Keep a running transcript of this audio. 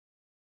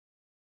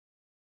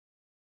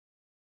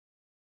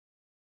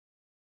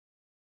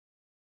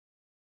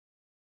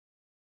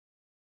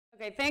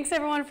Okay, thanks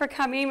everyone for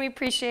coming. We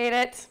appreciate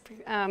it.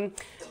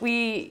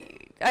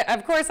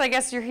 Of course, I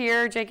guess you're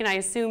here, Jake and I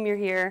assume you're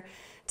here,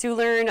 to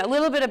learn a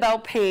little bit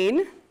about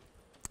pain.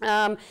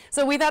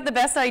 So we thought the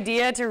best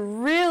idea to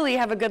really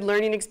have a good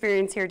learning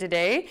experience here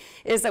today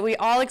is that we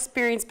all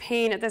experience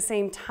pain at the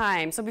same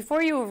time. So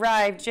before you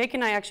arrived, Jake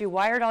and I actually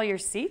wired all your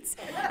seats.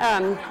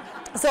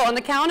 So on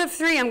the count of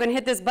 3, I'm going to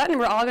hit this button.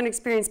 We're all going to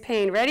experience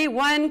pain. Ready?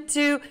 1,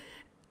 2.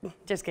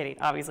 Just kidding,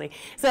 obviously.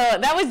 So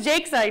that was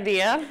Jake's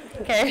idea.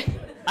 Okay.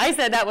 I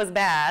said that was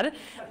bad.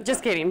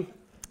 Just kidding.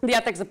 The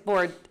ethics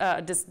board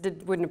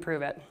wouldn't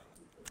approve it.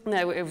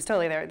 No, it was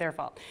totally their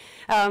fault.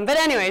 But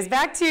anyways,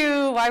 back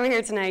to why we're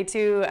here tonight,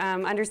 to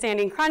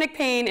understanding chronic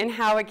pain and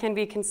how it can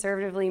be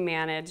conservatively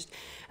managed.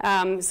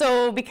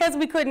 So because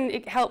we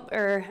couldn't help,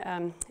 or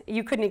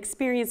you couldn't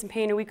experience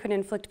pain and we couldn't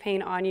inflict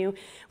pain on you,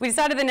 we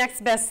decided the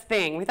next best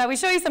thing. We thought we'd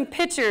show you some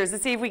pictures to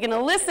see if we can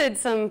elicit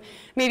some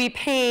maybe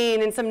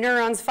pain and some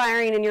neurons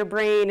firing in your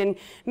brain, and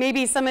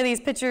maybe some of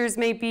these pictures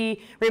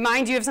maybe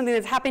remind you of something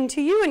that's happened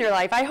to you in your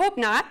life. I hope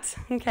not,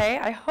 okay?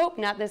 I hope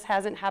not this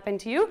hasn't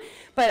happened to you,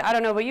 but I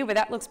don't know about you, but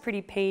that looks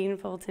pretty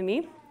painful to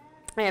me.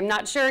 I am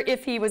not sure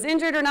if he was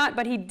injured or not,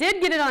 but he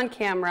did get it on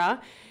camera,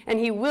 and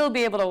he will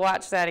be able to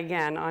watch that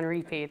again on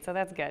repeat, so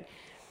that's good.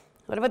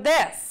 What about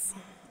this?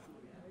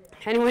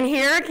 Anyone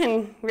here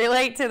can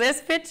relate to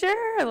this picture?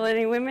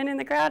 Any women in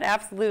the crowd?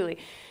 Absolutely.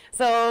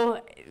 So,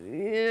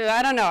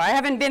 I don't know. I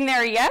haven't been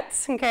there yet,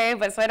 okay,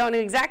 so I don't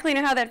exactly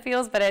know how that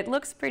feels, but it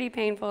looks pretty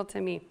painful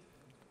to me.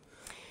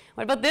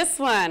 What about this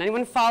one?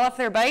 Anyone fall off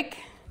their bike?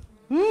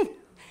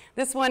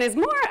 This one is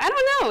more, I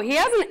don't know, he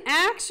hasn't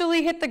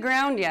actually hit the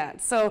ground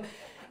yet, so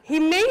he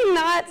may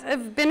not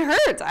have been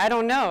hurt, I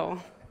don't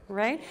know,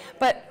 right?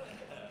 But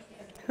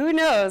who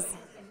knows?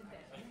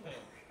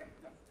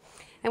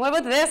 And what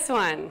about this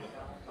one?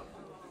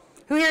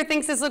 Who here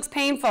thinks this looks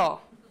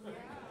painful?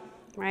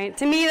 Right?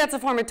 To me, that's a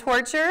form of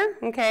torture,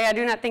 okay? I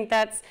don't think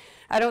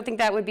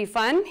that would be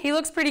fun. He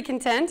looks pretty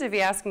content, if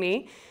you ask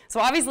me. So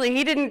obviously,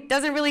 he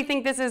doesn't really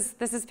think this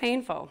is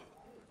painful.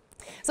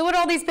 So what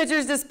all these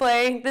pictures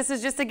display, this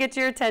is just to get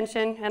your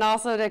attention and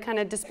also to kind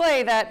of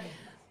display that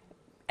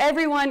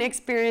everyone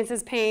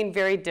experiences pain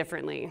very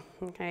differently,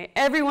 okay?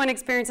 Everyone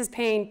experiences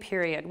pain,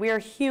 period. We are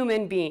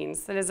human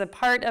beings. That is a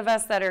part of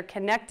us that are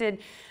connected,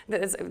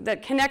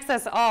 that connects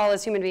us all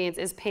as human beings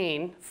is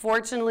pain,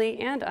 fortunately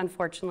and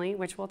unfortunately,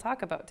 which we'll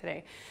talk about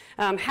today.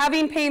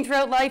 Having pain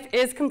throughout life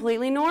is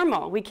completely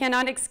normal. We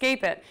cannot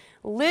escape it.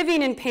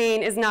 Living in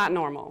pain is not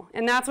normal,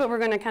 and that's what we're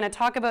going to kind of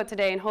talk about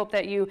today and hope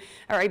that you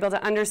are able to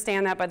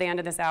understand that by the end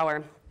of this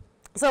hour.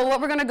 So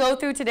what we're going to go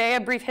through today, a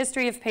brief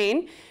history of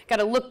pain. Got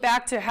to look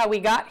back to how we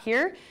got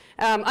here.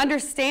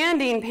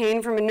 Understanding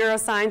pain from a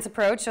neuroscience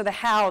approach, so the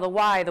how, the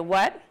why, the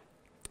what.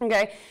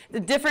 Okay,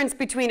 the difference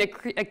between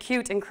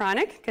acute and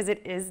chronic, because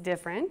it is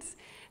different.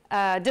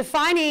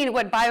 Defining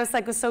what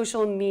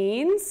biopsychosocial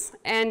means,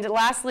 and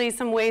lastly,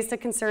 some ways to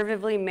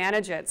conservatively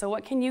manage it. So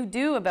what can you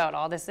do about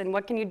all this, and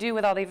what can you do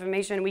with all the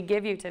information we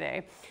give you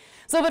today?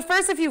 So, but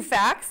first, a few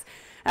facts.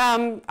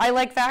 I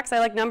like facts, I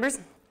like numbers.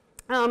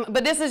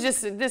 But this is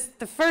just,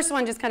 the first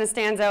one just kind of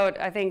stands out,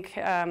 I think,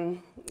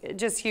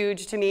 just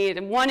huge to me.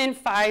 1 in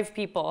 5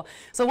 people.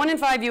 So 1 in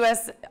 5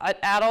 U.S.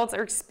 adults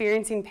are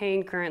experiencing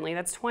pain currently.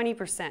 That's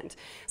 20%.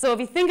 So if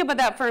you think about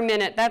that for a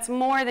minute, that's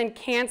more than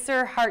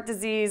cancer, heart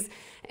disease,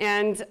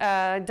 and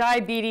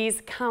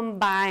diabetes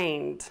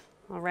combined.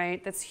 All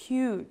right, that's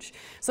huge.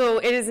 So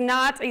it is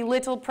not a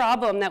little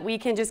problem that we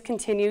can just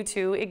continue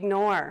to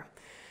ignore.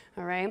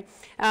 All right,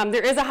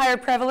 there is a higher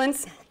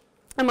prevalence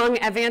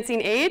among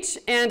advancing age,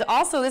 and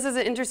also this is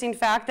an interesting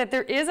fact that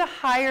there is a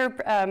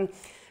higher,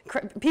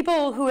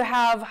 people who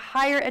have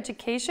higher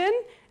education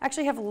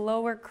actually have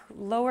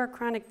lower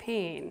chronic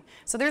pain.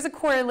 So there's a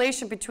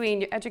correlation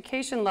between your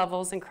education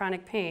levels and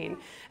chronic pain,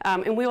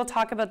 and we will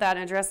talk about that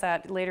and address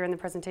that later in the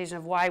presentation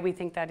of why we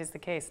think that is the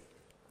case.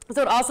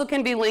 So it also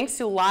can be linked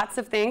to lots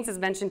of things, as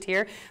mentioned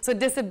here. So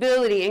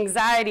disability,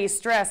 anxiety,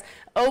 stress,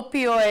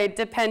 opioid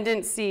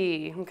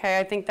dependency. Okay,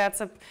 I think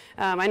that's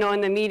I know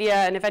in the media,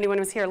 and if anyone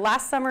was here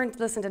last summer and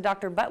listened to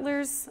Dr.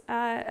 Butler's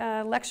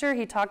lecture,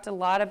 he talked a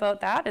lot about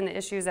that and the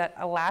issues that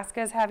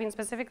Alaska is having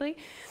specifically.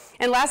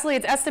 And lastly,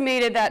 it's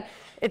estimated that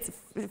it's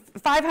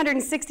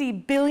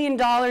 $560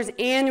 billion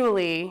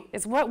annually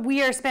is what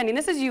we are spending.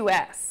 This is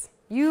US.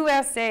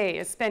 USA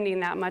is spending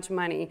that much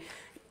money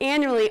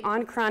annually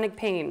on chronic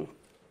pain.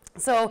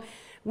 So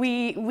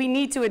we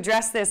need to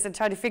address this and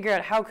try to figure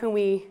out how can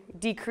we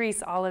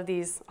decrease all of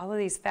these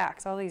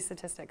facts, all these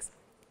statistics.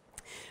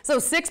 So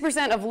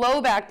 6% of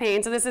low back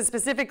pain, so this is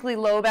specifically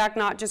low back,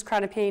 not just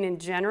chronic pain in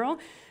general.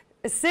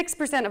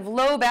 6% of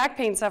low back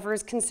pain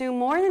sufferers consume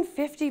more than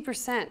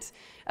 50%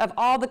 of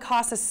all the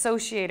costs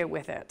associated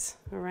with it,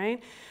 all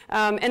right?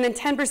 And then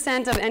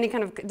 10% of any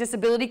kind of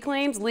disability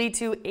claims lead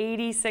to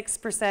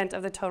 86%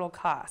 of the total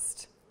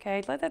cost,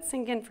 okay? Let that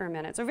sink in for a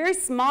minute. So a very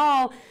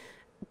small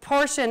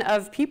portion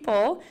of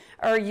people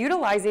are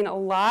utilizing a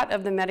lot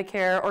of the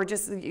Medicare or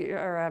just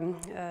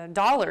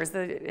dollars,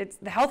 the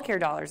healthcare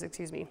dollars,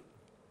 excuse me.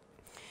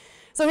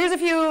 So here's a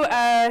few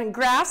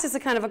graphs just to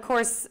kind of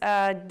course,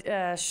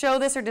 show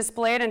this or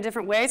display it in a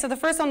different way. So the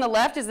first on the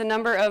left is the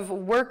number of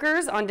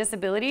workers on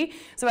disability.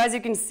 So as you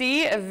can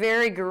see, a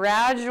very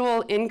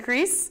gradual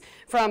increase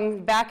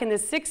from back in the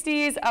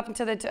 60s up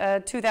into the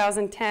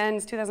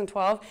 2010s,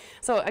 2012.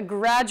 So a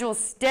gradual,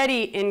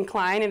 steady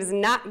incline. It is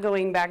not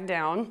going back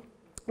down.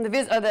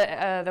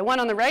 The one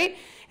on the right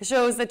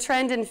shows the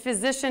trend in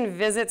physician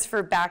visits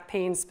for back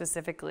pain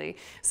specifically.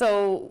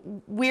 So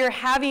we're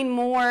having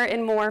more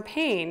and more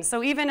pain.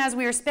 So even as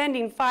we are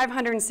spending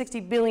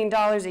 $560 billion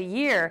a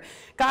year,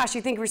 gosh,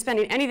 you think we're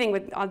spending anything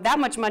with that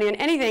much money on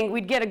anything,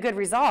 we'd get a good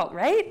result,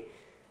 right?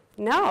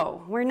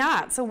 No, we're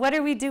not. So what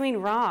are we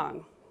doing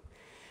wrong?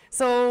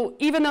 So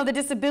even though the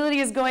disability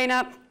is going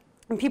up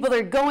and people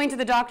are going to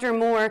the doctor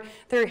more,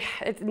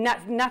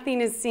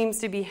 nothing seems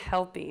to be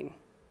helping,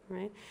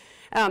 right?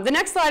 The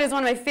next slide is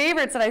one of my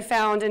favorites that I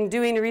found in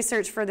doing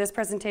research for this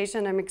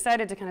presentation. I'm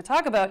excited to kind of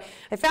talk about.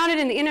 I found it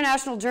in the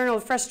International Journal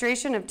of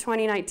Frustration of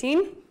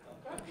 2019.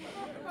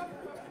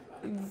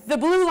 The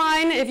blue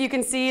line, if you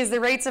can see, is the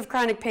rates of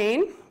chronic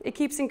pain. It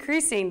keeps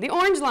increasing. The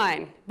orange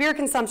line, beer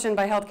consumption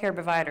by healthcare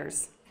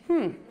providers.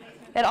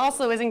 It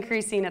also is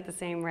increasing at the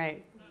same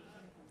rate.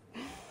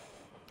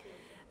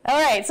 All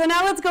right, so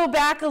now let's go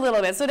back a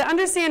little bit. So to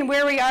understand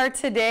where we are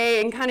today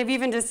and kind of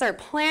even to start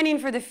planning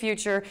for the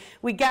future,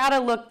 we got to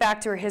look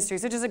back to our history.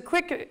 So just a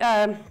quick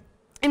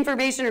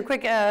information or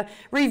quick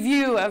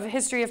review of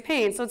history of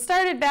pain. So it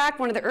started back,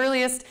 one of the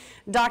earliest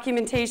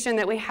documentation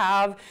that we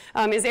have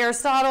is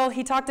Aristotle.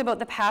 He talked about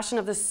the passion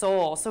of the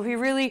soul. So he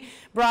really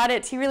brought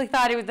it, he really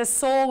thought the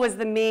soul was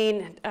the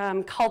main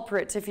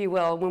culprit, if you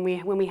will, when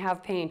we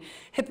have pain.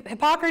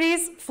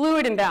 Hippocrates,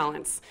 fluid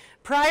imbalance.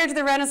 Prior to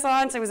the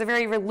Renaissance, there was a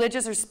very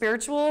religious or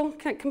spiritual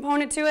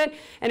component to it,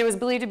 and it was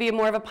believed to be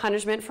more of a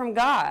punishment from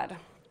God.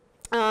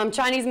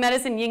 Chinese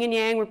medicine, yin and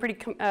yang, we're pretty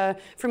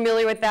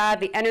familiar with that.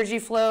 The energy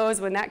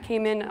flows, when that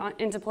came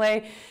into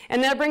play.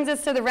 And that brings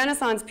us to the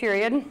Renaissance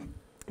period,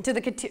 to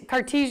the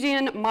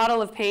Cartesian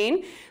model of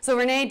pain. So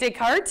René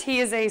Descartes,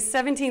 he is a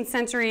 17th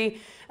century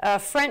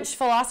French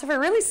philosopher,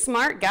 really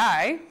smart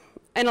guy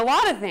in a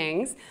lot of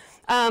things.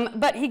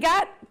 But he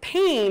got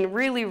pain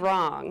really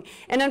wrong.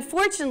 And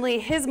unfortunately,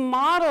 his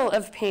model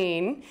of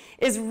pain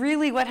is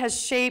really what has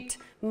shaped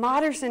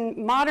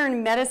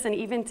modern medicine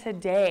even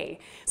today.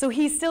 So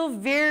he's still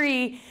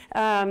very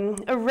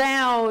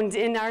around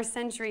in our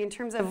century in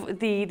terms of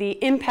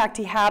the impact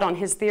he had on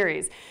his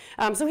theories.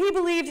 So he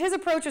believed his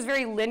approach was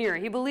very linear.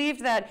 He believed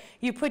that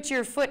you put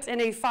your foot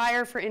in a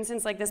fire, for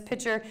instance, like this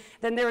picture,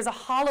 then there was a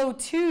hollow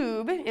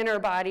tube in our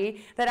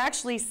body that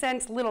actually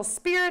sent little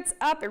spirits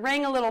up, it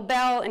rang a little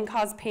bell, and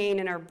caused pain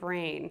in our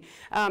brain.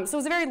 So it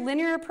was a very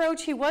linear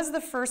approach. He was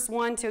the first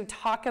one to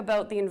talk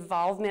about the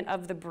involvement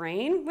of the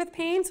brain with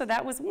pain, so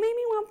that was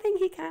maybe one thing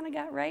he kind of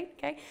got right,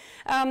 okay?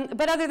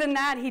 But other than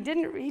that, he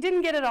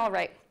didn't get it all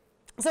right.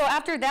 So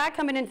after that,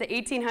 coming into the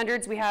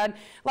 1800s, we had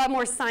a lot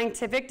more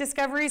scientific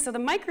discoveries, so the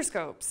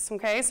microscopes,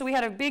 okay? So we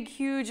had a big,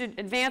 huge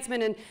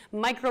advancement in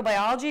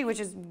microbiology, which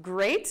is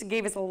great,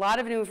 gave us a lot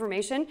of new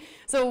information.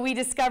 So we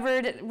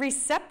discovered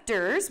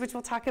receptors, which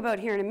we'll talk about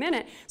here in a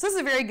minute. So this is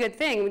a very good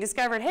thing. We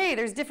discovered, hey,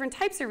 there's different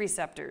types of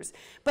receptors.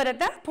 But at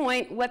that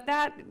point, what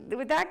that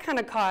kind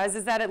of caused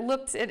is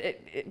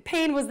that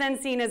pain was then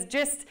seen as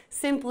just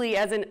simply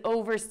as an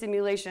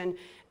overstimulation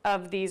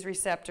of these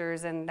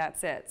receptors, and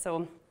that's it.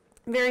 So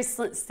very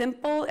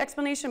simple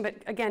explanation, but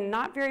again,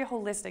 not very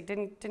holistic.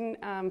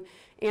 Didn't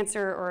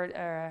answer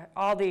or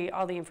all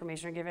the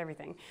information or give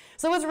everything.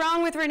 So what's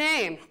wrong with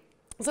René?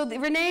 So the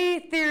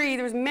René theory,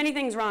 there was many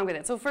things wrong with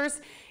it. So first,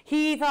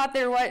 he thought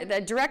there was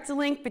a direct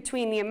link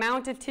between the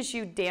amount of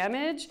tissue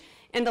damage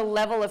and the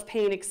level of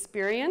pain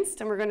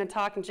experienced. And we're going to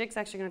talk, and Jake's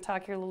actually going to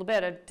talk here a little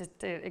bit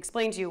to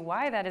explain to you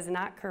why that is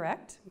not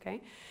correct.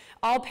 Okay,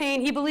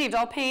 he believed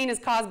all pain is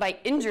caused by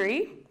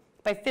injury.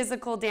 By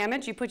physical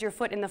damage, you put your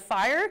foot in the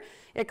fire,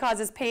 it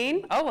causes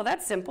pain. Oh, well,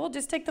 that's simple.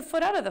 Just take the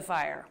foot out of the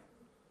fire,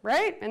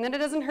 right? And then it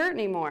doesn't hurt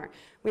anymore.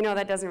 We know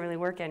that doesn't really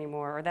work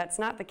anymore, or that's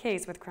not the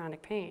case with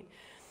chronic pain.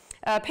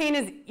 Pain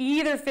is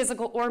either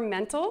physical or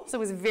mental, so it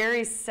was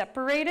very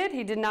separated.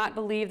 He did not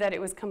believe that it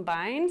was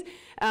combined,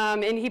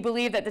 and he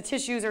believed that the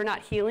tissues are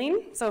not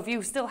healing. So if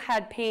you still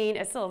had pain,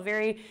 it's still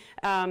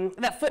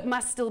that foot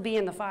must still be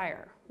in the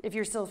fire. If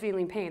you're still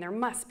feeling pain, there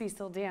must be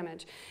still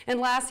damage.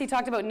 And last, he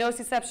talked about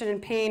nociception and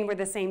pain were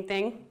the same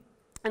thing.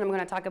 And I'm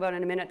going to talk about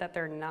in a minute that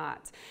they're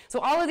not. So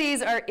all of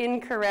these are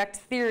incorrect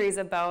theories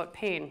about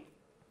pain.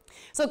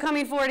 So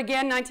coming forward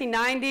again,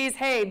 1990s,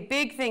 hey,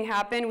 big thing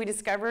happened. We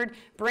discovered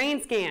brain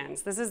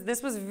scans.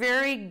 This was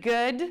very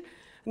good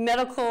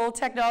medical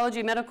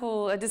technology,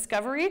 medical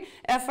discovery,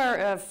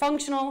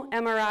 functional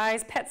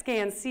MRIs, PET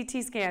scans,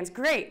 CT scans,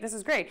 great, this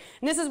is great.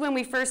 And this is when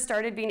we first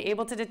started being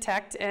able to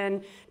detect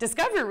and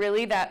discover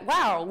really that,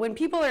 wow, when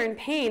people are in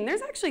pain,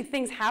 there's actually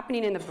things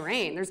happening in the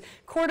brain. There's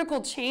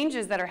cortical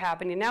changes that are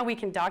happening. Now we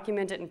can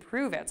document it and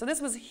prove it. So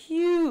this was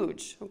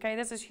huge, okay?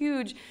 This is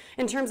huge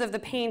in terms of the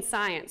pain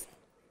science.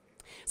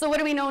 So what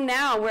do we know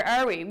now? Where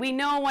are we? We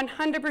know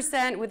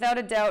 100% without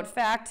a doubt,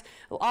 fact,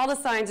 all the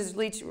signs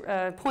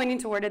are pointing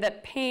toward it,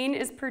 that pain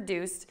is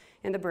produced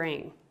in the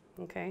brain.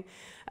 Okay?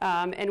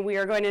 And we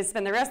are going to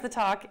spend the rest of the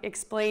talk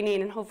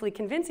explaining and hopefully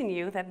convincing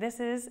you that this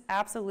is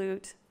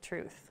absolute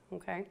truth.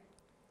 Okay?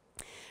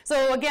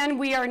 So again,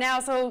 we are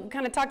now, so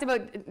kind of talked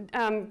about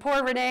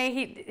poor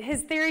Rene.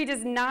 His theory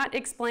does not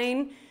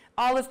explain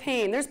all of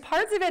pain. There's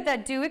parts of it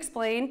that do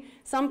explain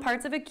some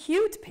parts of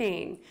acute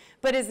pain,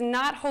 but is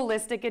not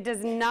holistic. It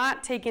does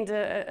not take into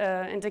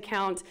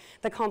account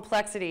the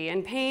complexity.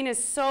 And pain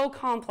is so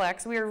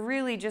complex. We are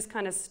really just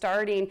kind of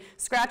scratching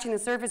the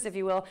surface, if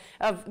you will,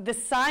 of the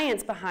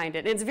science behind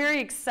it. It's very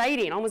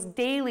exciting. Almost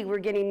daily we're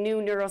getting new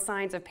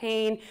neuroscience of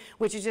pain,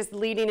 which is just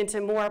leading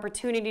into more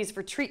opportunities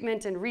for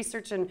treatment and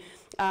research and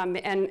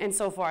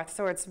so forth.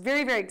 So it's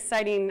very, very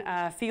exciting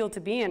field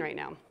to be in right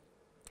now.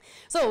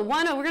 So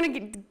we're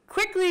going to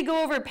quickly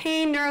go over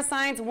Pain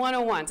Neuroscience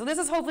 101. So this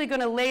is hopefully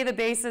going to lay the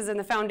basis and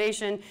the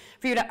foundation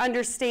for you to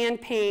understand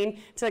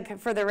pain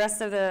for the rest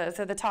of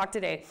the talk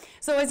today.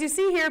 So as you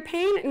see here,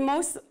 pain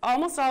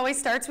almost always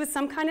starts with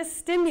some kind of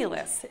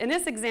stimulus. In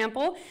this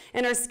example,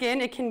 in our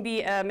skin, it can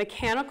be a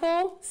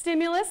mechanical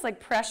stimulus like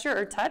pressure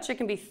or touch. It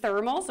can be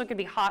thermal, so it can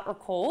be hot or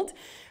cold.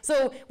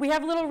 So we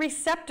have little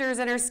receptors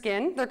in our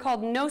skin. They're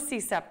called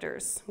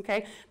nociceptors.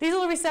 Okay? These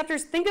little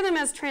receptors, think of them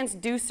as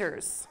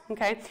transducers.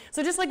 Okay?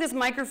 So just like this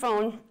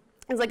microphone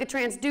is like a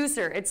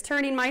transducer. It's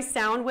turning my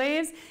sound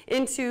waves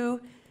into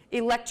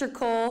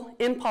electrical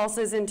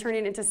impulses and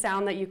turning it into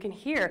sound that you can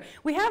hear.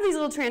 We have these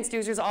little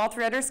transducers all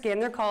throughout our skin.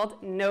 They're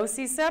called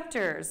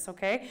nociceptors,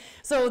 okay?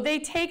 So they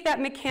take that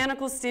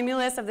mechanical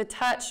stimulus of the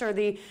touch or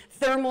the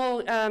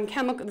thermal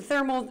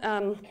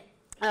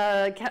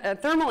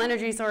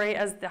energy,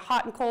 as the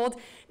hot and cold,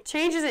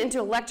 changes it into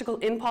electrical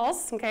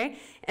impulse, okay?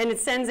 And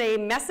it sends a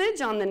message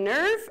on the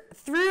nerve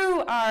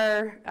through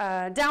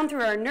down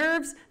through our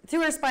nerves,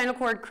 through our spinal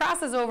cord,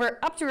 crosses over,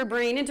 up to our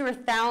brain, into our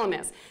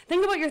thalamus.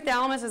 Think about your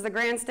thalamus as the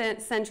grand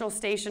central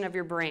station of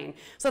your brain.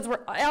 So that's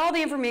where all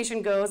the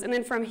information goes, and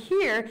then from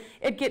here,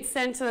 it gets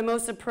sent to the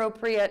most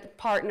appropriate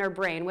part in our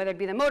brain, whether it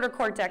be the motor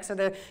cortex or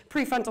the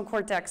prefrontal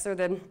cortex or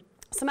the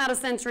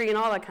somatosensory and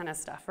all that kind of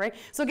stuff, right?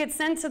 So it gets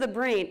sent to the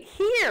brain.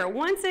 Here,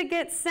 once it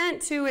gets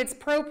sent to its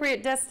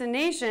appropriate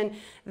destination,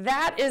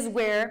 that is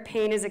where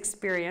pain is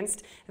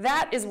experienced.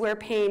 That is where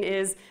pain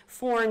is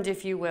formed,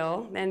 if you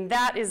will, and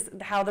that is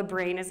how the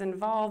brain is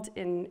involved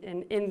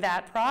in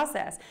that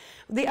process.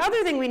 The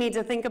other thing we need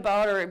to think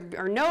about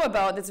or know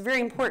about that's a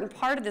very important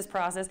part of this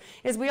process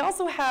is we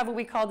also have what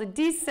we call the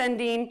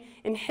descending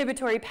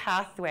inhibitory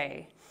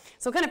pathway.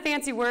 So kind of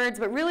fancy words,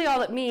 but really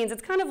all it means,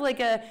 it's kind of like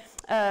a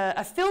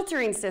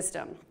filtering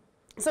system.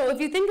 So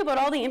if you think about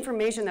all the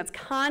information that's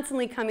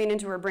constantly coming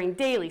into our brain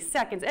daily,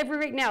 seconds,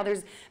 right now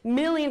there's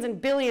millions and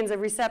billions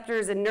of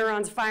receptors and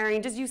neurons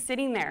firing, just you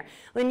sitting there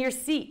in your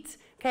seat.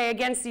 Okay,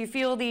 again, so you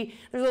feel there's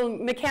little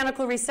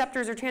mechanical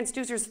receptors or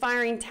transducers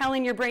firing,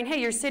 telling your brain,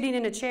 hey, you're sitting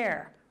in a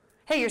chair.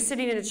 Hey, you're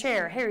sitting in a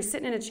chair. Hey, you're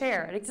sitting in a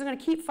chair. And it's going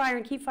to keep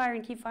firing, keep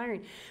firing, keep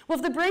firing. Well,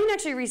 if the brain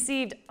actually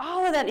received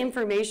all of that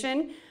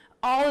information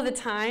all of the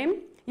time,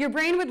 your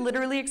brain would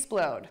literally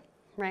explode,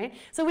 right?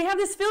 So we have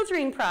this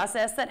filtering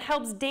process that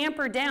helps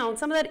damper down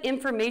some of that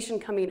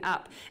information coming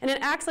up. And it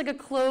acts like a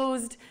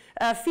closed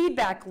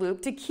feedback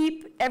loop to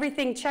keep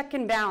everything check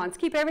and balance,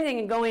 keep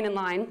everything going in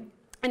line,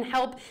 and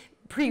help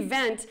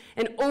prevent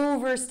an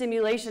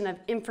overstimulation of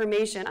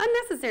information,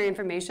 unnecessary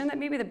information that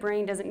maybe the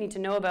brain doesn't need to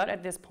know about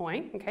at this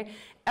point, okay,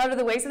 out of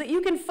the way so that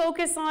you can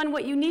focus on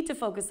what you need to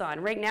focus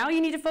on. Right now,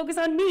 you need to focus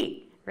on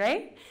me,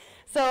 right?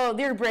 So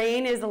your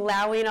brain is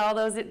allowing all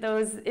those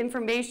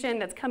information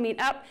that's coming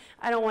up.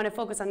 I don't want to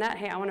focus on that.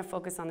 Hey, I want to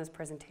focus on this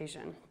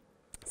presentation.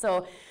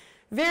 So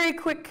very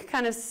quick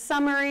kind of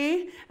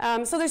summary.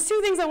 So there's two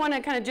things I want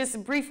to kind of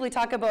just briefly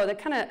talk about. That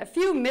kind of a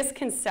few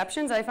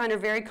misconceptions I find are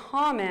very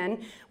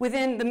common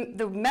within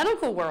the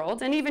medical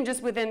world and even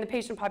just within the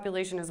patient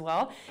population as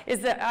well, is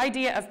the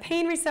idea of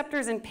pain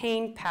receptors and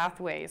pain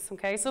pathways.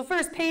 Okay, so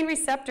first, pain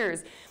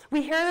receptors.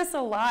 We hear this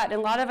a lot, and a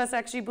lot of us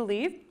actually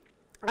believe.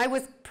 I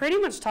was pretty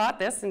much taught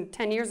this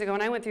 10 years ago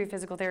when I went through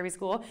physical therapy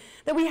school,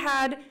 that we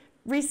had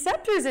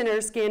receptors in our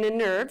skin and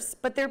nerves,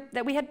 but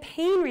that we had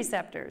pain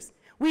receptors.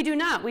 We do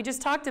not. We just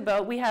talked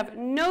about we have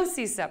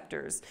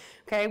nociceptors.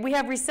 Okay? We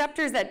have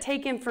receptors that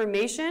take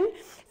information.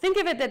 Think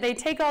of it that they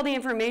take all the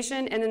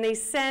information and then they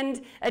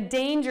send a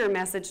danger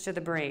message to the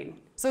brain.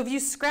 So if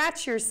you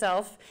scratch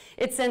yourself,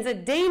 it sends a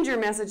danger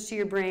message to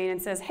your brain and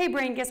says, hey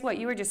brain, guess what?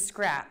 You were just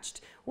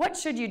scratched. What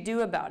should you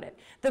do about it?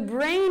 The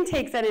brain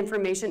takes that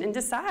information and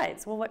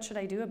decides, well, what should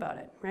I do about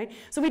it, right?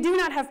 So we do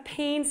not have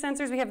pain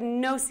sensors, we have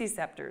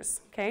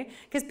nociceptors, okay?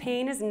 Because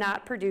pain is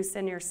not produced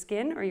in your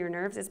skin or your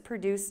nerves, it's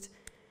produced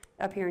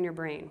up here in your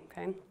brain,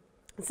 okay?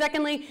 And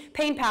secondly,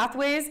 pain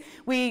pathways.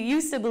 We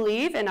used to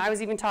believe, and I was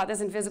even taught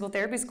this in physical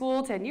therapy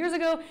school 10 years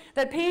ago,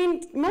 that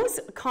pain most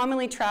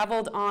commonly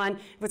traveled on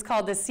what's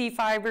called the C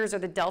fibers or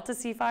the delta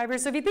C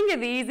fibers. So if you think of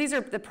these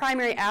are the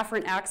primary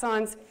afferent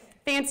axons,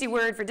 fancy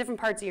word for different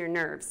parts of your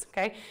nerves,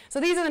 okay? So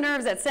these are the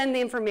nerves that send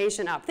the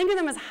information up. Think of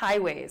them as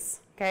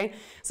highways, Okay,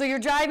 so you're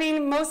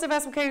driving, most of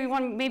us, okay,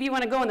 maybe you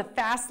want to go in the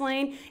fast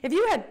lane. If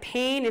you had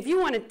pain, if you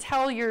want to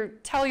tell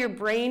your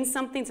brain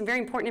something, some very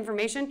important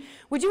information,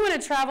 would you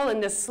want to travel in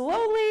the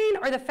slow lane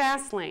or the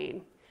fast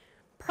lane?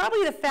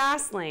 Probably the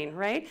fast lane,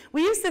 right?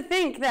 We used to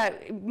think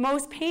that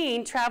most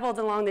pain traveled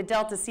along the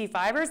delta C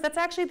fibers. That's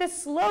actually the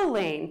slow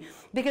lane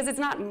because it's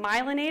not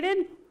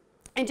myelinated.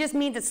 It just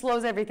means it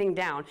slows everything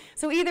down.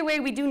 So either way,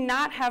 we do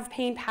not have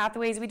pain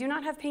pathways. We do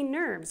not have pain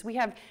nerves. We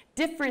have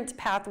different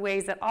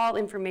pathways that all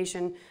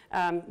information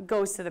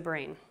goes to the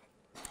brain.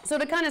 So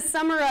to kind of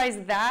summarize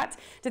that,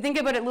 to think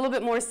about it a little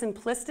bit more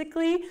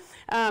simplistically,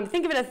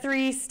 think of it a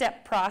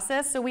three-step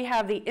process. So we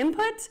have the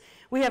input,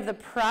 we have the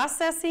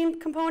processing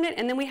component,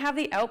 and then we have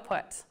the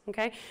output,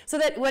 okay? So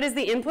that, what is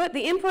the input? The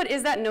input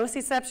is that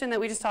nociception that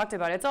we just talked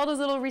about. It's all those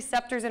little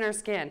receptors in our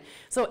skin.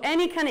 So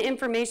any kind of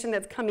information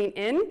that's coming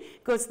in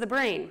goes to the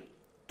brain.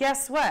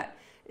 Guess what?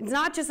 It's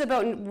not just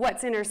about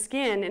what's in our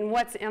skin and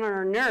what's in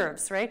our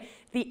nerves, right?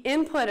 The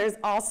input is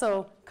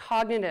also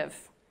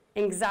cognitive,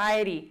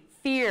 anxiety,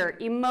 fear,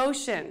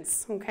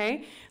 emotions,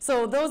 okay?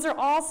 So those are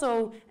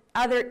also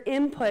other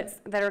inputs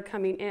that are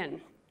coming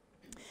in.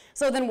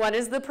 So then what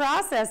is the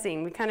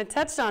processing? We kind of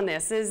touched on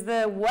this, is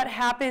the what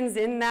happens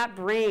in that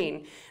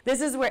brain.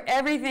 This is where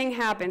everything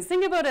happens.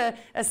 Think about a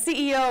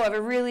CEO of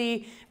a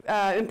really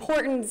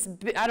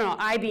important, I don't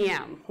know,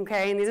 IBM,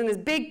 okay? And he's in this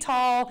big,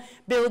 tall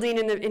building,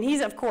 and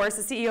he's, of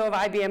course, the CEO of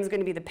IBM is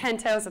going to be the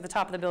penthouse at the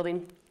top of the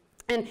building.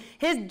 And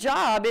his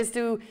job is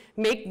to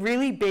make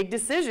really big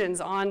decisions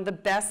on the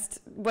best,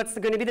 what's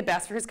going to be the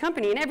best for his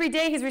company. And every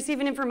day he's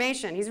receiving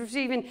information. He's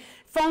receiving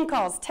phone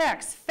calls,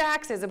 texts,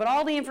 faxes about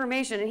all the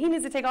information. And he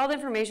needs to take all the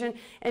information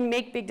and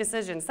make big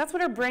decisions. That's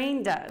what our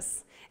brain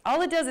does.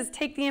 All it does is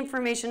take the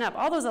information up.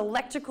 All those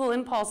electrical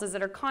impulses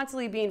that are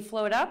constantly being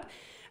flowed up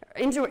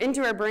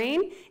into our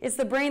brain, it's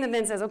the brain that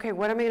then says, okay,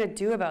 what am I going to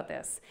do about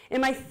this?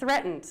 Am I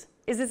threatened?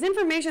 Is this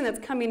information that's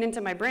coming into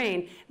my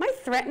brain, am I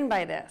threatened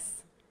by this?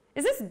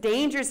 Is this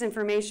dangerous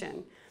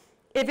information?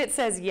 If it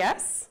says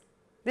yes,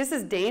 this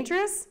is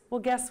dangerous,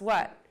 well, guess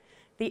what?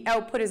 The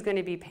output is going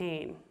to be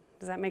pain.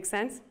 Does that make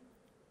sense?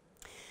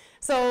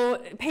 So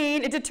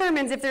pain, it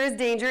determines if there is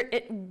danger.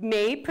 It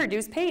may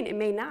produce pain. It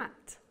may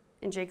not.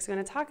 And Jake's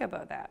going to talk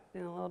about that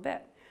in a little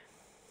bit.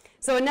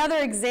 So another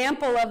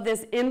example of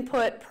this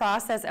input,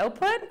 process,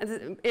 output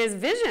is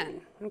vision.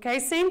 Okay,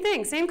 same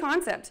thing, same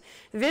concept.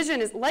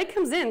 Vision is light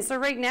comes in. So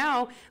right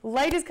now,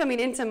 light is coming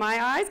into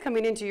my eyes,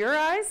 coming into your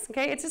eyes.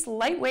 Okay, it's just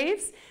light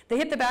waves. They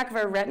hit the back of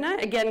our retina.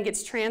 Again,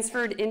 gets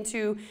transferred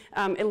into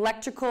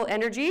electrical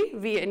energy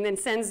and then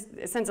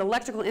sends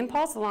electrical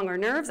impulse along our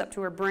nerves up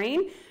to our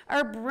brain.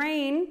 Our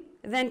brain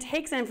then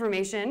takes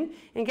information,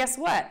 and guess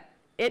what?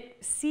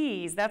 It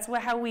sees. That's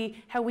how we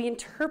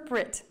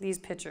interpret these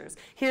pictures.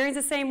 Hearing's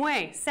the same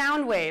way.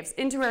 Sound waves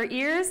into our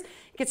ears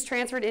gets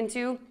transferred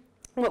into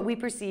what we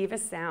perceive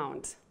as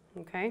sound.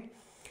 Okay?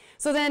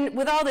 So then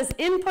with all this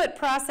input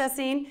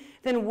processing,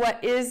 then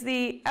what is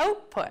the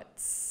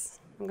outputs?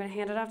 I'm going to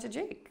hand it off to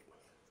Jake.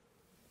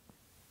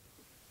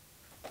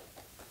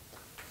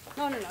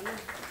 No.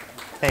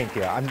 Thank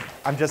you.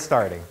 I'm just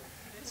starting.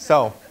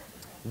 So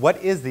what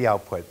is the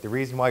output? The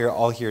reason why you're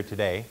all here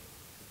today,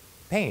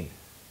 pain.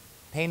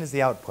 Pain is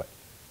the output,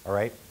 all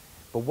right?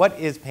 But what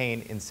is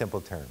pain in simple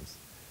terms?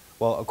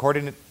 Well,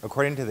 according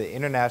to the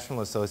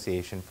International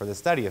Association for the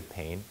Study of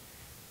Pain,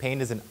 pain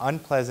is an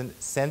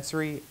unpleasant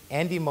sensory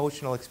and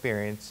emotional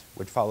experience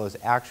which follows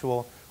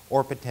actual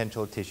or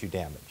potential tissue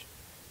damage.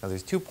 Now,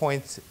 there's 2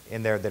 points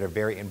in there that are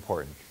very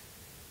important.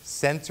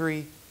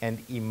 Sensory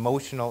and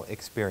emotional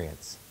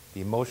experience.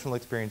 The emotional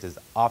experience is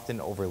often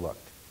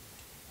overlooked.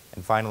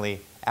 And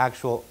finally,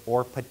 actual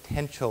or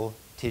potential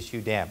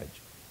tissue damage.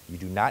 You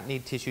do not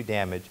need tissue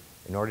damage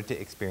in order to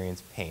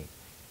experience pain.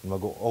 And we'll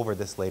go over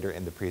this later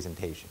in the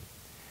presentation.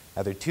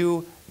 Now, there are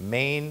 2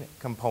 main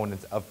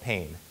components of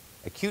pain,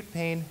 acute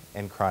pain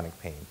and chronic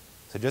pain.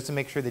 So just to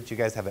make sure that you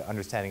guys have an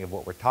understanding of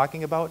what we're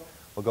talking about,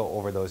 we'll go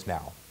over those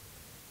now.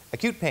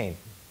 Acute pain.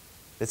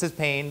 This is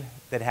pain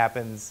that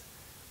happens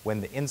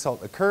when the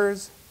insult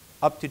occurs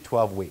up to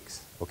 12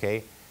 weeks,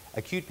 okay?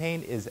 Acute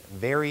pain is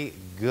very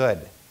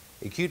good.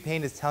 Acute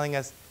pain is telling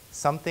us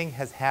something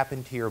has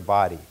happened to your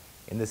body,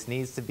 and this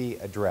needs to be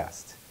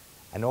addressed.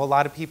 I know a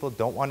lot of people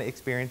don't want to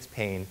experience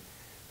pain,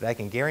 but I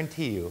can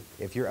guarantee you,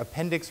 if your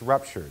appendix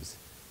ruptures,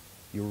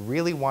 you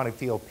really want to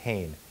feel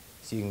pain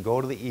so you can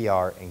go to the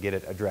ER and get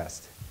it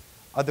addressed.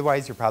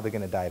 Otherwise, you're probably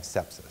going to die of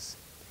sepsis.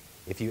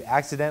 If you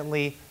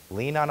accidentally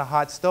lean on a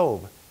hot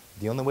stove,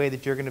 the only way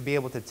that you're going to be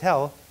able to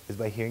tell is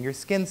by hearing your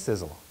skin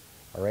sizzle,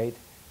 all right?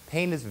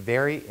 Pain is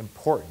very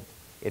important.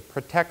 It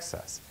protects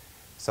us.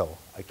 So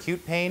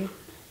acute pain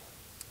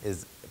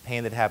is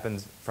pain that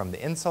happens from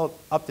the insult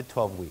up to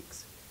 12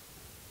 weeks.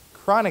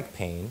 Chronic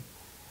pain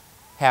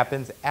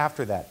happens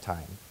after that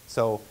time.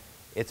 So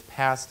it's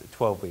past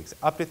 12 weeks,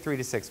 up to 3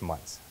 to 6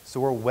 months.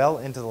 So we're well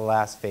into the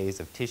last phase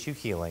of tissue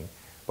healing,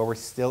 but we're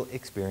still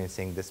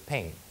experiencing this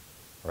pain,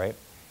 right?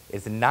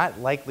 It's not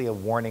likely a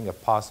warning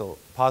of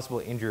possible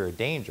injury or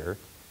danger.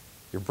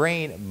 Your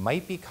brain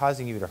might be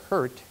causing you to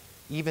hurt,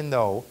 even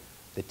though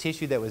the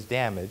tissue that was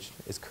damaged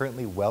is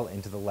currently well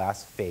into the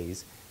last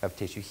phase of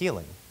tissue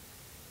healing.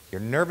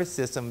 Your nervous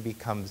system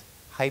becomes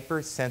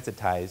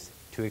hypersensitized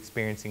to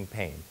experiencing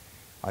pain.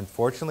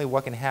 Unfortunately,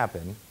 what can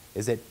happen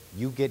is that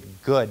you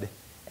get good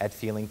at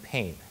feeling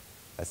pain.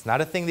 That's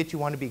not a thing that you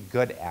want to be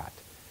good at,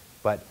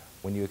 but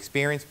when you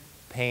experience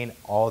pain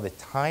all the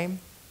time,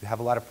 you have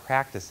a lot of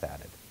practice at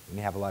it. When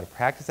you have a lot of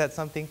practice at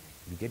something,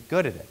 you get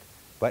good at it.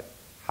 But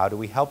how do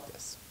we help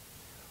this?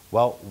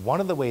 Well, one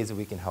of the ways that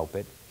we can help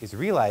it is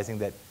realizing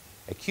that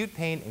acute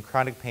pain and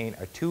chronic pain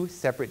are two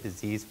separate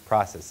disease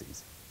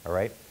processes, all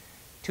right?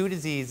 Two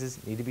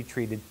diseases need to be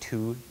treated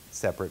two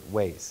separate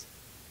ways.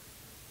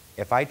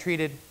 If I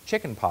treated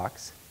chicken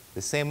pox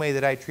the same way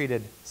that I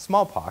treated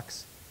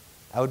smallpox,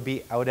 I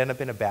would end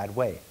up in a bad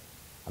way.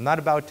 I'm not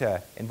about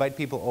to invite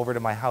people over to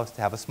my house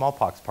to have a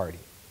smallpox party,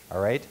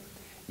 all right?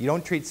 You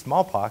don't treat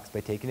smallpox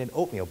by taking an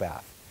oatmeal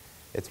bath.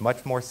 It's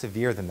much more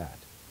severe than that.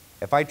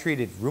 If I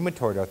treated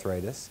rheumatoid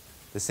arthritis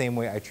the same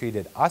way I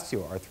treated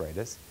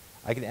osteoarthritis,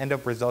 I can end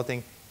up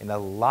resulting in a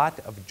lot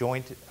of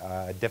joint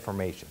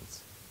deformations,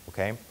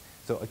 okay?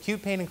 So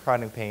acute pain and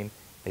chronic pain,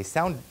 they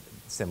sound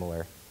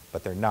similar,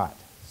 but they're not.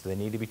 So they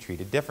need to be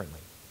treated differently.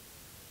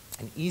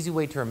 An easy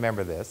way to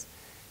remember this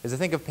is to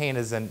think of pain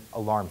as an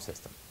alarm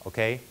system,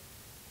 okay?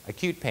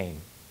 Acute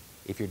pain,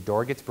 if your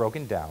door gets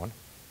broken down,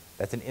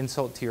 that's an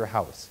insult to your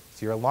house.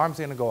 So your alarm's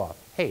going to go off.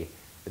 Hey,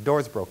 the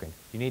door's broken.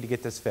 You need to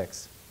get this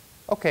fixed.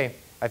 Okay,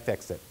 I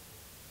fixed it.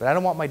 But I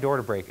don't want my door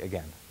to break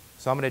again.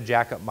 So I'm going to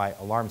jack up my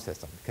alarm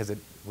system because it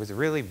was a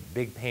really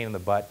big pain in the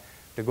butt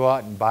to go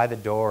out and buy the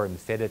door and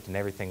fit it and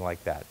everything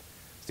like that.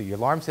 So your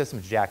alarm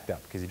system's jacked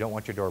up because you don't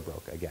want your door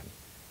broke again.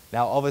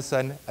 Now all of a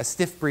sudden, a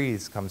stiff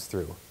breeze comes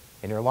through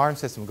and your alarm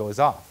system goes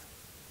off.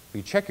 But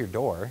you check your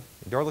door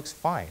looks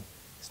fine.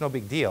 It's no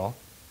big deal,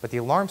 but the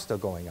alarm's still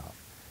going off.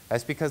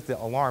 That's because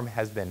the alarm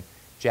has been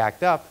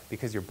jacked up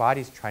because your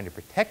body's trying to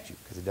protect you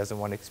because it doesn't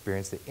want to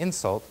experience the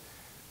insult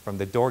from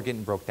the door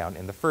getting broke down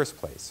in the first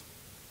place.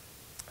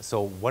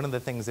 So one of the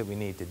things that we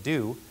need to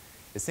do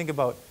is think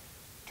about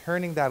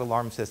turning that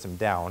alarm system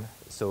down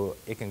so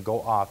it can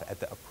go off at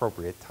the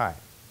appropriate time.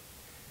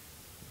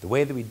 The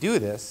way that we do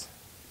this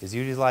is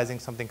utilizing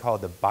something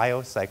called the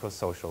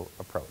biopsychosocial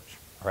approach,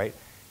 all right?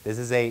 This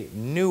is a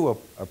new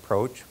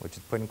approach, which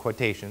is put in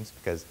quotations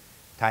because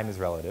time is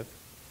relative,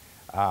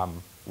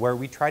 where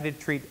we try to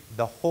treat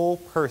the whole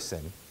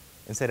person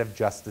instead of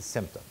just the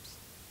symptoms,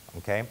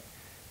 okay?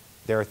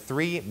 There are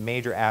three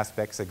major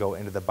aspects that go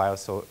into the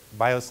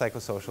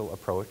biopsychosocial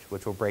approach,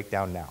 which we'll break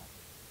down now.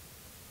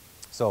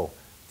 So,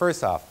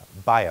 first off,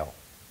 bio.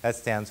 That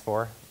stands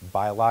for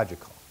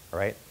biological, all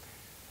right?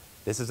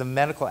 This is a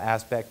medical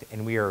aspect,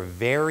 and we are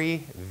very,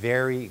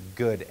 very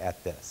good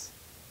at this.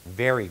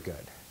 Very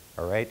good,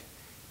 all right?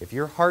 If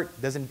your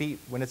heart doesn't beat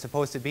when it's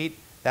supposed to beat,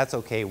 that's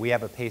okay. We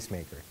have a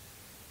pacemaker.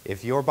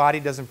 If your body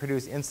doesn't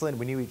produce insulin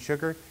when you eat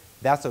sugar,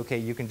 that's okay.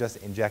 You can just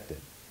inject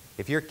it.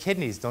 If your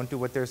kidneys don't do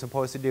what they're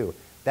supposed to do,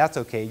 that's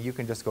okay. You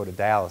can just go to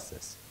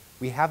dialysis.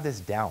 We have this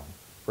down.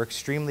 We're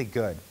extremely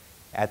good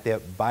at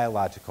the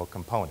biological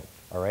component,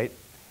 all right?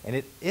 And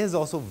it is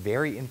also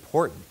very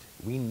important.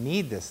 We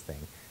need this thing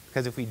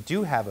because if we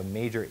do have a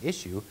major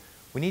issue,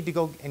 we need to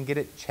go and get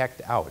it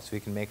checked out so we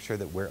can make sure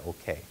that we're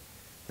okay.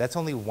 That's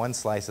only one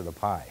slice of the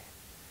pie.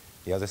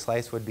 The other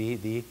slice would be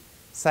the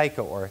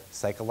psycho or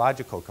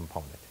psychological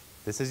component.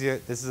 This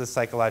is a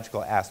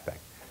psychological aspect.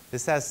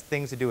 This has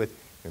things to do with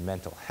your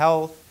mental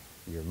health,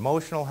 your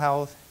emotional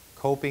health,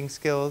 coping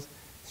skills,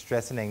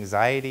 stress and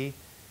anxiety.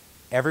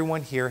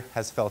 Everyone here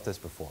has felt this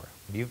before.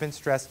 When you've been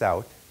stressed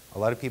out, a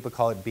lot of people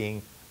call it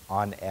being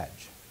on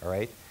edge, all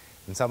right?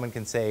 And someone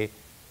can say,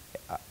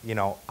 you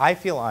know, I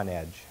feel on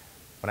edge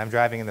when I'm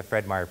driving in the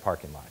Fred Meyer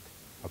parking lot,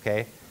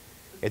 okay?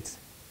 It's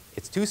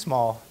too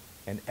small,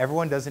 and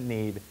everyone doesn't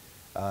need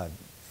a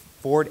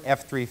Ford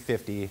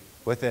F-350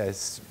 with a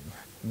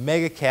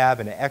mega cab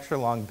and an extra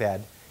long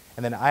bed,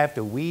 and then I have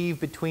to weave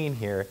between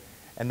here,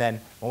 and then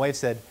my wife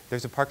said,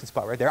 there's a parking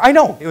spot right there. I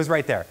know, it was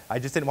right there. I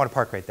just didn't want to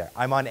park right there.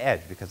 I'm on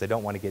edge because I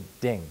don't want to get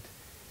dinged.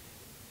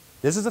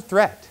 This is a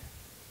threat,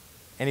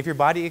 and if your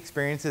body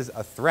experiences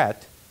a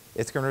threat,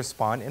 it's going to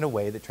respond in a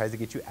way that tries to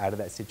get you out of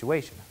that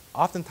situation.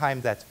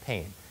 Oftentimes that's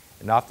pain,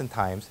 and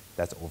oftentimes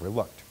that's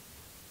overlooked.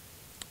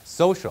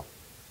 Social,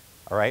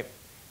 all right?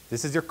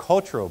 This is your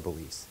cultural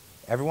beliefs.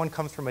 Everyone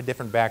comes from a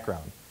different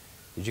background.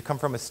 Did you come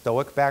from a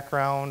stoic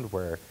background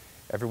where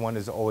everyone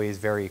is always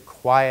very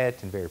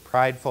quiet and very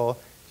prideful?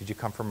 Did you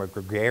come from a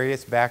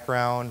gregarious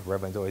background where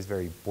everyone's always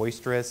very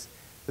boisterous?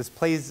 This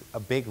plays a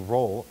big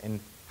role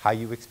in how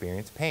you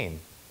experience pain.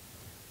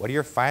 What are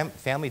your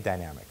family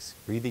dynamics?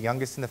 Were you the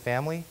youngest in the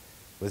family?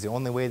 Was the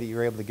only way that you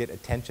were able to get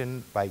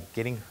attention by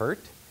getting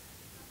hurt?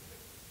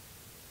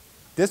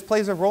 This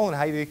plays a role in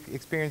how you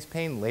experience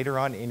pain later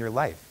on in your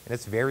life, and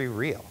it's very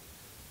real,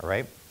 all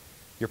right?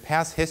 Your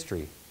past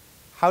history.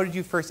 How did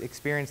you first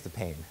experience the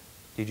pain?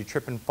 Did you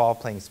trip and fall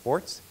playing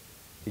sports?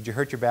 Did you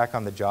hurt your back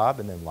on the job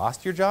and then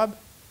lost your job?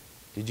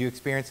 Did you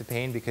experience the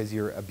pain because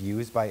you were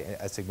abused by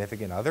a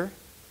significant other?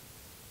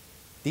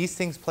 These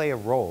things play a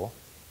role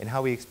in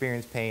how we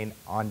experience pain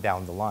on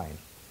down the line.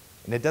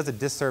 And it does a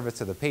disservice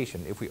to the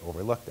patient if we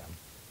overlook them.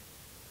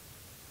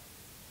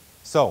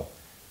 So,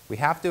 we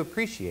have to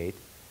appreciate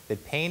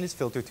that pain is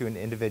filtered through an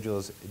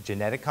individual's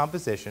genetic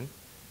composition,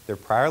 their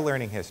prior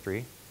learning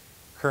history,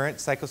 current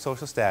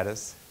psychosocial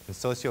status, and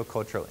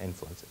sociocultural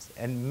influences,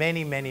 and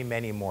many, many,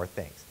 many more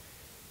things.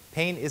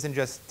 Pain isn't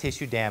just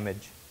tissue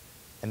damage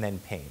and then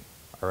pain,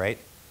 all right?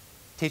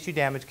 Tissue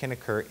damage can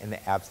occur in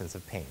the absence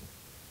of pain.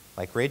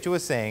 Like Rachel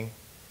was saying,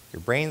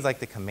 your brain's like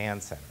the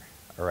command center,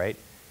 all right?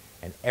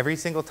 And every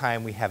single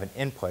time we have an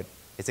input,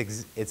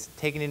 it's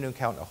taking into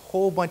account a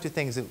whole bunch of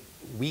things that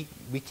we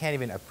can't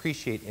even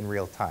appreciate in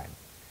real time.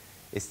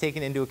 It's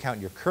taking into account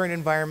your current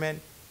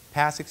environment,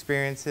 past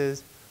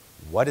experiences,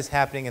 what is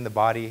happening in the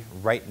body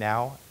right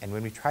now, and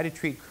when we try to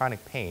treat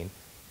chronic pain,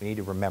 we need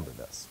to remember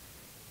this.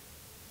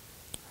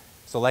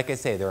 So like I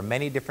say, there are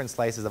many different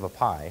slices of a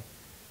pie,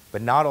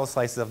 but not all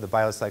slices of the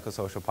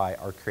biopsychosocial pie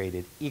are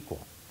created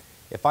equal.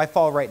 If I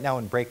fall right now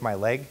and break my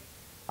leg,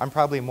 I'm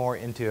probably more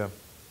into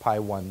pie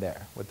 1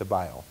 there with the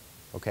bio,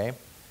 okay?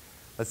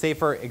 Let's say,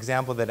 for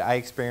example, that I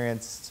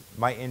experienced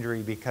my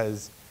injury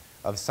because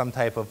of some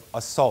type of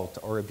assault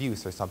or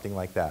abuse or something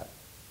like that.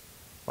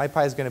 My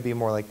pie is going to be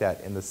more like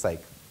that in the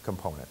psych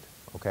component,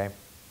 okay?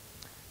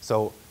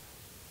 So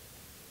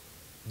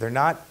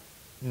not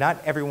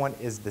everyone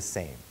is the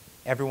same.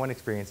 Everyone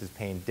experiences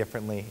pain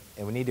differently,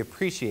 and we need to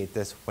appreciate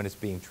this when it's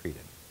being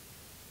treated.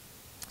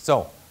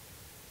 So,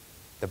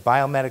 the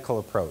biomedical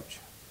approach.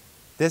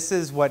 This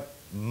is what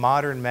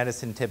modern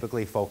medicine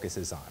typically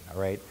focuses on,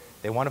 all right?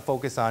 They want to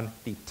focus on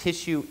the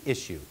tissue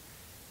issue.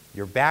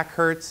 Your back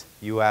hurts,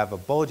 you have a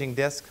bulging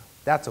disc,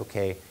 that's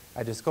okay.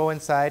 I just go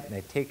inside and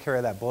I take care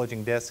of that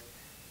bulging disc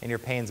and your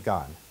pain's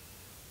gone.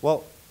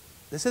 Well,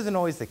 this isn't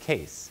always the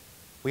case.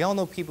 We all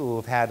know people who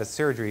have had a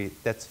surgery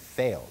that's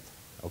failed,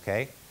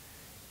 okay?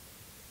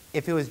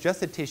 If it was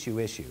just a tissue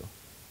issue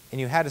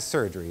and you had a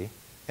surgery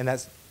and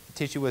that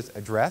tissue was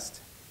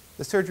addressed,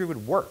 the surgery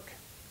would work,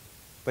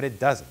 but it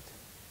doesn't.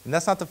 And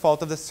that's not the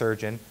fault of the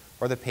surgeon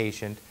or the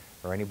patient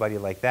or anybody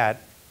like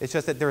that. It's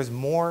just that there's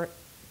more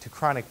to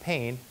chronic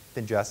pain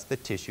than just the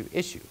tissue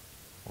issue,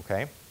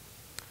 okay?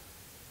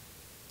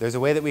 There's a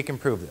way that we can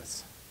prove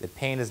this, that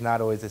pain is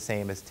not always the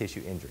same as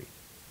tissue injury.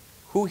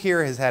 Who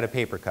here has had a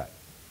paper cut?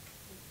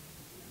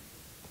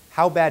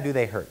 How bad do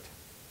they hurt?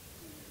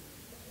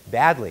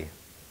 Badly.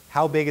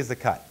 How big is the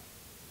cut?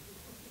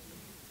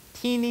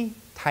 Teeny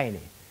tiny.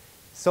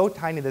 So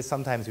tiny that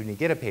sometimes when you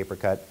get a paper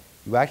cut,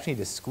 you actually need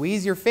to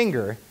squeeze your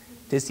finger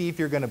to see if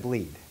you're going to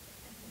bleed.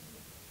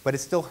 But it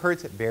still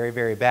hurts very,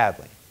 very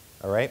badly,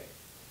 all right?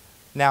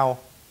 Now,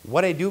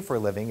 what I do for a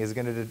living is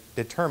going to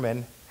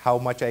determine how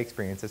much I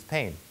experience this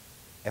pain.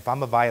 If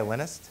I'm a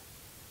violinist,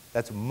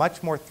 that's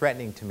much more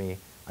threatening to me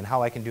on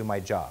how I can do my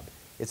job.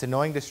 It's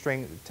annoying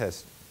to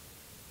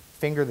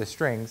finger the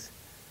strings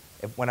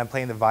when I'm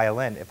playing the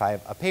violin if I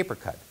have a paper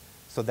cut.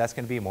 So that's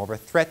going to be more of a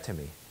threat to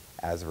me.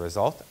 As a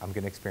result, I'm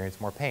going to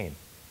experience more pain.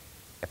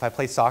 If I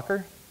play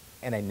soccer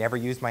and I never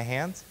use my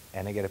hands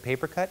and I get a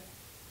paper cut,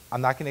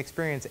 I'm not going to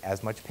experience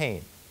as much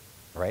pain,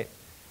 right?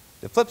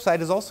 The flip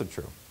side is also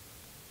true.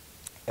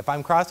 If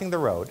I'm crossing the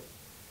road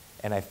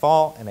and I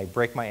fall and I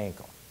break my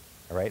ankle,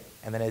 all right,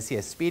 and then I see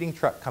a speeding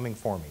truck coming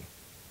for me,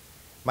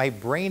 my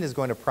brain is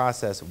going to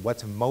process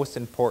what's most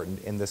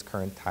important in this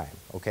current time,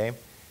 okay?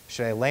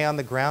 Should I lay on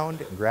the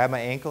ground and grab my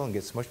ankle and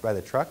get smushed by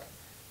the truck,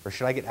 or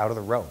should I get out of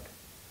the road?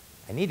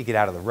 I need to get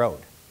out of the road.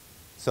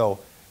 So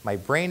my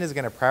brain is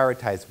going to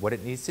prioritize what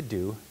it needs to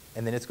do,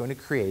 and then it's going to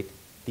create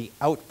the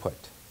output.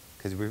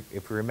 Because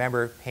if we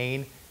remember,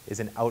 pain is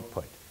an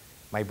output.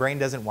 My brain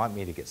doesn't want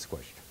me to get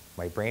squished.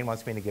 My brain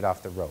wants me to get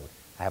off the road.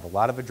 I have a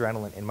lot of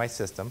adrenaline in my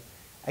system.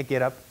 I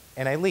get up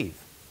and I leave.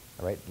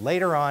 All right?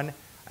 Later on,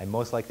 I'm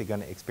most likely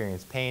going to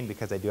experience pain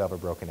because I do have a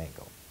broken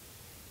ankle.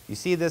 You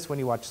see this when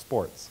you watch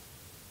sports.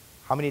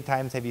 How many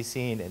times have you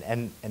seen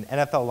an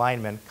NFL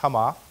lineman come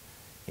off?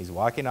 He's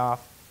walking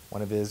off.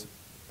 One of his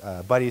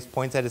buddies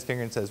points at his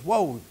finger and says,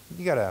 "Whoa,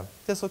 you got a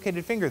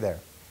dislocated finger there."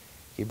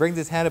 He brings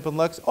his hand up and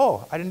looks.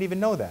 "Oh, I didn't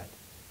even know that."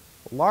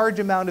 Large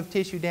amount of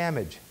tissue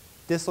damage,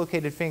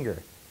 dislocated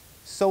finger.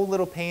 So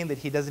little pain that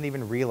he doesn't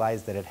even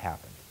realize that it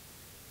happened.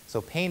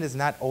 So pain is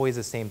not always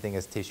the same thing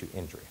as tissue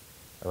injury,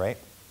 all right?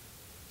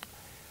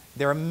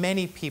 There are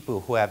many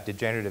people who have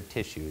degenerative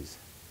tissues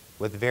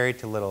with very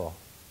little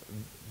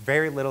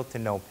to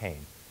no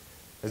pain.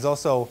 There's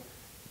also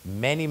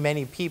many,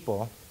 many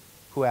people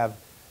who have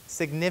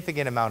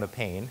significant amount of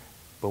pain,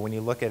 but when you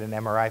look at an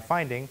MRI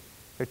finding,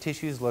 their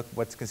tissues look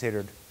what's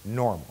considered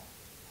normal.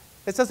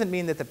 This doesn't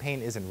mean that the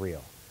pain isn't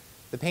real.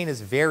 The pain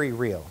is very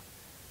real,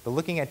 but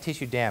looking at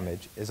tissue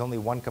damage is only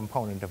one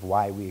component of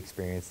why we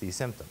experience these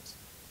symptoms.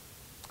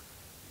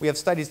 We have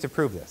studies to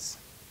prove this,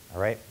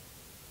 all right?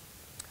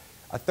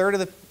 A third of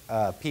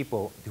the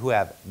people who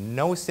have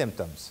no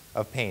symptoms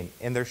of pain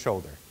in their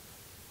shoulder,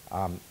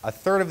 a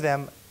third of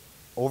them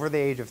over the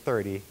age of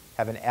 30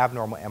 have an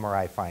abnormal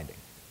MRI finding,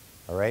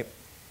 all right?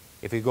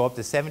 If we go up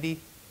to 70,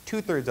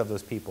 2/3 of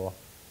those people,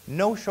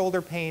 no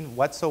shoulder pain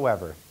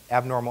whatsoever,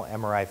 abnormal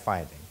MRI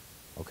finding,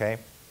 okay?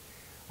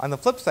 On the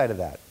flip side of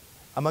that,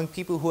 among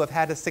people who have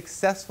had a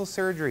successful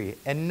surgery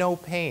and no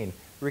pain,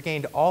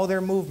 regained all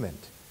their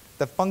movement,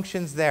 the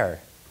function's there,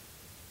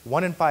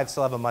 1 in 5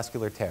 still have a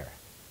muscular tear.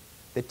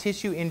 The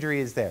tissue injury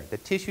is there. The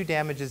tissue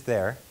damage is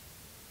there.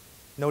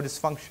 No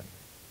dysfunction.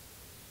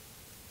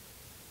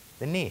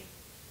 The knee.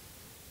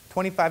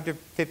 25 to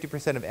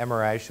 50% of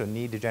MRIs show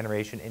knee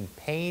degeneration in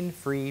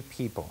pain-free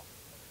people.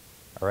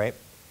 All right?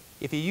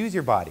 If you use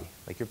your body,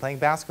 like you're playing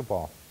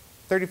basketball,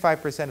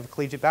 35% of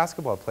collegiate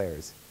basketball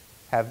players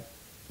have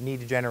knee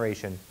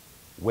degeneration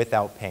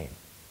without pain.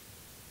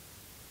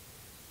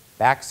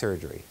 Back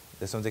surgery.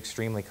 This one's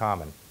extremely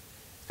common.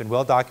 It's been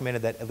well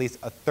documented that at least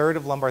a third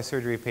of lumbar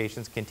surgery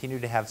patients continue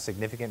to have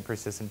significant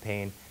persistent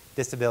pain,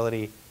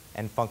 disability,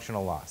 and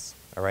functional loss.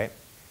 All right?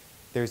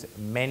 There's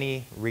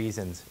many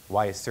reasons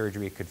why a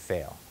surgery could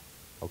fail.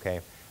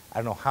 Okay? I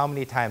don't know how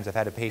many times I've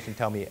had a patient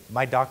tell me,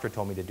 my doctor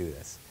told me to do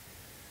this.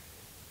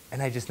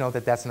 And I just know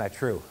that that's not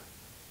true.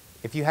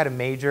 If you had a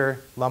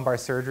major lumbar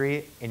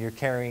surgery and you're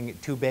carrying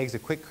 2 bags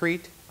of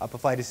Quickcrete up a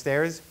flight of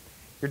stairs,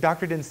 your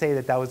doctor didn't say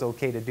that that was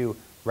okay to do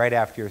right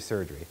after your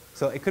surgery.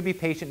 So it could be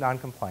patient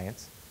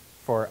noncompliance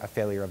for a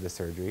failure of the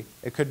surgery.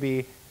 It could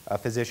be a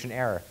physician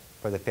error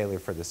for the failure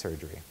for the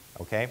surgery,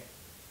 okay?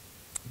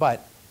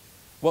 But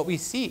what we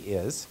see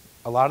is,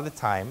 a lot of the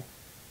time,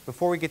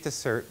 before we get to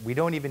cert, we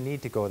don't even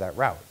need to go that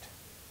route,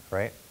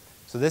 right?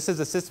 So this is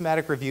a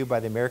systematic review by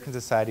the American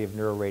Society of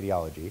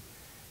Neuroradiology,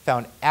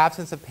 found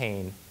absence of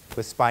pain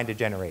with spine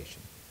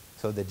degeneration.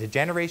 So the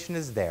degeneration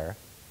is there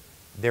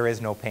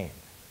is no pain,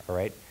 all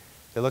right?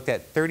 They looked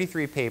at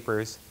 33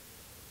 papers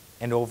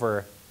and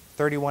over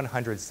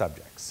 3,100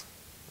 subjects,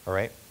 all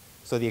right?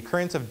 So the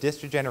occurrence of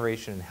disc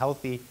degeneration in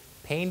healthy,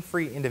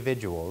 pain-free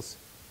individuals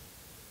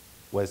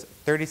was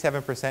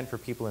 37% for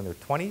people in their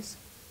 20s,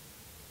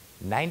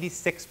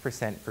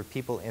 96% for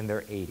people in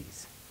their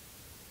 80s.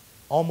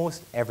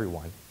 Almost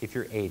everyone, if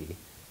you're 80,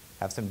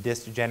 have some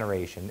disc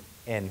degeneration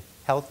in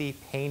healthy,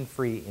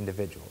 pain-free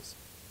individuals.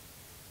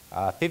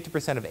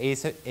 50% of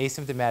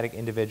asymptomatic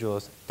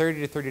individuals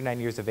 30 to 39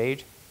 years of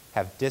age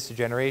have disc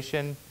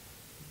degeneration,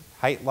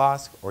 height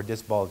loss, or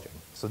disc bulging.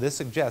 So this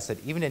suggests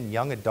that even in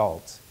young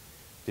adults,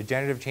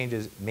 degenerative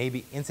changes may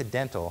be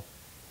incidental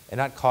and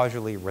not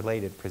causally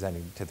related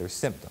presenting to their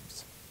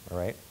symptoms, all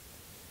right?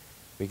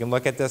 We can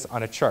look at this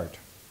on a chart.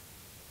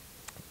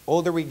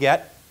 Older we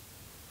get,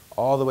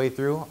 all the way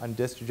through on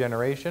disc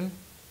degeneration,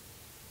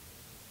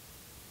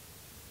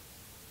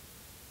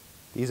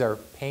 these are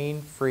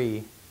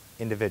pain-free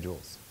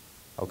individuals,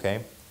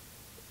 okay?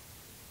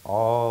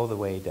 All the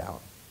way down.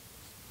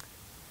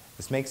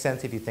 This makes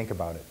sense if you think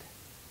about it.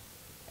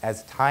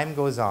 As time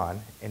goes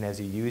on and as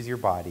you use your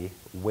body,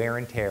 wear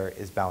and tear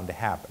is bound to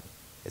happen.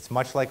 It's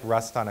much like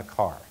rust on a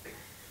car.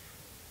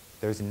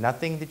 There's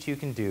nothing that you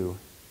can do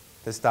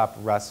to stop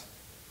rust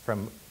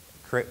from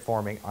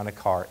forming on a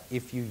car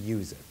if you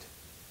use it,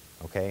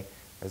 okay?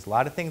 There's a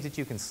lot of things that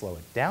you can slow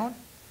it down.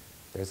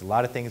 There's a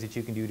lot of things that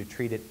you can do to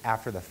treat it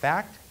after the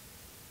fact.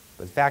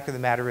 But the fact of the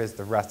matter is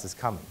the rust is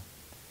coming.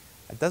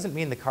 That doesn't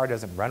mean the car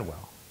doesn't run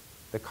well.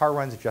 The car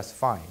runs just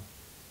fine.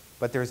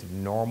 But there's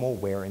normal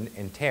wear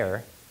and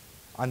tear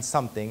on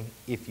something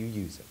if you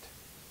use it.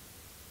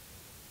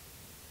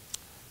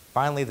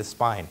 Finally, the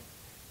spine.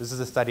 This is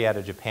a study out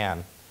of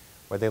Japan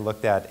where they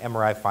looked at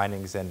MRI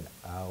findings in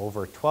over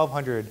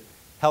 1,200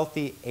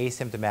 healthy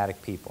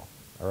asymptomatic people,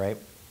 all right?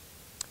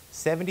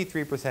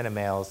 73% of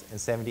males and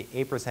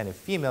 78% of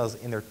females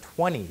in their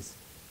 20s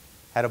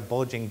had a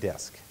bulging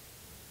disc.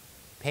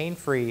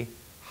 Pain-free,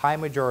 high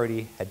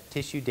majority had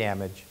tissue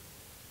damage,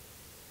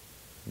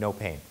 no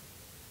pain.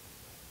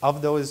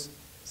 Of those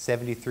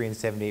 73 and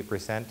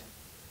 78%,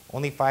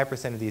 only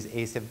 5% of these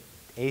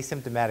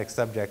asymptomatic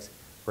subjects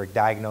were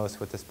diagnosed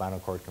with a spinal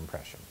cord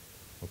compression,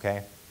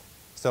 okay?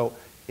 So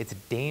it's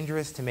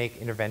dangerous to make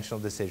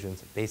interventional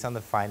decisions based on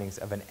the findings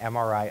of an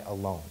MRI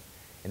alone.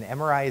 An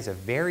MRI is a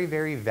very,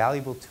 very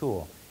valuable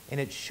tool, and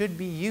it should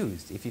be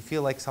used if you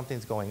feel like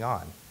something's going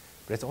on.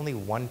 But it's only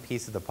one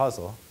piece of the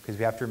puzzle, because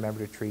we have to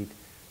remember to treat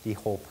the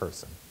whole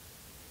person.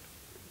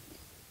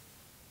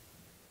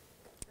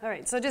 All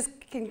right, so just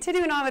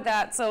continuing on with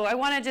that, so I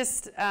want to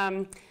just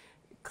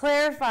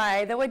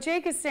clarify that what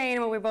Jake is saying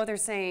and what we both are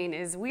saying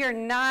is we are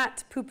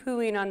not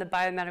poo-pooing on the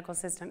biomedical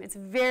system. It's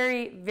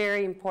very,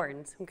 very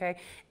important, okay?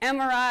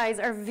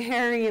 MRIs are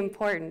very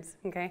important,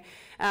 okay?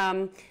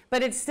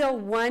 But it's still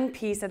one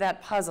piece of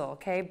that puzzle,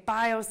 okay?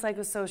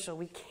 Biopsychosocial,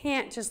 we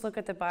can't just look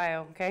at the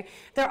bio, okay?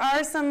 There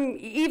are some,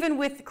 even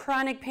with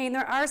chronic pain,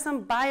 there are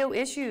some bio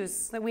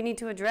issues that we need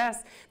to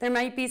address. There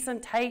might be some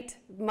tight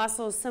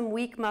muscles, some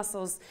weak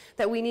muscles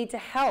that we need to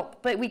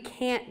help, but we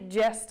can't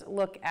just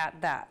look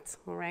at that,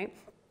 all right?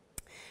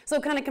 So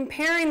kind of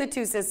comparing the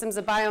two systems,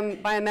 the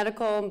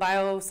biomedical and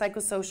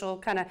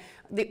biopsychosocial, kind of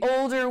the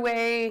older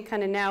way,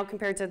 kind of now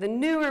compared to the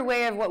newer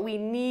way of what we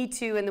need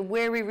to and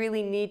where we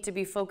really need to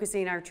be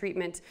focusing our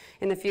treatment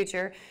in the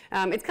future.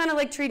 It's kind of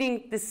like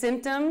treating the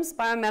symptoms.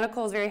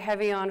 Biomedical is very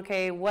heavy on,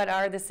 okay, what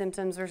are the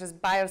symptoms versus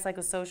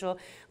biopsychosocial,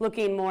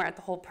 looking more at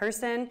the whole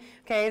person.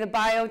 Okay, the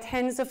bio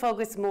tends to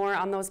focus more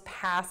on those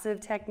passive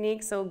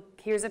techniques. So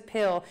here's a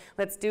pill,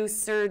 let's do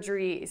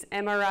surgeries,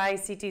 MRI,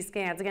 CT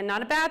scans. Again,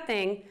 not a bad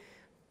thing,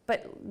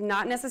 but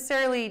not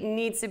necessarily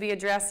needs to be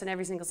addressed in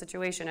every single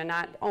situation and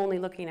not only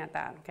looking at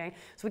that, okay?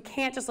 So we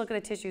can't just look at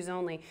the tissues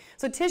only.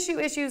 So tissue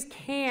issues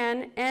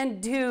can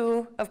and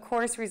do, of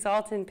course,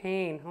 result in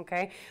pain,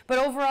 okay? But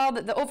overall,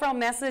 the overall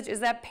message is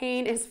that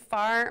pain is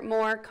far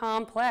more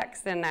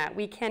complex than that.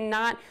 We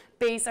cannot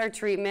base our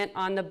treatment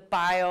on the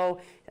bio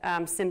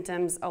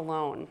symptoms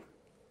alone.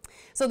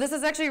 So this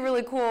is actually a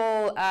really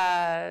cool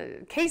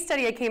case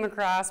study I came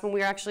across when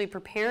we were actually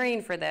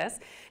preparing for this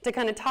to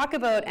kind of talk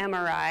about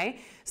MRI.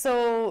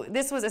 So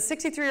this was a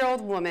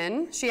 63-year-old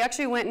woman. She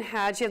actually went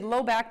and she had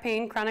low back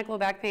pain, chronic low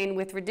back pain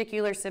with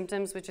radicular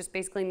symptoms, which just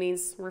basically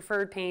means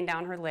referred pain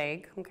down her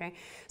leg, okay?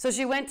 So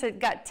she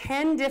got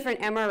 10 different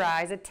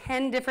MRIs at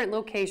 10 different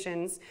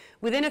locations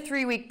within a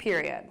 3-week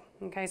period,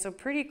 okay? So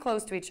pretty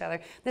close to each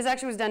other. This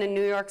actually was done in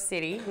New York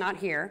City, not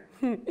here.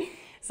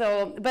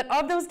 So, but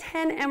of those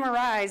 10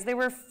 MRIs, there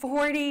were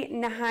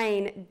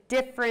 49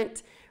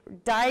 different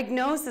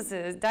diagnoses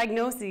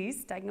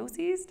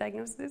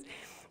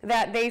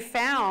that they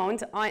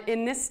found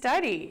in this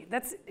study.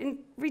 That's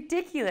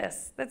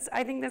ridiculous.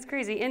 I think that's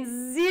crazy. And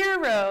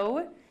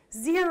zero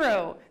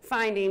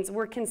findings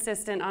were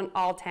consistent on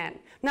all 10.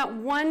 Not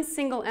one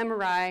single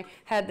MRI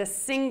had the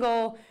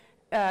single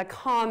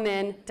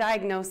common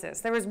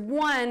diagnosis. There was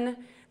one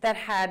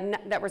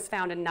that was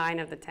found in 9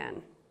 of the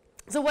 10.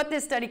 So what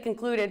this study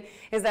concluded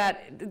is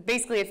that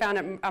basically it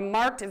found a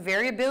marked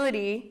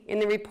variability in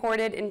the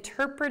reported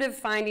interpretive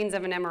findings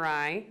of an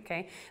MRI.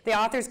 Okay? The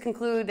authors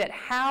conclude that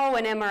how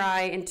an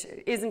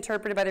MRI is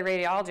interpreted by the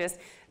radiologist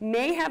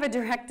may have a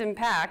direct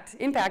impact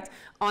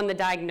on the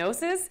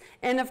diagnosis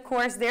and, of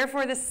course,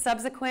 therefore the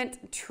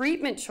subsequent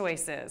treatment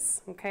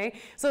choices. Okay?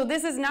 So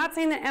this is not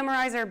saying that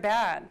MRIs are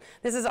bad.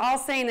 This is all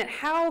saying that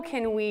how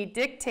can we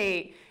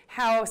dictate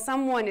how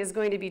someone is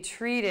going to be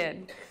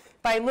treated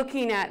by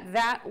looking at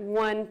that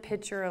one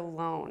picture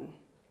alone.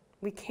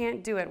 We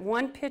can't do it.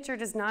 One picture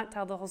does not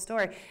tell the whole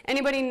story.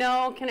 Anybody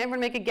know, can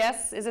everyone make a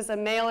guess? Is this a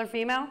male or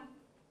female?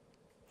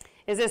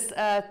 Is this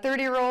a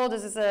 30-year-old?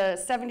 Is this a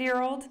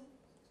 70-year-old?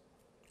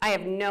 I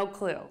have no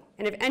clue.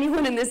 And if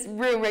anyone in this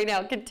room right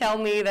now could tell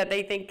me that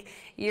they think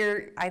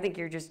I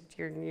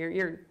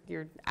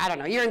don't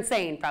know, you're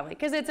insane probably,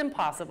 because it's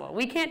impossible.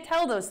 We can't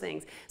tell those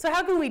things. So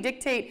how can we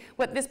dictate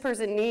what this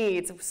person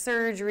needs,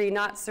 surgery,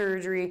 not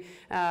surgery,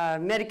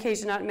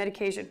 medication, not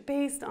medication,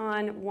 based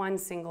on one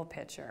single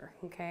picture,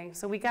 okay?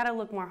 So we gotta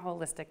look more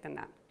holistic than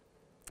that.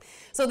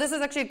 So this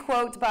is actually a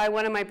quote by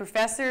one of my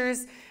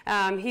professors.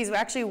 He's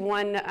actually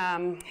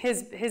won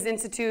his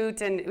institute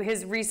and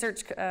his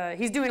research.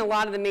 He's doing a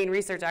lot of the main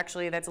research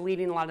actually that's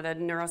leading a lot of the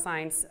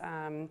neuroscience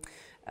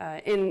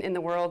in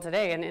the world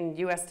today and in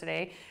U.S.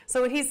 today.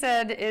 So what he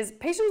said is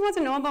patients want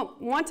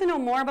to know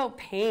more about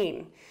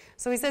pain.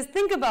 So he says,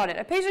 think about it.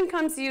 A patient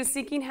comes to you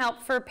seeking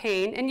help for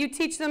pain, and you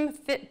teach them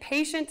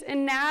patient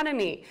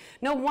anatomy.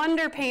 No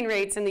wonder pain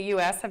rates in the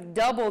U.S. have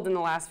doubled in the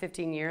last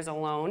 15 years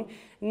alone.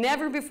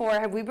 Never before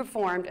have we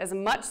performed as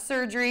much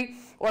surgery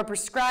or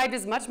prescribed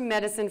as much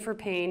medicine for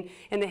pain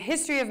in the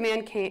history of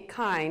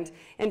mankind,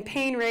 and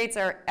pain rates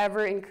are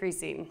ever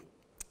increasing.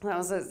 That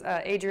was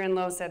Adrian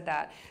Lowe said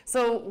that.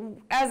 So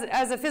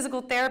as a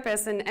physical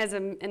therapist and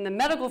in the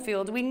medical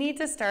field, we need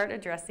to start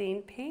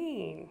addressing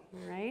pain,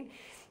 right?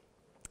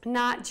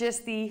 Not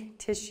just the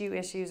tissue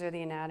issues or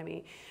the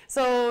anatomy.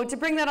 So to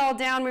bring that all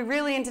down, we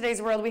really, in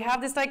today's world, we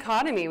have this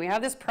dichotomy. We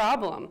have this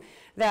problem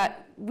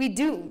that we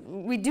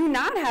do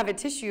not have a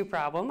tissue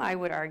problem, I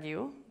would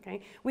argue.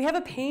 Okay? We have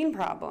a pain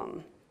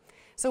problem.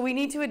 So we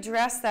need to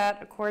address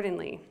that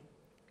accordingly.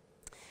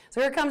 So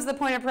here comes the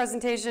point of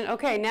presentation.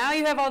 Okay, now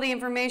you have all the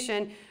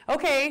information.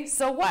 Okay,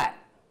 so what?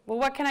 Well,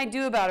 what can I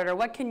do about it, or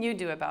what can you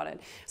do about it?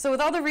 So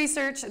with all the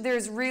research,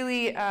 there's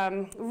really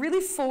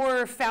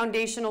 4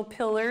 foundational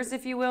pillars,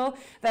 if you will,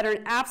 that are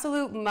an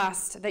absolute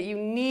must that you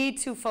need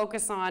to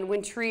focus on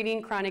when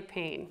treating chronic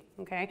pain,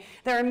 okay?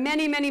 There are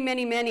many, many,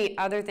 many, many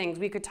other things.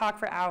 We could talk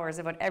for hours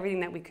about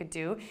everything that we could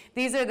do.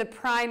 These are the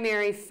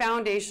primary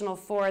foundational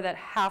 4 that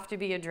have to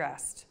be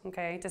addressed,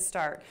 okay, to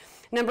start.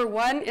 Number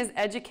 1 is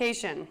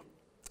education.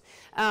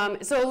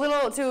 So a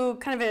little to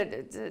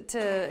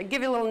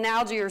give you a little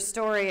analogy or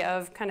story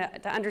of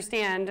to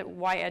understand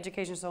why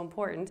education is so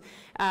important.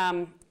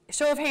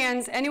 Show of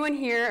hands, anyone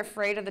here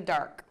afraid of the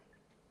dark?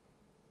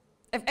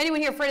 If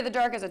anyone here afraid of the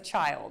dark as a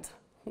child?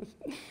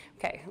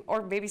 Okay,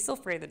 or maybe still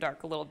afraid of the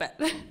dark a little bit.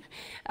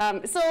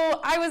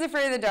 So I was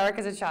afraid of the dark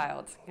as a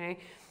child, okay?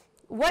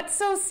 What's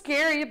so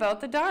scary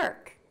about the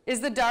dark? Is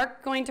the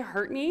dark going to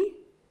hurt me?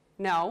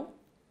 No.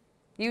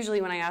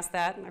 Usually when I ask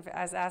that, and I've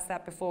asked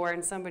that before,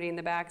 and somebody in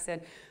the back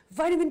said,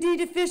 vitamin D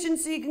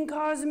deficiency can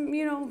cause,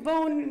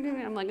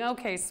 bone. I'm like,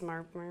 okay,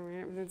 smart,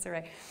 that's all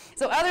right.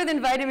 So other than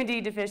vitamin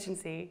D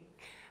deficiency,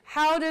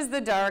 how does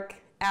the dark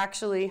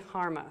actually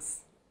harm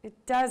us? It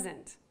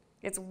doesn't.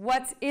 It's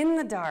what's in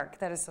the dark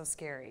that is so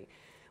scary.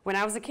 When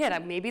I was a kid,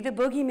 maybe the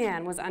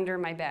boogeyman was under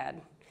my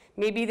bed.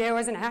 Maybe there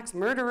was an axe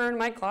murderer in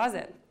my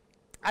closet.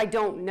 I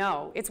don't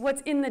know. It's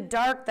what's in the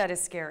dark that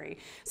is scary.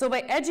 So by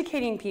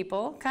educating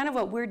people, kind of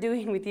what we're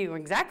doing with you,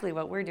 exactly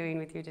what we're doing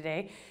with you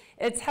today,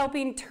 it's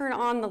helping turn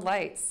on the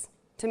lights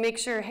to make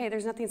sure, hey,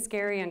 there's nothing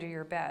scary under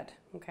your bed,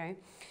 okay?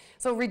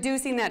 So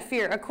reducing that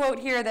fear. A quote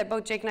here that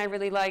both Jake and I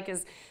really like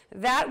is,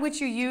 that which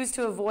you use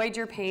to avoid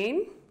your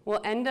pain will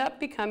end up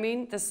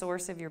becoming the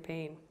source of your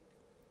pain.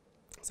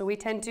 So we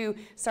tend to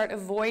start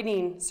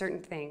avoiding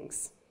certain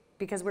things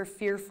because we're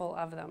fearful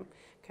of them.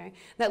 Okay.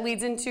 That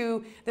leads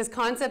into this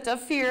concept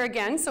of fear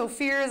again. So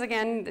fear is,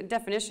 again, the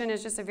definition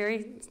is just a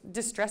very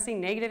distressing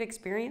negative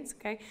experience.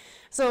 Okay.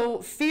 So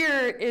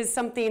fear is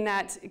something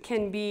that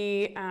can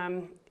be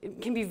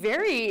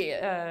very,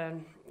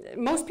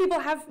 most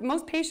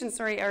patients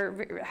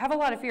have a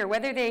lot of fear,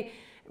 whether they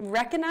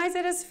recognize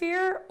it as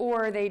fear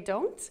or they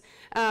don't.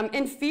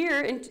 And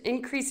fear,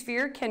 increased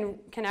fear can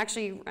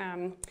actually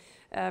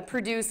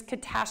produce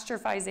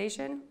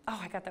catastrophization. Oh,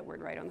 I got that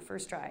word right on the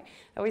first try.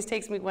 It always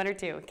takes me one or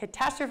two.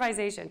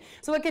 Catastrophization.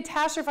 So what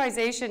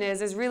catastrophization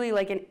is really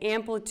like an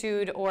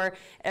amplitude or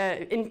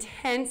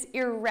intense,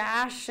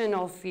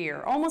 irrational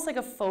fear, almost like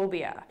a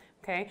phobia,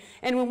 okay?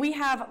 And when we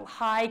have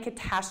high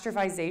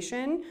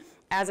catastrophization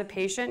as a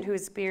patient who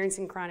is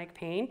experiencing chronic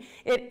pain,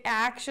 it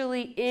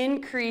actually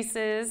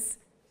increases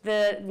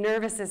the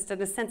nervous system,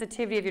 the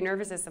sensitivity of your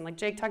nervous system. Like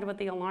Jake talked about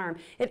the alarm.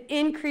 It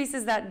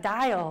increases that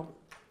dial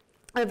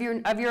of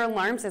your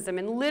alarm system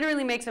and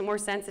literally makes it more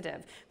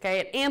sensitive, okay?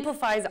 It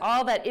amplifies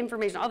all that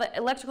information, all that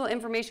electrical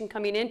information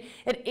coming in,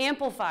 it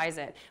amplifies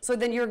it. So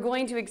then you're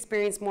going to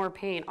experience more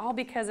pain, all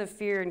because of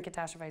fear and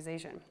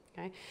catastrophization,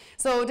 okay?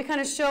 So to kind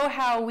of show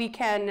how we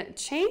can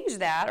change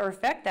that or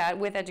affect that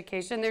with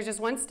education, there's just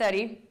one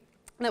study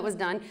that was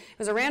done. It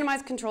was a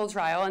randomized controlled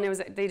trial, and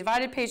they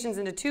divided patients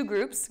into two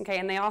groups, okay,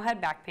 and they all had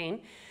back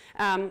pain.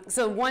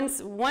 So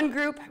one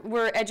group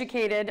were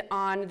educated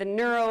on the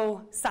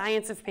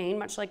neuroscience of pain,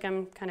 much like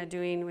I'm kind of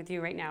doing with you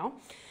right now.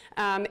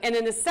 And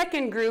then the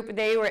second group,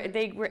 they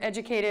were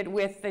educated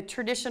with the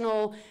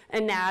traditional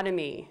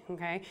anatomy,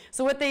 okay?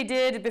 So what they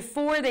did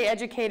before they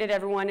educated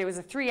everyone, it was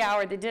a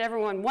 3-hour, they did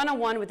everyone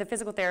one-on-one with a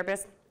physical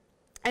therapist,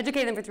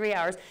 educated them for 3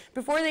 hours.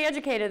 Before they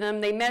educated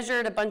them, they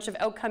measured a bunch of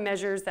outcome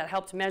measures that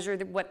helped measure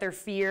what their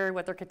fear,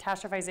 what their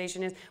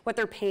catastrophization is, what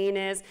their pain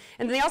is.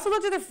 And they also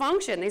looked at their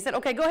function. They said,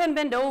 okay, go ahead and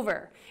bend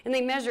over. And they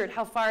measured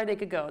how far they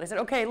could go. They said,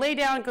 okay, lay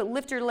down, go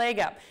lift your leg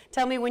up.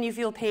 Tell me when you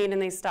feel pain, and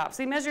they stopped.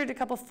 So they measured a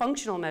couple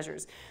functional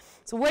measures.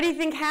 So what do you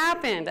think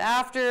happened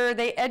after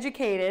they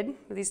educated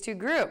these two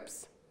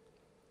groups?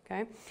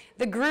 Okay.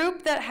 The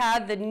group that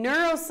had the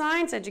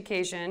neuroscience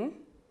education,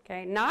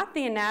 okay, not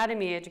the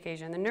anatomy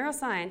education, the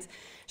neuroscience,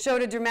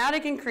 showed a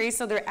dramatic increase,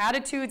 so their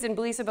attitudes and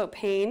beliefs about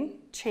pain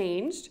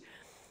changed,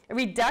 a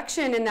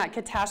reduction in that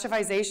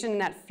catastrophization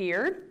and that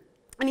fear,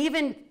 and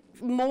even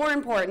more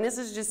important, this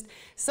is just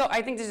so,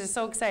 I think this is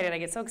so excited, I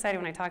get so excited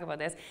when I talk about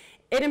this,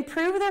 it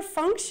improved their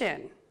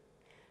function.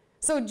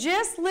 So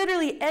just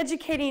literally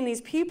educating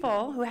these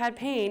people who had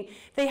pain,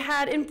 they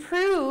had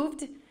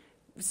improved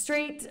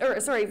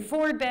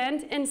forward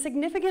bend and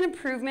significant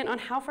improvement on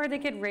how far they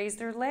could raise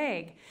their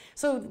leg.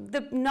 So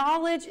the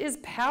knowledge is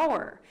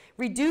power.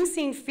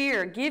 Reducing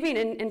fear, giving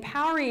and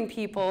empowering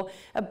people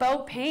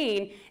about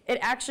pain, it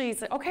actually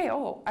is like, okay,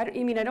 I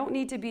don't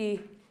need to be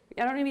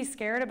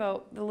scared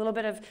about the little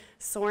bit of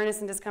soreness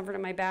and discomfort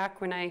in my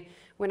back when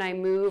I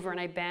move or when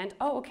I bend.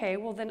 Oh, okay,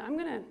 well then I'm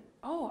gonna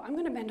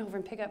bend over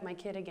and pick up my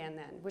kid again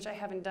then, which I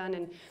haven't done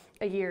in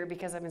a year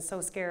because I've been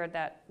so scared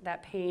that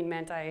that pain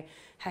meant I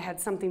had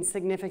something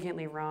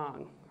significantly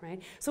wrong,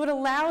 right? So it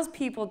allows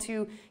people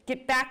to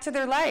get back to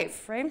their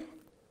life, right?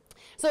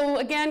 So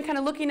again, kind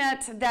of looking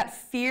at that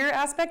fear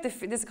aspect,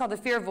 this is called the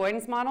fear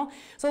avoidance model.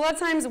 So a lot of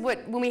times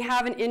when we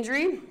have an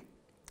injury,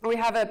 or we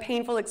have a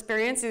painful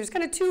experience, there's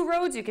kind of two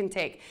roads you can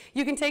take.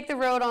 You can take the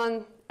road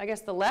on, I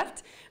guess, the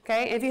left,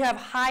 okay? If you have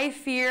high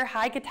fear,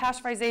 high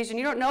catastrophization,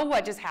 you don't know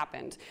what just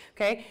happened,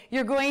 okay?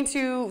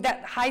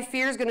 That high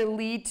fear is gonna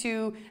lead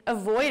to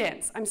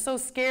avoidance. I'm so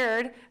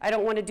scared, I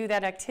don't wanna do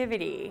that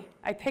activity.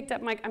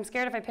 I'm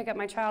scared if I pick up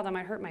my child, I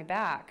might hurt my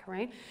back,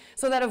 right?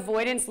 So that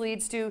avoidance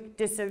leads to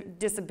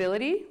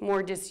disability,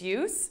 more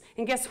disuse,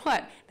 and guess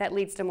what? That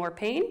leads to more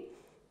pain.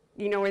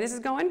 You know where this is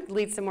going?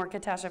 Leads to more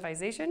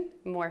catastrophization,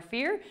 more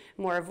fear,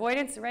 more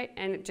avoidance, right?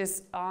 And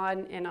just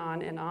on and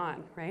on and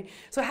on, right?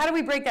 So how do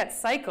we break that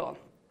cycle?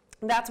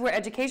 That's where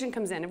education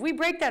comes in. If we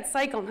break that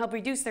cycle and help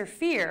reduce their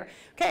fear,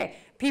 okay,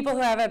 people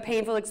who have a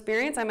painful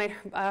experience, I might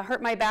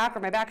hurt my back or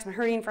my back's been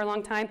hurting for a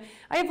long time,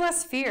 I have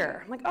less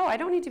fear. I'm like, oh, I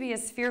don't need to be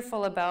as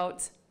fearful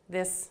about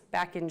this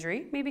back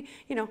injury. Maybe,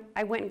 you know,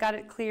 I went and got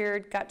it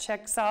cleared, got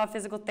checked, saw a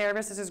physical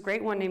therapist. There's this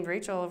great one named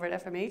Rachel over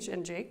at FMH,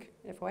 and Jake,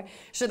 FY.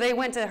 So they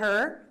went to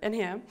her and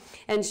him,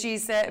 and she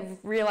said,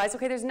 realized,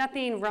 okay, there's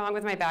nothing wrong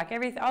with my back.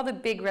 All the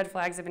big red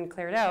flags have been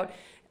cleared out.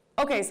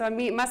 Okay, so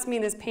it must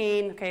mean this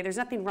pain. Okay, there's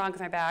nothing wrong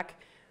with my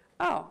back.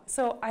 Oh,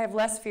 so I have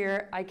less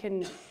fear. I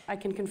can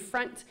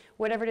confront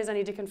whatever it is I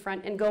need to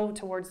confront and go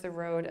towards the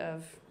road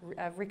of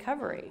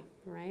recovery,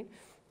 right?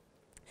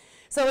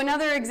 So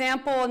another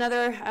example,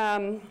 another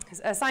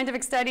a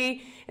scientific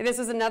study. This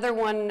was another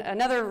one,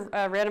 another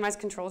randomized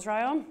control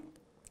trial.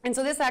 And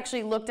so this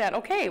actually looked at,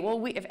 okay,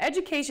 well, if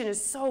education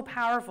is so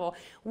powerful,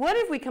 what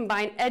if we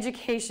combine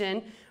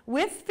education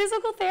with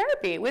physical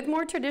therapy, with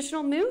more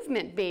traditional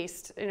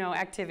movement-based, you know,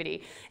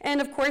 activity?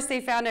 And of course,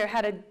 they found it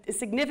had a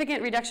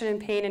significant reduction in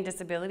pain and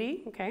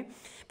disability, okay?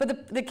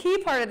 But the key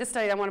part of this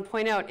study I want to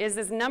point out is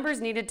this numbers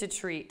needed to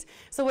treat.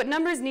 So what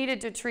numbers needed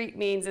to treat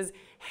means is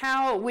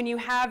how, when you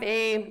have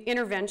a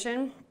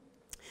intervention,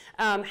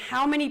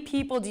 how many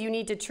people do you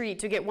need to treat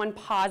to get one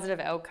positive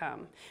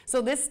outcome?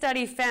 So this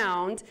study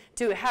found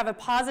to have a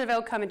positive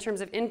outcome in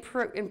terms of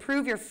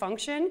improve your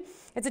function,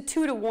 it's a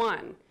 2 to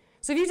 1.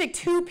 So if you take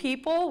 2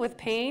 people with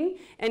pain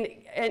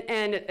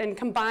and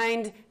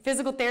combined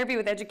physical therapy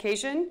with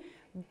education,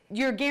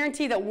 you're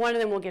guaranteed that one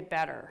of them will get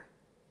better,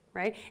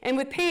 right? And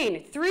with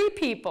pain, 3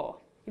 people.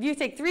 If you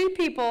take 3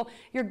 people,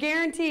 you're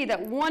guaranteed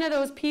that one of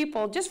those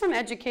people, just from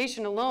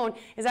education alone,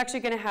 is actually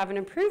going to have an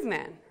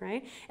improvement,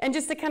 right? And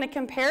just to kind of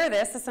compare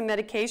this to some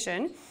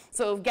medication,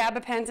 so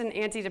gabapentin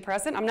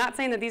antidepressant, I'm not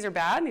saying that these are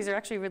bad. These are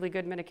actually really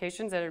good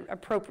medications that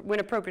are when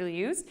appropriately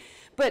used.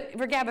 But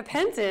for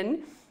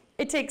gabapentin,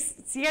 it takes,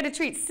 so you got to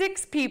treat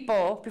 6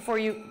 people before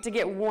to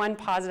get one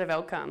positive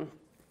outcome,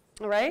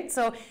 all right?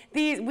 So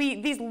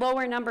these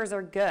lower numbers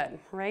are good,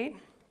 right?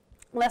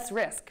 Less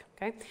risk,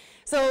 okay?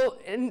 So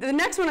the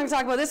next one I'm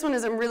talking about, this one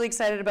is I'm really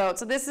excited about.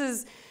 So this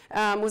is,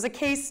 was a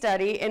case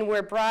study, and we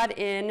brought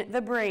in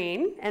the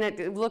brain, and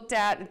it looked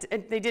at,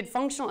 they did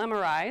functional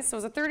MRIs. So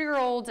it was a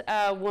 30-year-old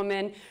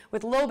woman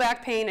with low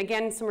back pain,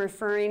 again, some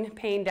referring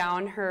pain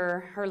down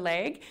her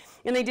leg.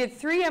 And they did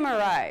 3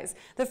 MRIs.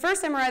 The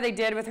first MRI they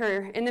did with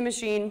her in the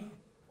machine,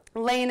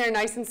 laying there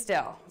nice and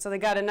still. So they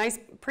got a nice,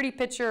 pretty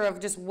picture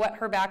of just what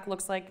her back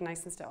looks like,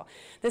 nice and still.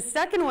 The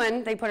second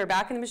one, they put her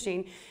back in the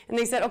machine, and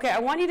they said, okay, I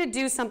want you to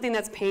do something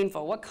that's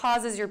painful. What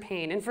causes your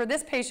pain? And for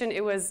this patient,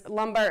 it was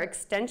lumbar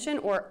extension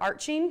or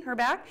arching her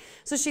back.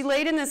 So she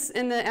laid in the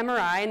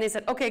MRI, and they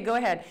said, okay, go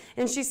ahead.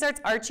 And she starts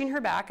arching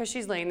her back as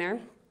she's laying there,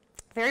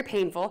 very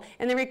painful,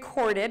 and they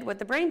recorded what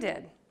the brain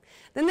did.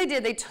 Then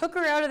they took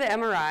her out of the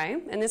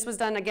MRI, and this was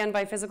done again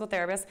by physical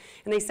therapists,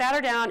 and they sat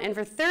her down, and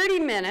for 30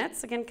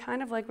 minutes, again,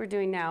 kind of like we're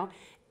doing now,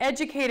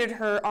 educated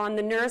her on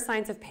the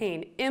neuroscience of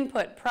pain.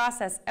 Input,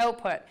 process,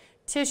 output,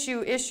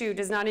 tissue, issue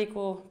does not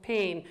equal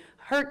pain,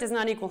 hurt does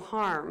not equal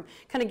harm.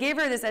 Kind of gave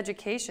her this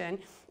education,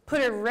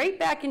 put her right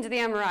back into the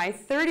MRI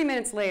 30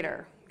 minutes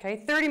later.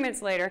 Okay, 30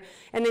 minutes later,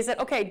 and they said,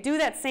 okay, do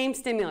that same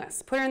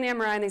stimulus. Put her in the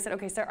MRI, and they said,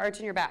 okay, start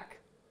arching your back.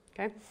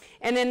 Okay,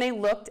 and then they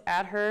looked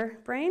at her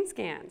brain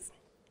scans.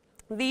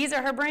 These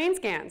are her brain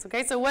scans,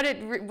 okay? So what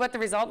the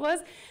result was,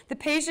 the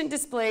patient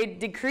displayed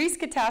decreased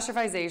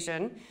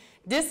catastrophization,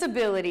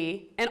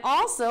 disability, and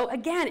also,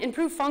 again,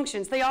 improved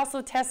functions. They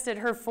also tested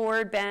her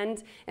forward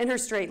bend and her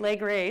straight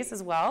leg raise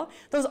as well.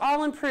 Those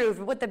all improved.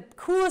 What the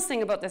coolest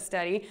thing about this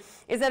study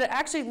is that it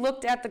actually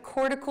looked at the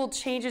cortical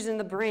changes in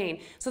the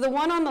brain. So the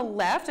one on the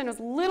left, and it was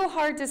a little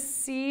hard to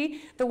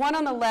see, the one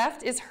on the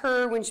left is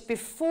her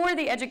before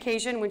the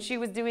education when she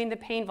was doing the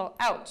painful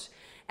ouch.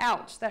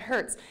 Ouch, that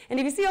hurts. And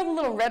if you see all the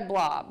little red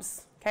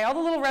blobs, okay, all the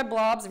little red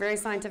blobs, a very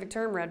scientific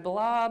term, red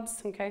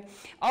blobs, okay,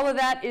 all of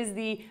that is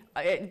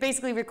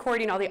basically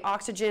recording all the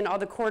oxygen, all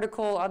the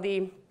cortical, all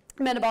the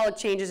metabolic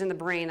changes in the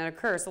brain that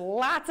occur. So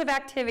lots of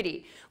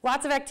activity.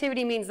 Lots of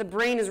activity means the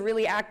brain is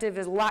really active,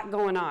 there's a lot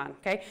going on,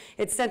 okay?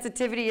 It's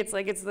sensitivity, it's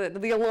like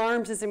the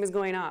alarm system is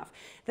going off.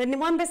 The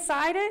one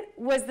beside it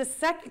was the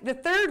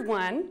third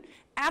one.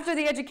 After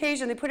the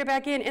education, they put it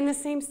back in the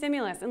same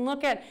stimulus, and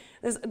look at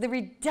the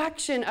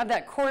reduction of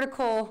that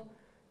cortical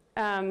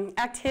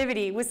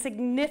activity was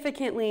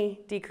significantly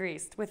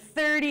decreased with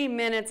 30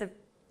 minutes of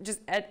just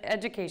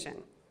education,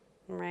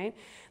 right?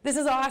 This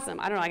is awesome.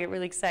 I don't know, I get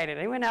really excited.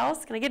 Anyone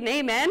else? Can I get an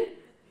amen?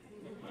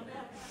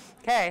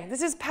 Okay,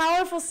 this is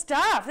powerful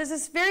stuff. This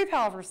is very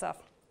powerful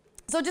stuff.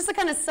 So just to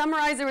kind of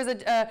summarize, there was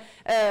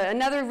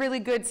another really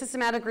good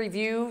systematic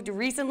review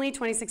recently,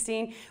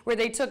 2016, where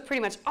they took pretty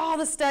much all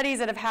the studies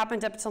that have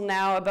happened up till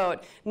now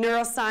about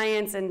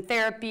neuroscience and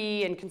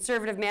therapy and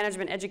conservative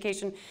management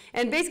education.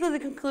 And basically the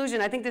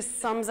conclusion, I think this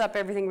sums up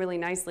everything really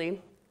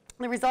nicely.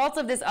 The results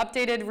of this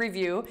updated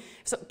review,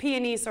 so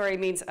P&E, sorry,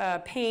 means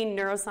pain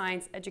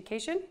neuroscience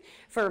education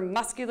for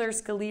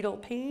musculoskeletal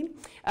pain.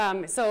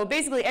 So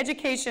basically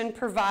education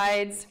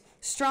provides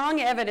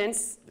strong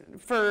evidence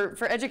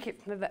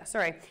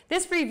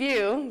this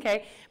review,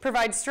 okay,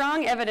 provides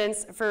strong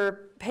evidence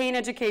for pain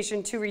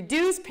education to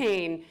reduce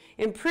pain,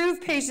 improve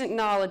patient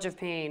knowledge of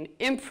pain,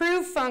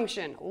 improve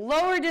function,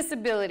 lower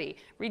disability,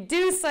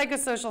 reduce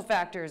psychosocial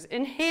factors,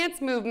 enhance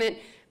movement,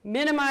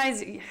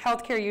 minimize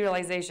healthcare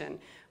utilization.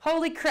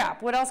 Holy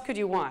crap, what else could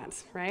you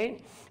want,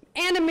 right?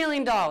 And $1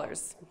 million,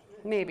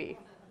 maybe,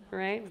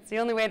 right? It's the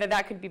only way that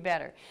that could be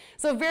better.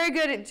 So very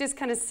good, just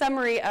kind of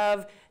summary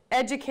of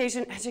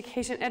education,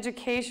 education,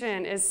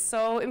 education is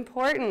so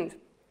important.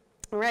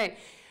 All right.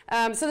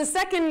 So the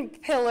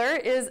second pillar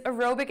is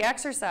aerobic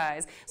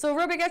exercise. So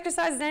aerobic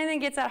exercise is anything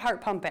that gets that heart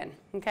pumping,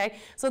 okay?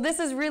 So this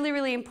is really,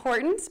 really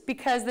important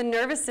because the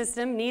nervous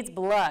system needs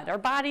blood. Our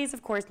bodies,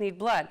 of course, need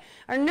blood.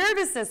 Our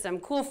nervous system,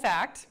 cool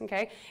fact,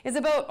 okay, is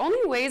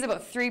only weighs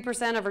about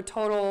 3% of our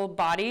total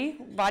body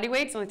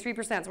weight, it's only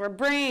 3%. So our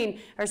brain,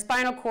 our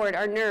spinal cord,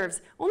 our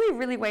nerves only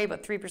really weigh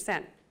about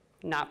 3%.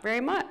 Not very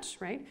much,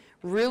 right?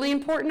 Really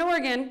important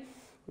organ,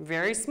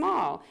 very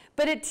small,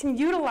 but it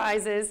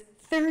utilizes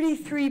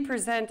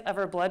 33% of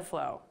our blood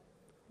flow.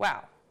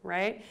 Wow,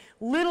 right?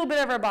 Little bit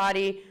of our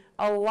body,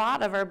 a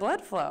lot of our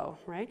blood flow,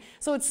 right?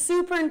 So it's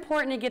super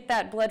important to get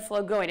that blood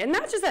flow going, and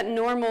not just that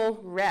normal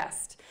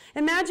rest.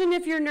 Imagine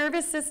if your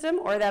nervous system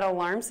or that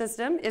alarm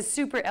system is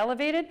super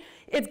elevated,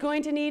 it's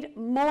going to need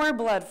more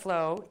blood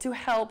flow to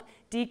help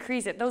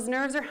decrease it. Those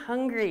nerves are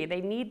hungry.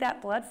 They need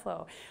that blood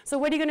flow. So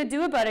what are you going to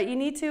do about it? You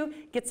need to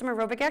get some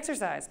aerobic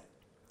exercise.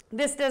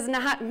 This does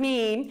not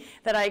mean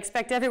that I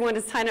expect everyone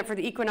to sign up for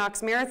the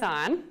Equinox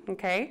Marathon,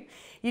 okay?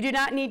 You do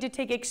not need to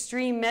take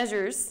extreme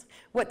measures.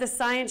 What the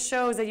science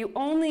shows that you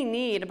only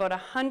need about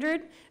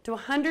 100 to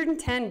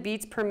 110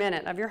 beats per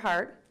minute of your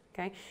heart,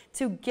 okay,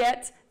 to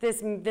get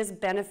this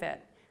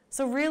benefit.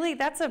 So really,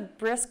 that's a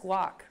brisk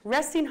walk.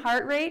 Resting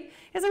heart rate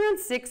is around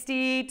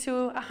 60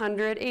 to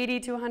 100, 80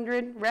 to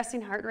 100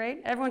 resting heart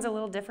rate. Everyone's a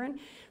little different.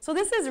 So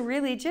this is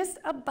really just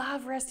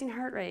above resting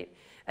heart rate.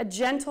 A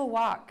gentle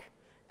walk.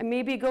 And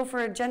maybe go for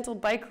a gentle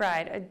bike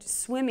ride,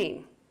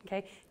 swimming,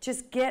 okay?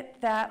 Just get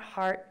that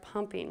heart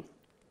pumping.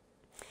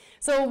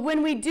 So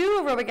when we do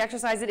aerobic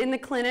exercise in the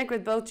clinic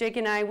with both Jake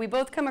and I, we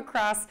both come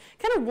across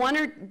kind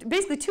of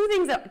basically two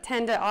things that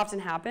tend to often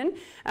happen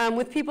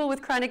with people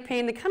with chronic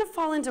pain. They kind of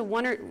fall into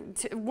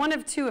one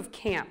of two of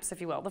camps,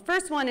 if you will. The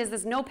first one is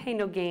this no pain,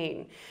 no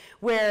gain,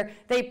 where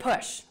they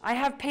push. I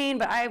have pain,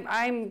 but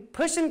I'm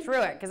pushing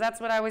through it because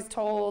that's what I was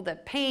told,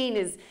 that pain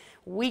is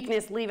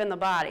weakness leaving the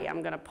body.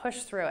 I'm going to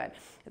push through it.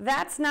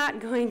 That's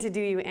not going to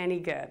do you any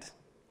good.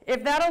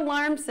 If that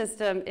alarm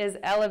system is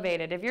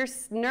elevated, if your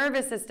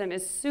nervous system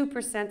is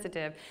super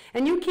sensitive,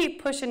 and you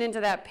keep pushing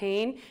into that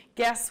pain,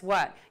 guess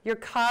what? You're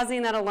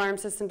causing that alarm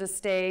system to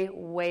stay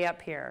way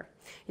up here.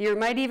 You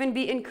might even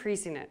be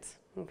increasing it,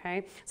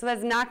 okay? So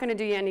that's not going to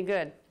do you any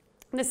good.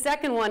 The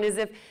second one is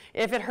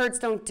if it hurts,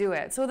 don't do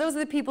it. So those are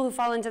the people who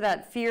fall into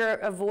that fear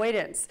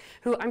avoidance,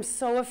 who I'm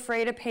so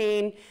afraid of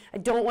pain, I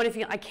don't want to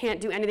feel, I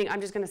can't do anything, I'm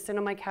just going to sit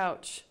on my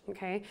couch,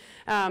 okay?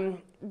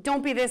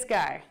 Don't be this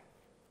guy,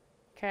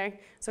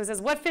 okay? So it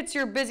says, what fits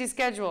your busy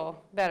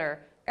schedule better?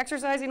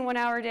 Exercising 1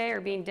 hour a day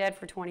or being dead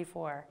for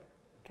 24,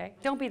 okay?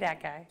 Don't be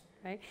that guy,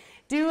 right?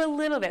 Do a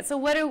little bit.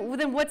 So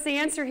then what's the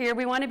answer here?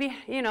 We want to be,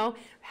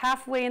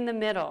 halfway in the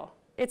middle.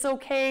 It's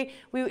okay,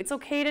 it's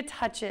okay to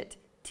touch it,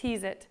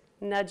 tease it,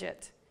 nudge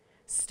it.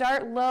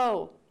 Start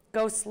low,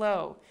 go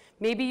slow.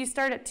 Maybe you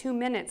start at 2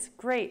 minutes,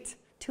 great.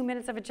 2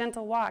 minutes of a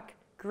gentle walk,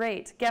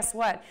 great. Guess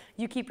what?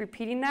 You keep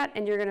repeating that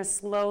and you're going to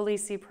slowly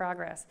see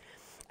progress.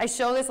 I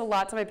show this a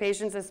lot to my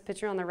patients, this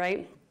picture on the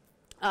right,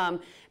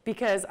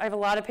 because I have a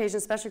lot of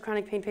patients, especially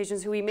chronic pain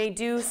patients, who we may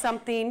do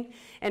something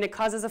and it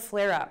causes a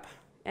flare-up.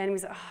 And we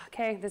say, oh,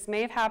 okay, this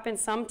may have happened.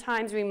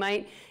 Sometimes we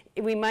might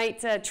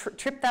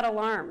trip that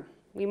alarm.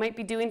 We might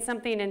be doing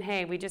something and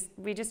hey, we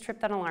just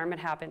tripped that alarm, it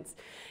happens.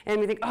 And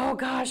we think, oh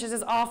gosh, this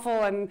is awful,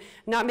 I'm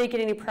not making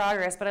any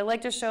progress. But I like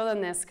to show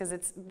them this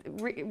because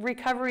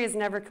recovery is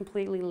never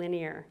completely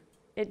linear.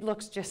 It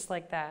looks just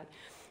like that.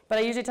 But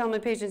I usually tell my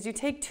patients, you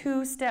take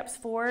 2 steps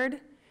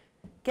forward,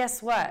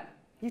 guess what?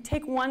 You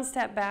take 1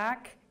 step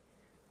back,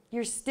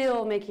 you're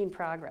still making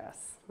progress,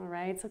 all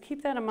right? So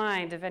keep that in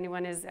mind if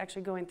anyone is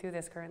actually going through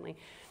this currently.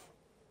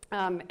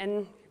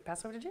 And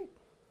pass over to Jake.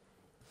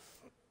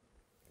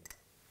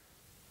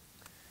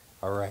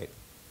 All right.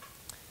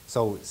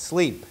 So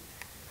sleep,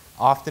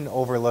 often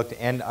overlooked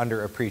and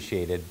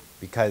underappreciated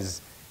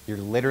because you're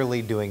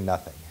literally doing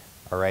nothing,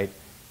 all right?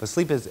 But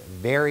sleep is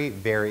very,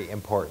 very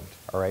important,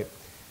 all right?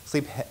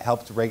 Sleep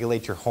helps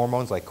regulate your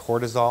hormones like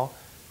cortisol,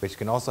 which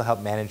can also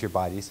help manage your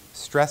body's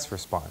stress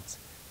response.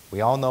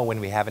 We all know when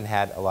we haven't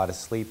had a lot of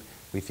sleep,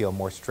 we feel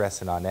more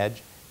stressed and on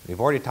edge.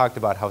 We've already talked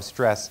about how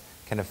stress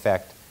can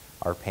affect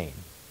our pain,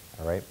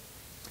 all right?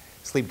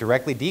 Sleep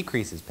directly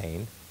decreases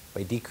pain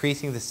by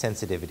decreasing the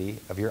sensitivity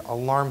of your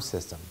alarm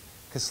system,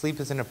 because sleep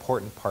is an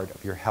important part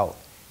of your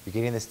health. You're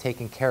getting this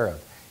taken care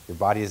of. Your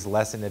body is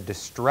less in a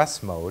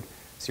distress mode,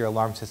 so your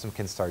alarm system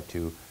can start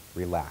to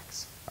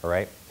relax, all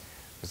right?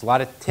 There's a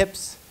lot of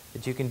tips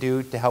that you can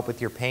do to help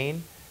with your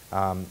pain,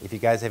 If you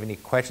guys have any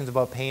questions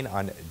about pain,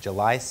 on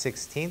July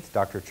 16th,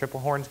 Dr.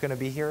 Triplehorn's going to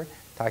be here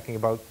talking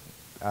about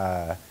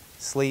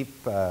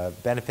sleep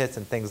benefits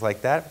and things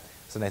like that.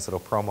 It's a nice little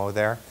promo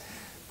there.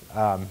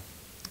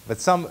 But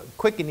some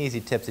quick and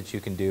easy tips that you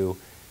can do,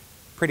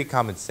 pretty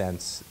common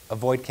sense.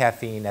 Avoid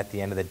caffeine at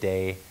the end of the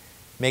day.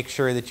 Make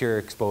sure that you're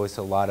exposed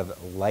to a lot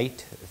of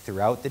light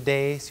throughout the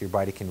day so your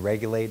body can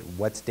regulate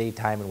what's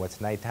daytime and what's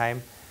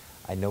nighttime.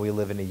 I know we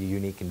live in a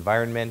unique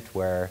environment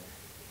where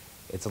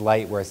it's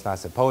light where it's not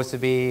supposed to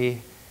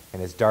be,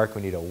 and it's dark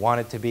when you don't want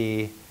it to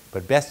be.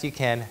 But best you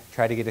can,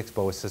 try to get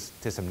exposed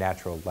to some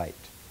natural light.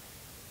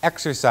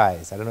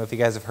 Exercise. I don't know if you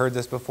guys have heard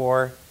this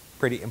before.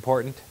 Pretty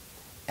important.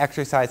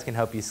 Exercise can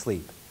help you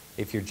sleep.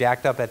 If you're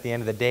jacked up at the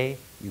end of the day,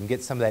 you can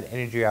get some of that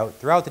energy out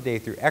throughout the day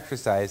through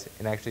exercise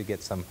and actually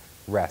get some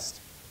rest.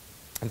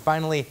 And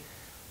finally,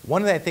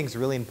 one of the things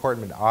really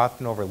important but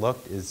often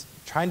overlooked is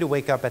trying to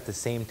wake up at the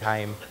same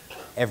time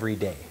every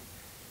day.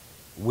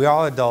 We're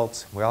all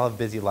adults, we all have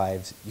busy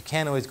lives. You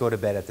can't always go to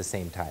bed at the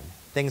same time.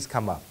 Things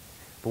come up.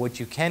 But what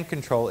you can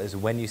control is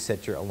when you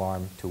set your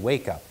alarm to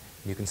wake up.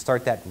 You can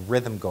start that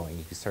rhythm going,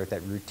 you can start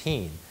that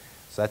routine.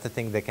 So that's a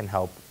thing that can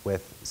help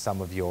with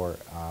some of your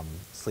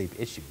sleep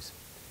issues.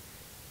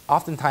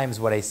 Oftentimes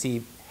what I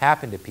see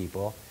happen to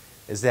people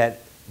is that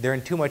they're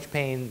in too much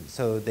pain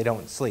so they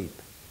don't sleep.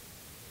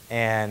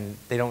 And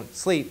they don't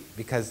sleep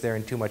because they're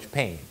in too much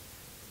pain.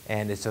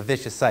 And it's a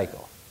vicious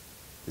cycle.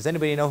 Does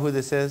anybody know who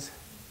this is?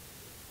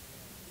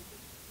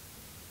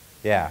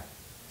 Yeah,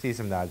 see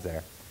some nods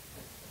there.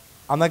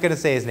 I'm not going to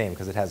say his name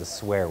because it has a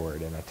swear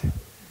word in it.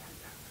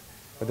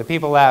 But the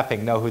people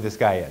laughing know who this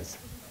guy is.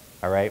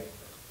 All right?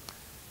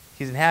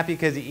 He's unhappy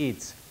because he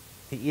eats.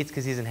 He eats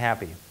because he's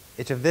unhappy.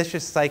 It's a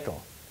vicious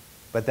cycle.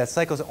 But that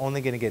cycle is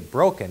only going to get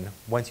broken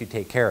once you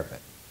take care of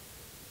it.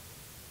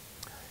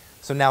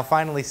 So now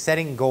finally,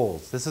 setting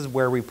goals. This is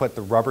where we put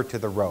the rubber to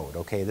the road,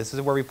 okay? This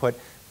is where we put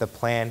the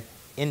plan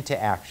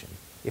into action.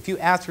 If you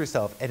ask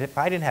yourself, and if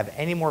I didn't have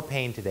any more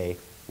pain today,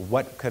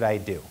 what could I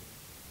do?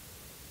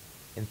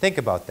 And think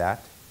about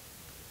that,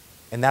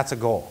 and that's a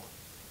goal.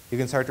 You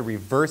can start to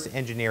reverse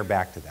engineer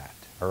back to that,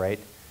 all right?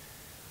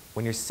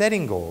 When you're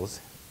setting goals,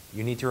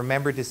 you need to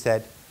remember to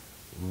set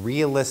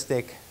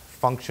realistic,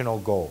 functional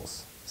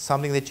goals,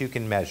 something that you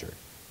can measure.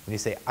 When you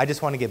say, I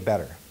just want to get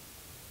better,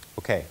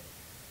 okay,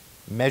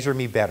 measure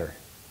me better.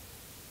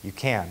 You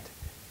can't.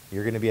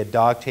 You're going to be a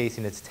dog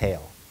chasing its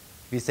tail.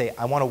 If you say,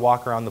 I want to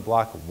walk around the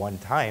block one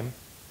time,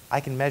 I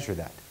can measure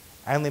that.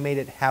 I only made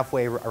it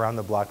halfway around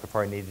the block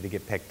before I needed to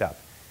get picked up.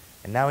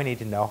 And now I need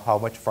to know how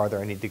much farther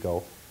I need to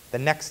go the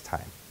next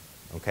time,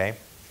 okay?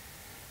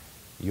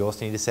 You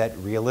also need to set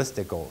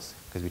realistic goals,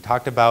 because we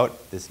talked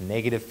about this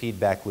negative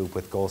feedback loop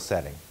with goal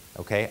setting,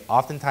 okay?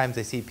 Oftentimes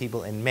I see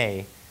people in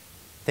May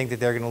think that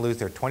they're going to lose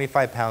their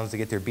 25 pounds to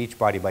get their beach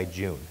body by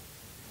June.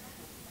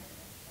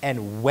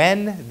 And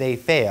when they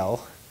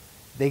fail,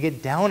 they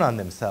get down on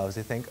themselves.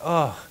 They think,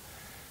 oh,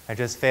 I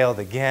just failed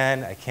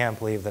again. I can't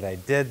believe that I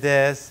did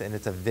this. And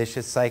it's a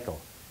vicious cycle.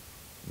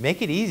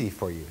 Make it easy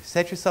for you.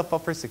 Set yourself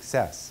up for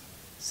success.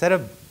 Set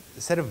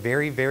a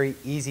very, very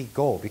easy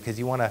goal because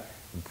you want to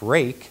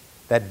break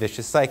that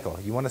vicious cycle.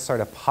 You want to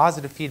start a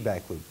positive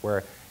feedback loop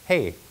where,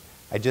 hey,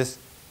 I just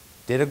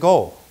did a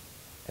goal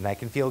and I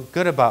can feel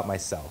good about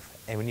myself.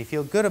 And when you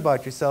feel good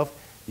about yourself,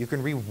 you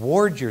can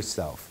reward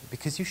yourself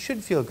because you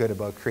should feel good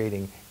about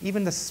creating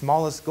even the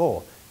smallest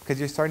goal because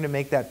you're starting to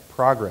make that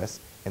progress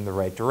in the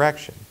right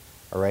direction,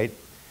 all right?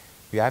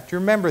 You have to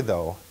remember,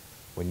 though,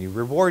 when you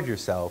reward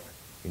yourself,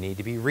 you need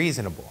to be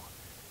reasonable.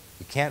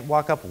 You can't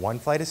walk up one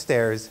flight of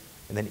stairs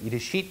and then eat a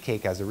sheet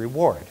cake as a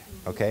reward,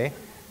 okay?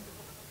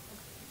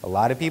 A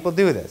lot of people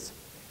do this.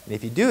 And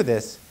if you do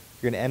this,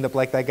 you're going to end up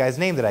like that guy's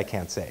name that I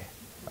can't say,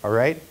 all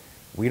right?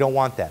 We don't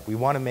want that. We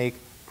want to make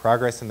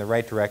progress in the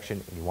right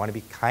direction, and you want to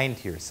be kind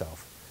to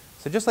yourself.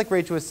 So just like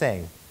Rachel was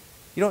saying,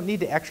 you don't need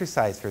to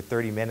exercise for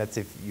 30 minutes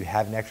if you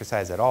haven't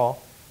exercised at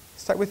all.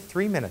 Start with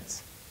 3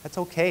 minutes. That's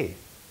okay.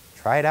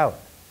 Try it out.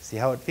 See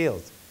how it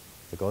feels.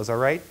 If it goes all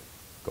right,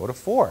 go to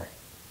 4,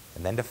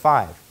 and then to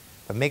 5.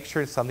 But make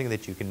sure it's something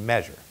that you can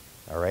measure,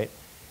 all right?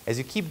 As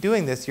you keep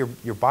doing this, your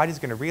body's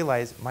going to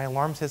realize my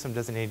alarm system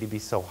doesn't need to be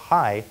so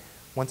high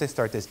once I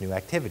start this new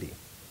activity.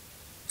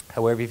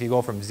 However, if you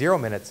go from 0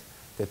 minutes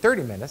to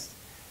 30 minutes,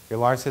 your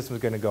alarm system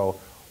is going to go,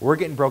 we're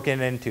getting broken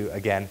into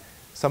again.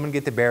 Someone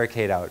get the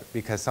barricade out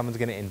because someone's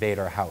going to invade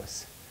our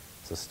house.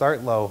 So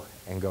start low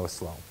and go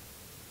slow.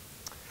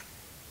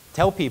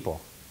 Tell people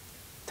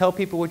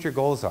what your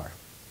goals are.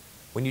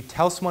 When you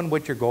tell someone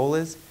what your goal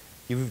is,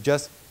 you've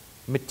just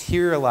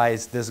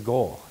materialized this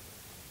goal.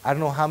 I don't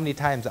know how many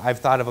times I've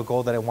thought of a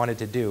goal that I wanted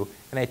to do,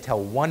 and I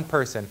tell one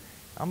person,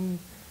 I'm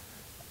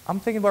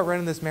thinking about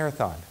running this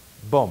marathon.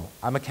 Boom,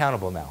 I'm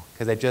accountable now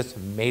because I just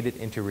made it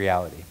into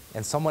reality.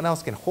 And someone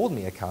else can hold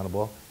me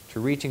accountable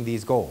to reaching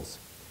these goals.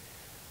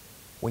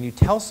 When you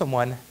tell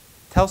someone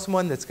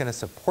that's going to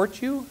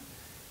support you,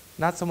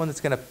 not someone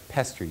that's going to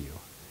pester you.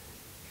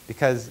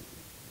 Because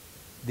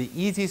the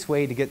easiest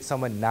way to get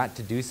someone not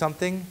to do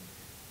something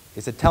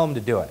is to tell them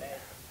to do it.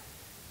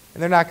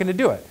 And they're not going to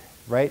do it,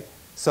 right?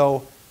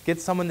 So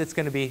get someone that's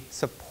going to be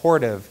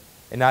supportive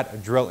and not a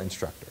drill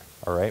instructor,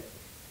 all right?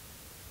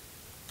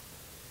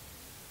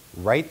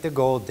 Write the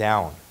goal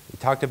down. We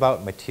talked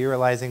about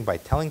materializing by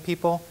telling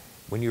people.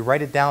 When you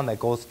write it down, that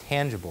goal is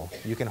tangible.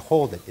 You can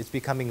hold it. It's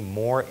becoming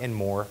more and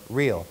more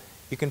real.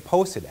 You can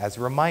post it as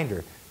a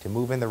reminder to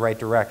move in the right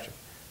direction.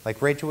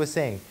 Like Rachel was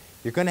saying,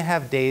 you're going to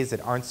have days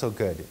that aren't so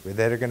good,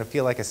 that are going to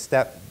feel like a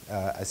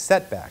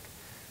setback.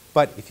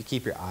 But if you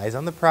keep your eyes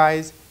on the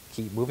prize,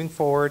 keep moving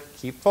forward,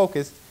 keep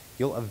focused,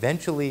 you'll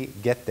eventually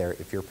get there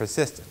if you're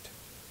persistent.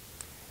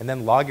 And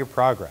then log your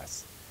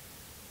progress.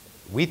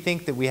 We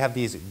think that we have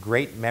these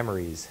great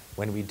memories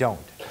when we don't.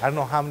 I don't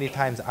know how many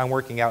times I'm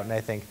working out and I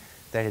think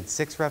that I did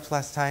 6 reps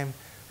last time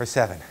or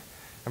 7.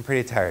 I'm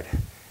pretty tired.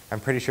 I'm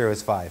pretty sure it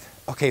was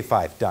 5. Okay,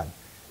 5, done.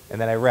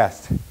 And then I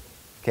rest.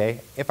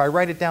 Okay? If I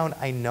write it down,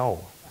 I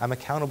know. I'm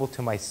accountable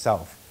to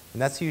myself.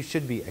 And that's who you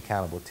should be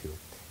accountable to.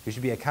 You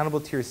should be accountable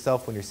to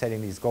yourself when you're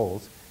setting these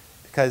goals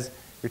because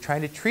you're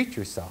trying to treat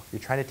yourself.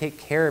 You're trying to take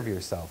care of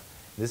yourself.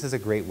 This is a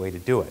great way to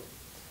do it.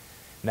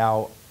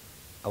 Now,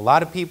 a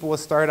lot of people will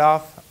start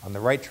off on the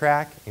right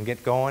track and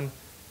get going,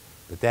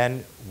 but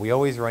then we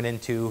always run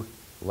into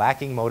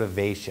lacking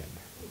motivation,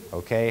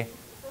 okay?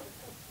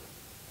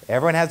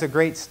 Everyone has a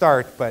great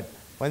start, but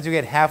once you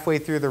get halfway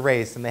through the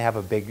race, then they have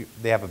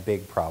a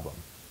big problem,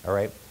 all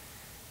right?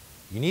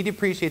 You need to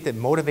appreciate that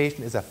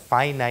motivation is a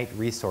finite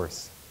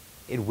resource.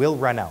 It will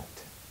run out,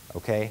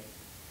 okay?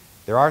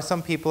 There are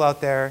some people out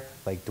there,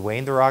 like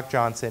Dwayne "The Rock"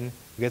 Johnson,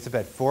 who gets up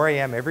at 4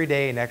 a.m. every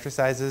day and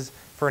exercises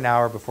for an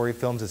hour before he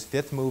films his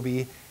 5th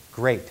movie.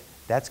 Great.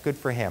 That's good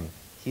for him.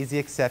 He's the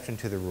exception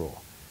to the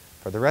rule.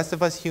 For the rest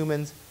of us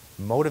humans,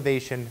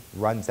 motivation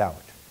runs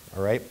out,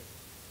 all right?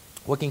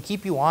 What can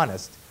keep you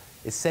honest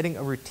is setting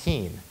a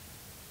routine.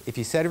 If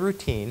you set a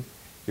routine,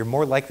 you're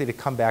more likely to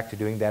come back to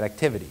doing that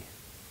activity.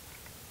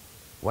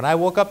 When I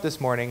woke up this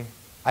morning,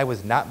 I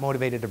was not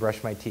motivated to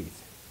brush my teeth.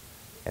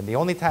 And the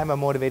only time I'm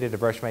motivated to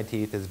brush my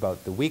teeth is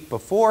about the week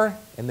before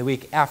and the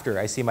week after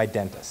I see my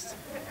dentist,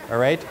 all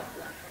right?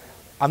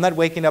 I'm not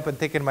waking up and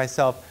thinking to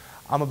myself,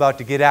 I'm about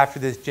to get after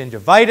this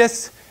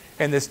gingivitis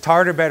and this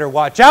tartar better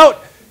watch out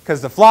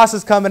because the floss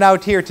is coming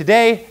out here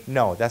today.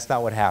 No, that's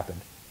not what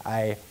happened.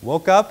 I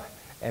woke up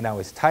and I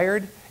was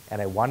tired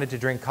and I wanted to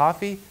drink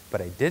coffee,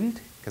 but I didn't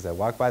because I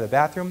walked by the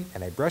bathroom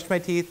and I brushed my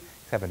teeth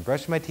because I've been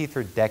brushing my teeth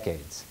for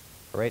decades,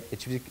 all right?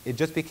 It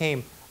just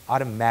became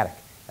automatic.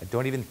 I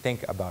don't even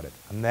think about it.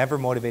 I'm never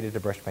motivated to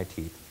brush my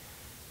teeth.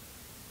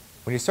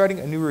 When you're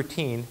starting a new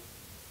routine,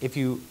 if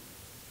you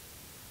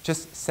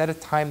just set a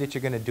time that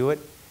you're going to do it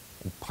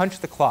and punch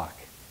the clock,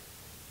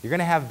 you're going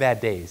to have bad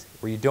days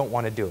where you don't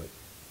want to do it.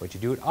 But you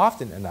do it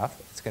often enough,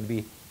 it's going to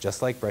be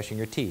just like brushing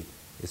your teeth.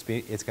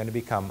 It's going to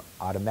become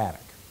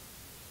automatic.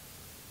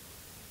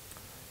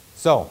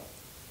 So,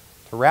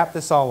 to wrap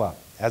this all up,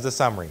 as a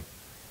summary,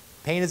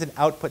 pain is an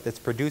output that's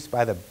produced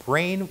by the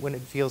brain when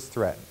it feels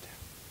threatened.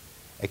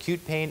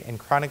 Acute pain and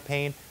chronic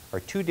pain are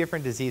 2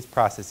 different disease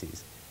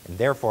processes, and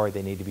therefore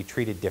they need to be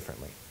treated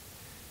differently.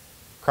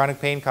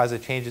 Chronic pain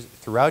causes changes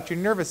throughout your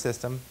nervous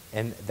system,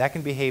 and that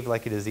can behave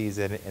like a disease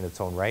in its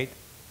own right.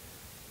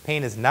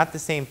 Pain is not the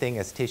same thing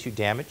as tissue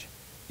damage.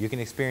 You can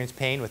experience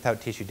pain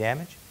without tissue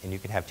damage, and you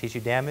can have tissue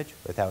damage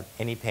without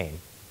any pain.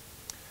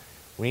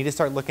 We need to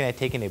start looking at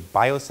taking a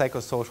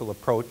biopsychosocial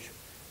approach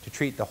to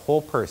treat the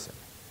whole person.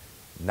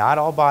 Not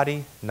all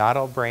body, not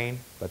all brain,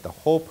 but the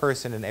whole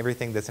person and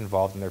everything that's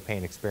involved in their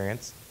pain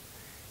experience.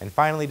 And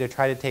finally, to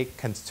try to take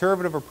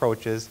conservative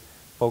approaches,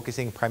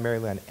 focusing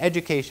primarily on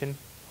education,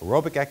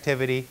 aerobic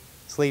activity,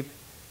 sleep,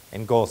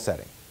 and goal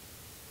setting.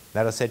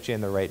 That'll set you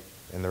in the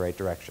right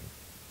direction.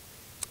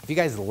 If you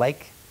guys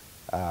like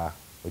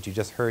what you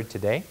just heard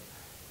today,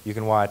 you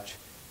can watch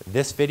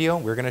this video.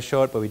 We're going to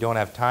show it, but we don't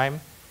have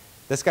time.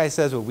 This guy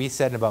says what we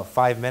said in about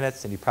 5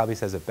 minutes, and he probably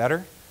says it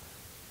better.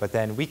 But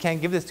then we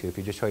can't give this to you if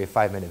you just show you a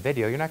 5-minute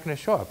video. You're not going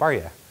to show up, are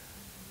you?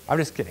 I'm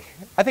just kidding.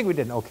 I think we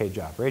did an okay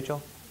job.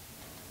 Rachel?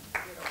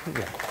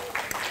 Yeah.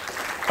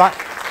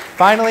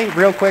 Finally,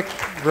 real quick,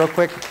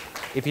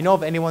 if you know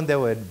of anyone that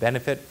would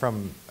benefit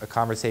from a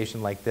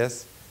conversation like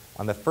this,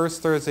 on the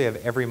first Thursday of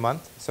every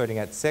month, starting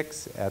at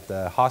 6 at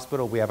the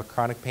hospital, we have a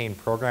chronic pain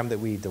program that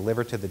we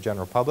deliver to the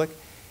general public.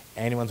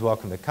 Anyone's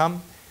welcome to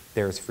come.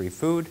 There's free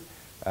food.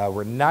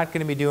 We're not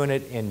going to be doing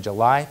it in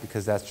July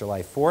because that's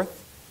July 4th.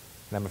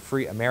 And I'm a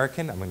free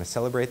American. I'm going to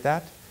celebrate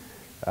that.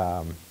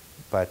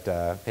 But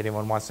if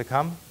anyone wants to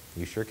come,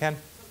 you sure can.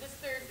 So this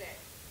Thursday?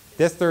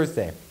 This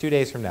Thursday, 2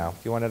 days from now,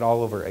 if you want it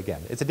all over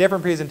again. It's a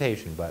different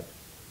presentation, but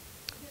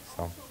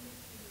so.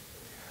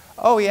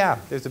 Oh yeah,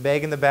 there's a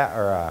bag in the back,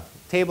 or a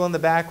table in the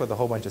back with a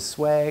whole bunch of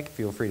swag.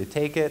 Feel free to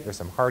take it. There's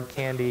some hard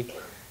candy,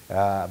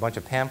 a bunch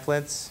of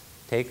pamphlets.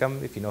 Take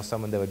them. If you know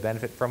someone that would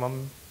benefit from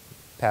them,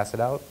 pass it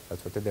out.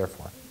 That's what they're there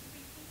for.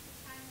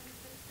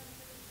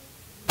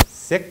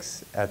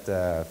 6 at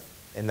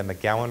in the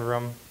McGowan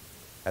room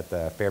at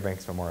the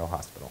Fairbanks Memorial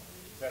Hospital.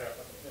 Is that up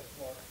on the 5th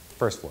floor?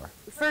 First floor.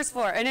 First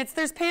floor. And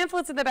there's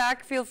pamphlets in the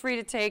back, feel free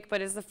to take,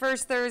 but it's the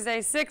first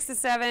Thursday, 6 to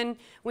 7.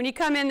 When you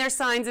come in, there's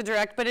signs of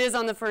direct, but it is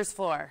on the first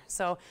floor.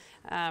 So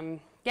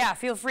Yeah,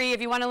 feel free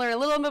if you want to learn a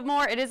little bit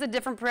more. It is a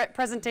different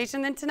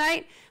presentation than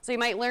tonight, so you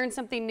might learn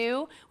something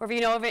new, or if you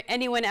know of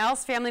anyone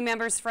else, family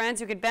members, friends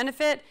who could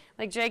benefit,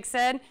 like Jake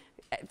said,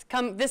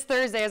 come this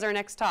Thursday is our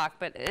next talk,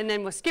 and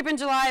then we'll skip in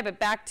July, but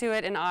back to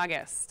it in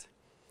August.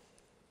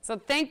 So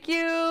thank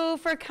you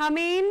for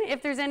coming.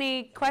 If there's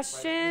any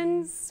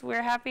questions,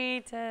 we're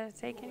happy to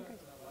take any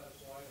questions.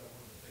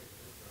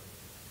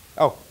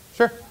 Oh,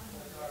 sure.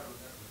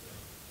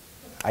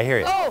 I hear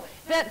you. Oh,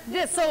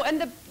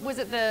 was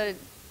it the...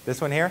 This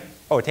one here?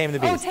 Oh, Tame the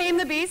Beast. Oh, Tame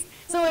the Beast.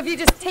 So if you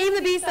just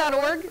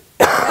tamethebeast.org,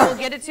 I will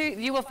get it to you.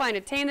 You will find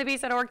it,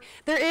 tamethebeast.org.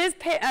 There is,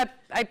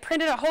 I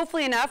printed it,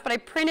 hopefully enough, but I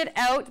printed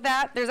out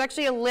that. There's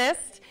actually a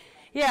list.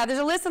 Yeah, there's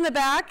a list on the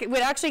back. It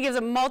actually gives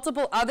a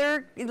multiple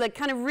other, like,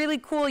 kind of really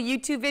cool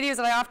YouTube videos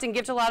that I often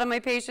give to a lot of my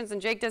patients, and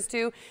Jake does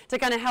too, to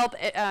kind of help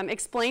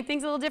explain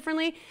things a little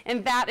differently.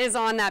 And that is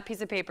on that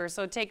piece of paper.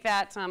 So take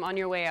that on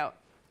your way out.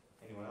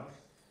 Anyone else?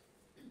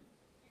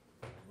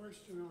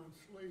 Question on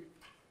sleep.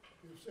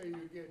 You say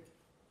you get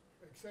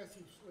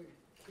excessive sleep,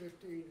 15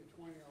 to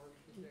 20 hours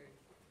a day.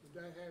 Would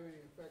that have any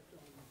effect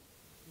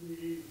on me,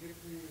 hip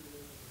me,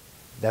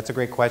 That's a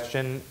great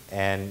question,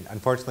 and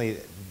unfortunately,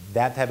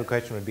 that type of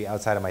question would be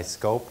outside of my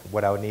scope.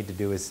 What I would need to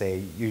do is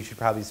say, you should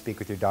probably speak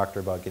with your doctor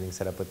about getting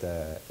set up with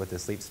the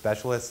sleep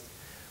specialist,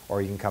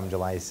 or you can come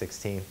July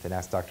 16th and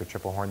ask Dr.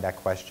 Triplehorn that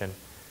question.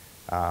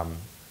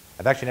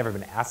 I've actually never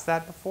been asked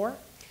that before.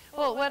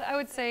 Well, what I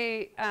would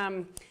say,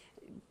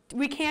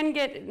 we can't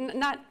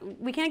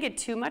get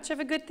too much of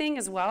a good thing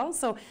as well.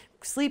 So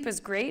sleep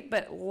is great,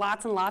 but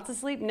lots and lots of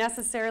sleep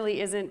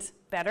necessarily isn't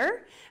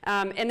better.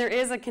 And there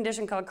is a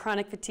condition called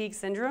chronic fatigue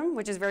syndrome,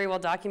 which is very well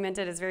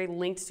documented. It's very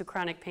linked to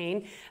chronic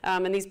pain.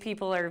 And these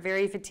people are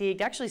very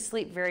fatigued, actually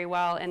sleep very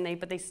well,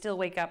 but they still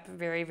wake up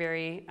very,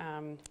 very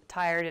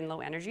tired and low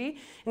energy.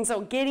 And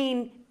so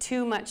getting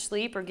too much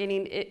sleep or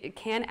it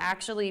can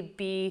actually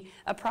be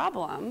a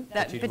problem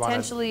that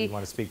potentially... You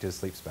want to speak to a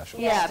sleep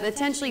specialist. Yeah,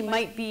 potentially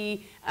might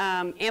be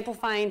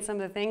amplifying some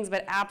of the things,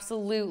 but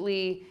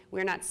absolutely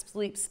we're not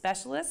sleep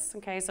specialists,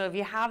 okay? So if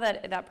you have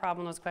that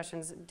problem, those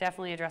questions,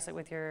 definitely address it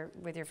with your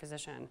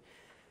physician.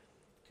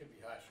 Could be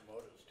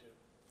Hashimoto's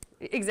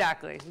too.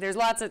 Exactly. There's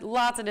lots of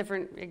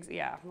different,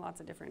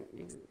 lots of different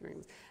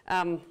extremes.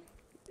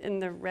 In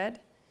the red?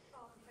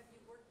 Have you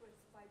worked with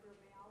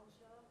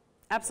fibromyalgia?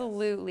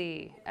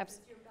 Absolutely.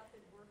 Does your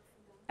method work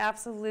for them?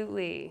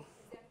 Absolutely.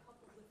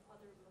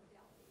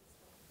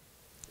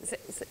 Is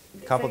that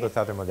coupled with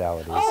other modalities?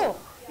 Coupled with other modalities. Oh,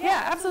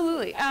 yeah,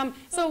 absolutely.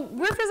 So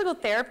we're physical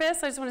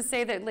therapists. I just want to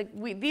say that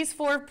these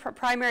four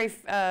primary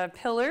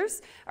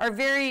pillars are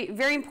very,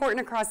 very important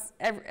across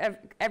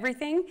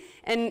everything.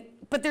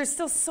 But there's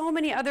still so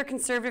many other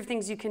conservative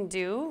things you can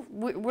do.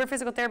 We're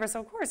physical therapists,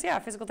 so of course, yeah,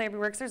 physical therapy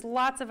works. There's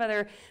lots of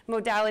other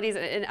modalities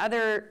and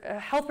other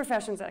health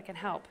professions that can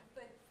help.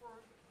 But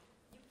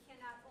you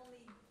cannot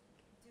only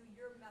do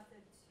your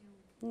method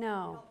to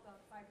No. help the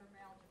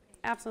fibromyalgia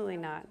patient. Absolutely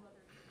not.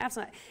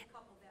 Absolutely. Absolutely.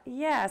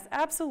 Yes,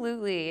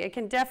 absolutely. It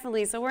can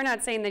definitely, so we're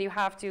not saying that you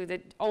have to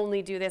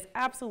only do this,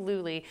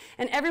 absolutely.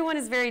 And everyone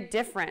is very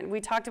different.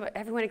 We talked about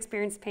everyone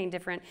experiences pain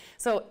different.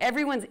 So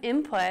everyone's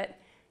input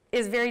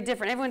is very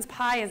different. Everyone's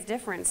pie is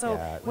different. So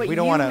Yeah. what we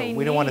don't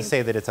want to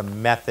say that it's a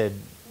method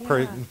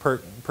per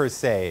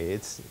se.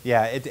 It's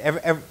You're not going to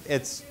be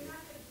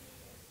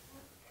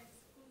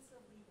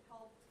exclusively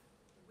helped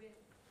with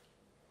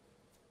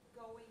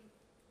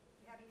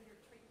having your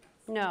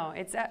treatments. No,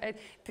 it's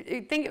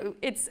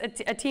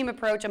a team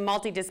approach, a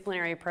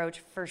multidisciplinary approach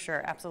for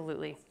sure,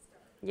 absolutely.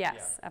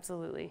 Yes,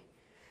 absolutely.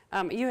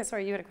 You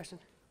had a question.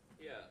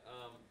 Yeah,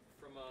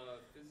 from a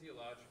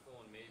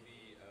physiological and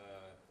maybe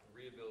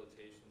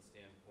rehabilitation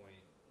standpoint,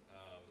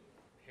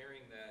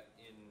 pairing that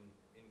in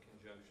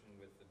conjunction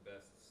with the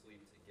best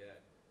sleep to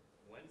get,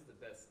 when's the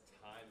best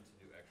time to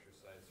do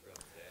exercise throughout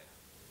the day?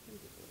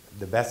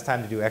 the best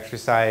time to do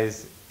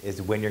exercise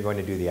is when you're going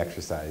to do the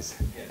exercise.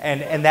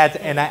 And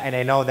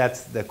I know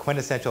that's the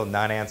quintessential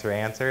non-answer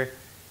answer,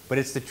 but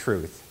it's the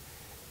truth.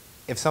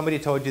 If somebody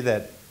told you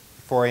that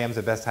 4 a.m. is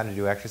the best time to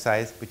do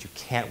exercise, but you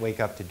can't wake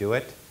up to do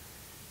it,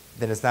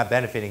 then it's not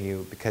benefiting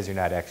you because you're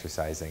not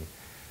exercising.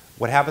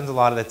 What happens a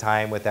lot of the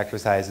time with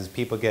exercise is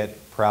people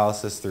get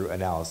paralysis through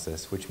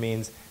analysis, which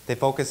means they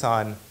focus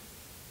on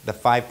the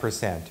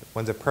 5%.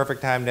 When's a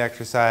perfect time to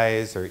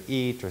exercise or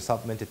eat or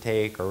supplement to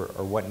take or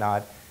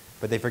whatnot,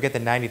 but they forget the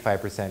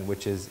 95%,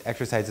 which is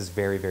exercise is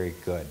very, very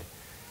good.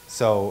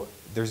 So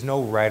there's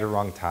no right or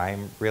wrong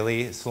time,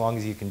 really, so long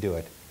as you can do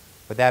it.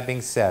 But that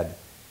being said,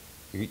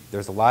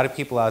 there's a lot of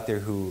people out there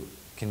who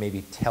can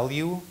maybe tell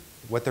you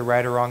what the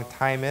right or wrong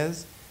time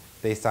is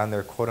based on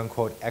their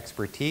quote-unquote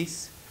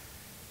expertise.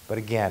 But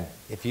again,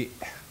 if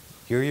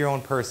you're your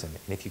own person,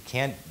 and if you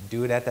can't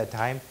do it at that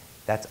time,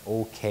 that's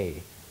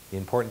okay. The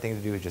important thing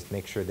to do is just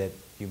make sure that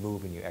you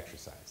move and you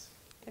exercise.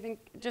 I think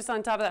just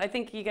on top of that, I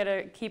think you got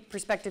to keep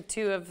perspective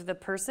too of the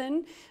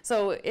person.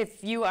 So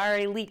if you are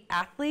an elite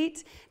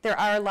athlete, there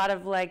are a lot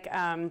of like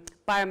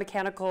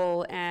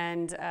biomechanical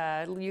and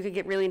you could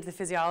get really into the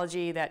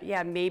physiology that,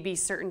 yeah, maybe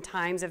certain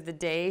times of the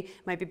day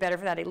might be better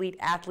for that elite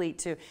athlete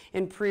to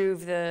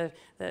improve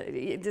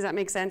does that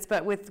make sense?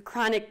 But with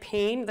chronic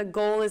pain, the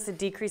goal is to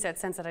decrease that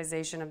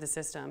sensitization of the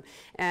system.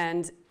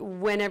 And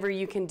whenever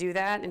you can do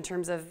that, in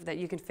terms of that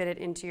you can fit it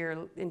into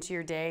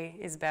your day,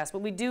 is best. But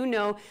we do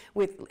know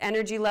with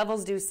energy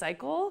levels do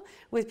cycle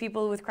with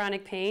people with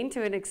chronic pain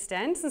to an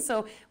extent. And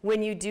so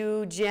when you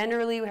do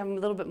generally have a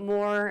little bit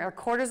more, our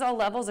cortisol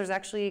levels, there's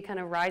actually kind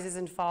of rises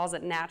and falls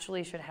that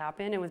naturally should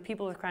happen. And with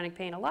people with chronic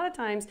pain, a lot of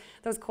times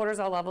those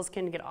cortisol levels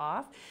can get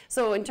off.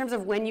 So in terms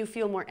of when you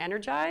feel more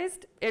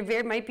energized,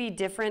 it might be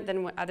different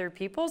than other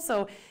people.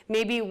 So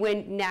maybe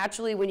when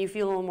you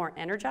feel a little more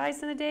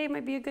energized in a day, it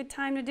might be a good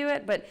time to do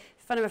it. But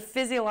from a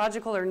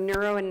physiological or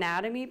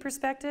neuroanatomy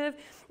perspective,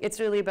 it's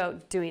really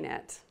about doing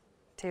it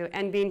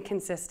and being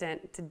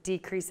consistent to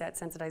decrease that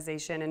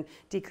sensitization and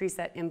decrease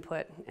that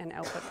input and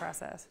output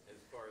process. As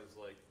far as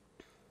like,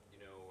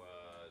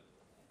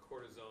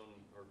 cortisone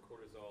or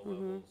cortisol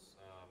levels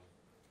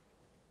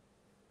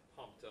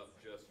pumped up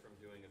just from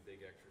doing a big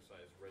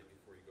exercise right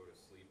before you go to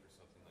sleep or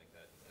something like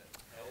that, does that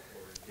help?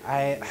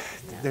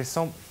 Or There's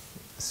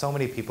so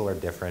many people are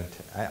different.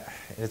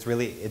 It's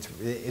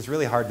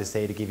really hard to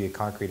say, to give you a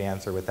concrete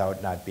answer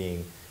without not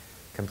being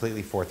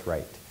completely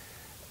forthright.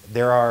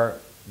 There are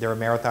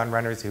marathon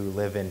runners who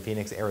live in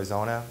Phoenix,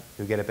 Arizona,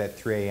 who get up at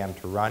 3 a.m.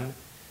 to run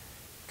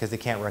because they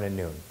can't run at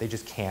noon. They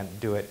just can't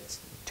do it. It's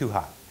too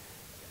hot.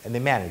 And they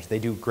manage. They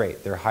do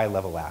great. They're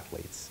high-level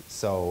athletes.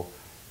 So,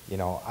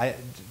 I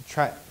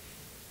try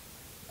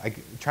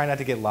not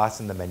to get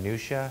lost in the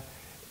minutia.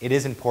 It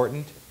is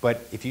important,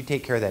 but if you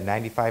take care of that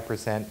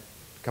 95%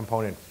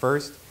 component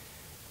first,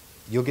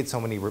 you'll get so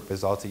many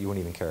results that you won't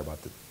even care about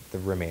the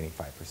remaining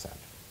 5%. So,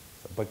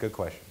 but good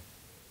question.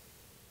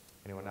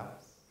 Anyone else?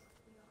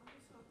 I'm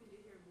just hoping to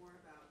hear more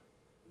about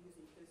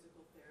using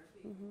physical therapy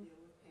to deal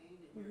with pain.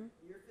 And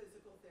you're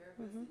physical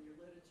therapist, and your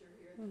literature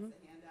here, the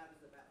handout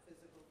is about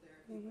physical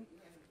therapy, but you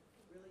haven't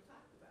really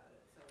talked about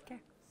it. So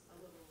a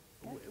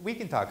little. We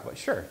can talk about,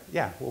 sure,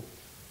 yeah,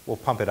 we'll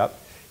pump it up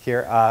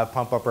here,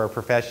 pump up our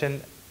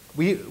profession.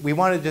 We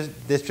wanted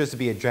this just to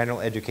be a general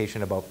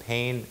education about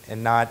pain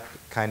and not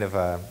kind of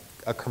a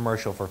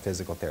commercial for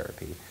physical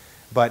therapy.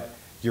 But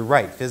you're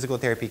right, physical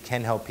therapy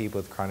can help people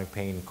with chronic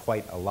pain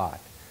quite a lot.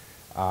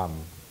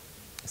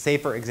 Say,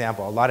 for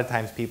example, a lot of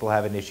times people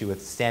have an issue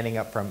with standing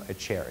up from a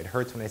chair. It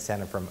hurts when I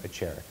stand up from a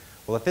chair.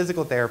 Well, a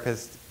physical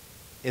therapist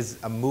is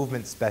a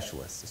movement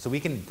specialist. So we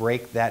can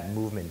break that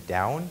movement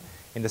down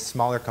into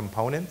smaller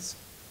components.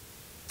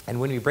 And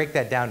when we break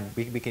that down,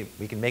 we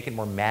can make it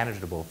more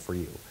manageable for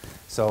you.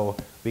 So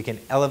we can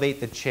elevate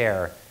the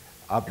chair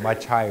up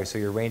much higher so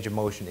your range of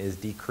motion is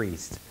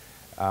decreased.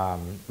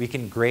 We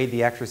can grade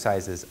the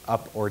exercises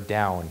up or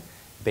down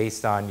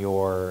based on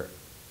your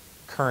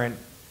current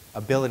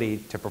ability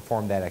to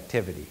perform that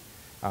activity.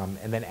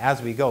 And then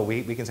as we go,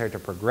 we can start to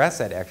progress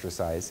that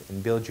exercise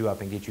and build you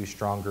up and get you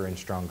stronger and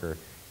stronger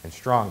and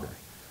stronger.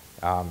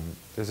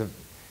 There's a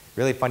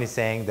really funny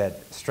saying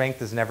that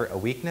strength is never a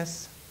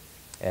weakness,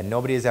 and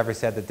nobody has ever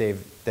said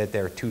that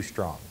they're too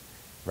strong,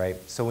 right?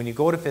 So when you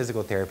go to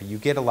physical therapy, you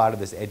get a lot of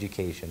this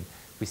education.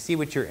 We see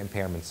what your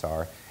impairments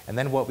are, and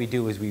then what we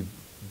do is we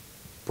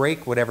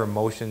break whatever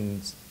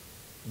motions,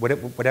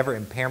 whatever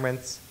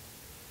impairments.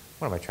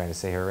 What am I trying to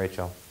say here,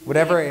 Rachel?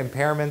 Whatever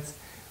impairments.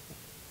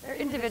 They're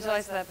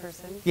individualized to that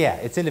person. Yeah,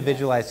 it's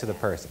individualized to the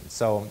person.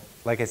 So,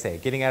 like I say,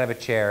 getting out of a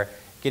chair,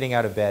 getting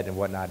out of bed and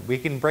whatnot, we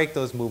can break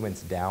those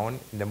movements down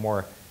into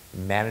more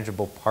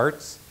manageable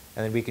parts,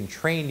 and then we can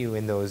train you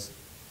in those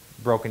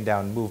broken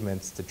down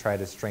movements to try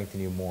to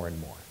strengthen you more and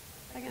more.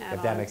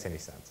 If that makes any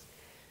sense.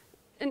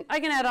 And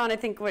I can add on, I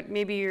think, what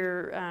maybe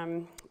you're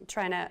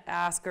trying to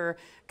ask, or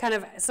kind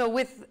of,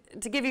 so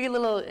to give you a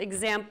little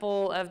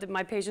example of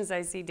my patients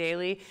I see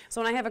daily.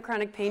 So when I have a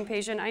chronic pain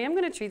patient, I am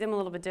going to treat them a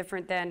little bit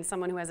different than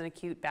someone who has an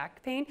acute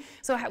back pain.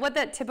 So what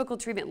that typical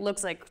treatment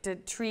looks like to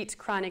treat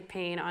chronic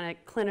pain on a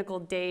clinical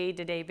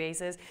day-to-day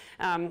basis,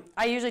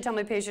 I usually tell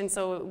my patients,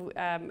 so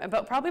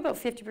probably about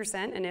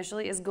 50%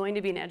 initially is going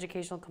to be an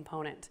educational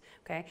component.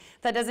 Okay,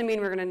 that doesn't mean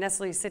we're going to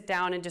necessarily sit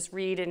down and just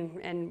read,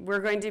 and we're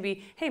going to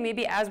be, hey,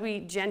 maybe as we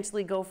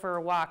gently go for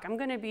a walk, I'm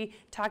going to be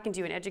talking to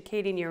you and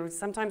educating you.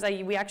 Sometimes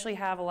we actually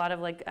have a lot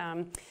of like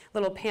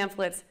little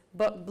pamphlets,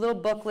 little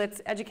booklets,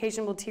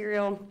 education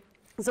material.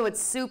 So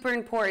it's super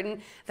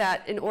important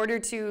that in order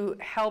to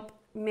help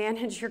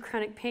manage your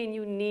chronic pain,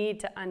 you need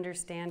to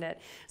understand it.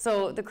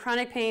 So the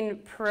chronic pain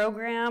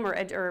program,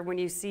 or when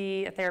you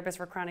see a therapist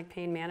for chronic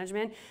pain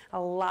management, a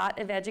lot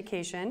of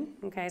education,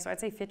 okay, so I'd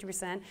say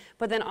 50%,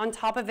 but then on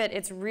top of it,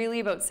 it's really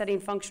about setting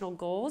functional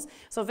goals.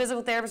 So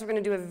physical therapists are going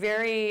to do a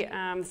very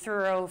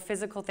thorough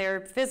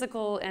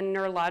physical and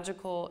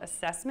neurological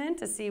assessment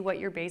to see what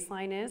your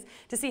baseline is,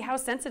 to see how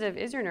sensitive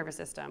is your nervous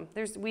system.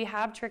 We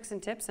have tricks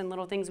and tips and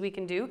little things we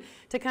can do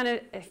to kind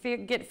of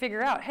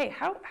figure out, hey,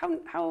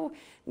 how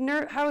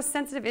how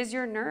sensitive is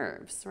your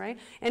nerves, right?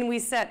 And we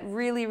set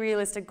really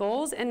realistic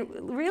goals. And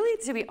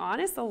really, to be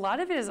honest, a lot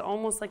of it is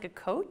almost like a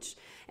coach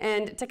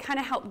and to kind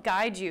of help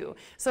guide you.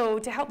 So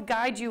to help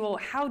guide you, well,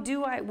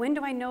 when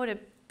do I know to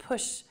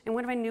push, and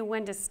when do I know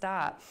when to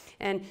stop?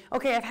 And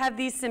okay, I've had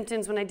these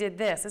symptoms when I did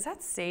this. Is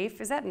that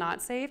safe? Is that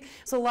not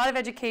safe? So a lot of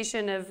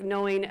education of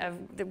knowing of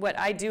what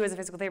I do as a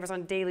physical therapist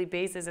on a daily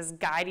basis is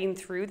guiding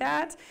through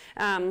that.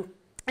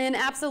 And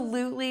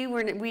absolutely,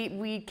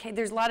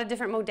 there's a lot of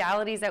different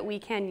modalities that we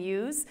can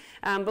use,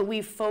 but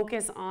we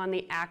focus on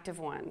the active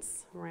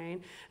ones, right?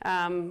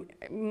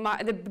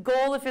 The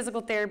goal of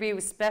physical therapy,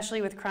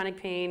 especially with chronic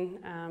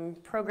pain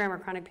program or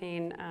chronic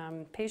pain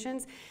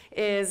patients,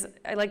 is,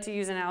 I like to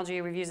use an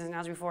analogy, we've used an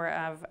analogy before,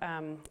 of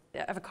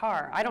a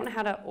car. I don't know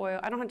how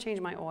to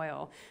change my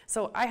oil.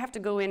 So I have to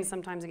go in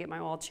sometimes to get my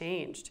oil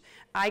changed.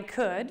 I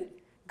could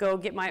go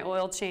get my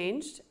oil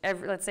changed,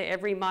 let's say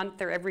every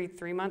month or every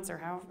 3 months or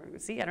however.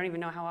 See, I don't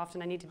even know how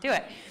often I need to do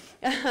it.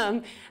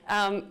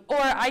 Or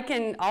I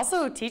can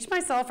also teach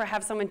myself or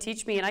have someone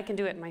teach me and I can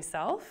do it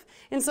myself.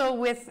 And so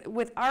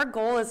with our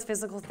goal as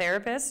physical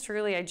therapists,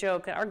 truly I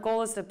joke that our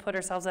goal is to put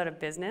ourselves out of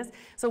business.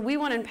 So we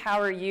want to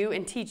empower you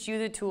and teach you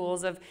the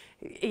tools of,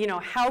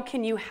 how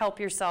can you help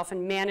yourself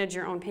and manage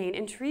your own pain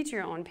and treat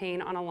your own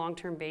pain on a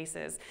long-term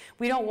basis.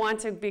 We don't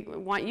want you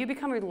to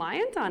become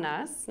reliant on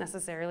us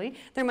necessarily.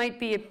 There might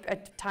be a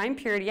time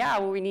period,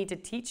 where we need to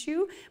teach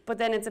you, but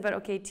then it's about,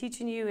 okay,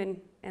 teaching you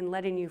and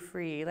letting you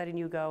free, letting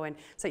you go, and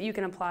so that you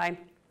can apply.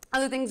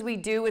 Other things we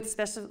do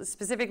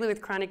specifically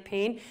with chronic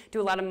pain,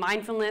 do a lot of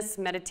mindfulness,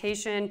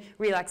 meditation,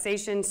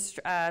 relaxation,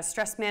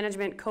 stress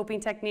management, coping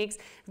techniques.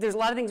 There's a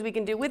lot of things we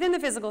can do within the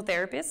physical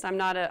therapist. I'm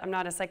not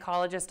a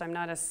psychologist, I'm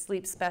not a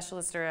sleep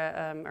specialist or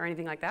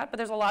anything like that, but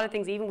there's a lot of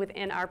things even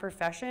within our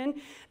profession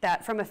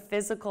that from a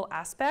physical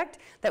aspect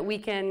that we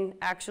can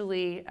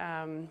actually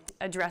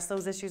address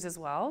those issues as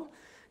well.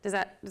 Does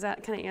that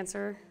kind of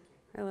answer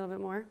a little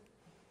bit more?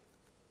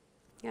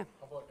 Yeah.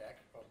 How about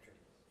acupuncture?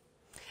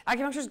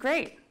 Acupuncture is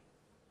great.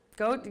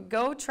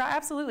 Go try,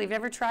 absolutely. If you've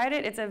ever tried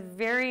it, it's a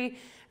very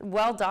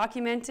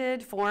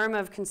well-documented form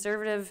of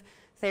conservative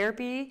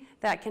therapy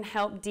that can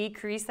help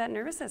decrease that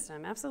nervous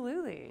system.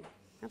 Absolutely.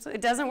 Absolutely.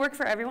 It doesn't work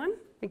for everyone.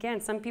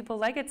 Again, some people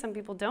like it, some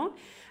people don't.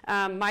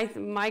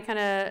 My kind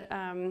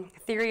of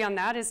theory on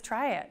that is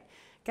try it.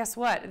 Guess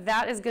what?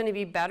 That is going to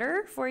be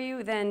better for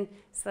you than,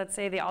 so let's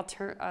say, the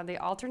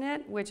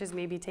alternate, which is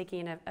maybe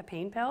taking a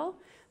pain pill.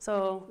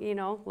 So,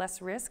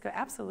 less risk.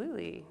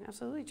 Absolutely.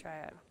 Absolutely try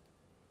it.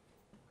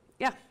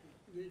 Yeah.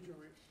 Knee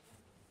joints.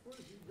 What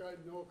if you've got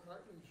no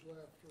cartilage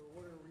left or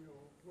whatever,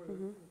 whether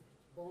it's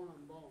bone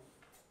on bone?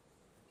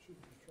 Should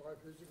you try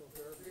physical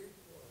therapy?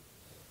 Or?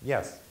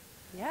 Yes.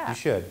 Yeah. You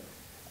should.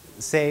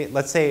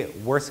 Let's say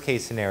worst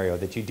case scenario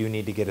that you do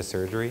need to get a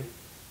surgery.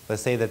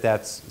 Let's say that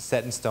that's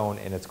set in stone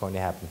and it's going to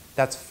happen.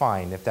 That's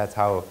fine if that's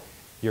how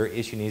your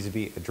issue needs to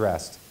be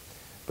addressed.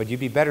 But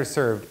you'd be better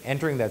served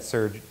entering that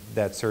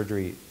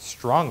surgery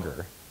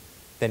stronger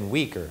than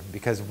weaker,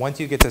 because once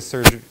you get the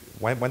surgery,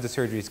 once the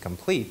surgery is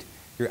complete,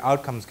 your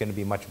outcome is going to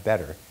be much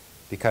better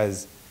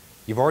because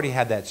you've already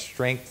had that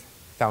strength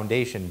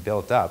foundation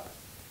built up.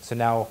 So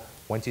now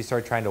once you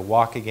start trying to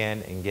walk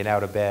again and get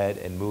out of bed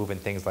and move and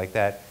things like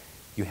that,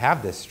 you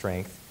have this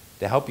strength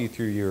to help you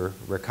through your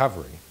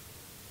recovery.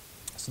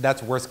 So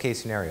that's worst case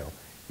scenario.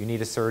 You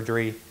need a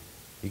surgery,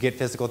 you get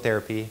physical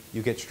therapy,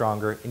 you get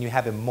stronger, and you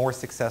have a more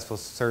successful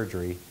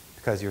surgery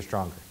because you're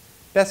stronger.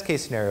 Best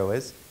case scenario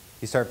is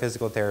you start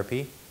physical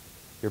therapy,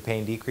 your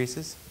pain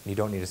decreases, and you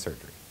don't need a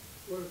surgery.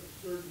 What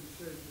if the surgeon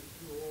says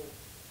you're too old?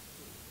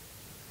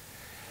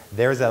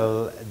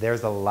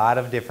 There's a lot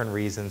of different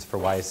reasons for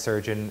why a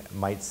surgeon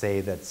might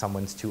say that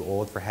someone's too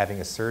old for having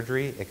a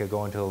surgery. It could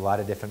go into a lot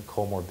of different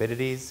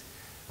comorbidities.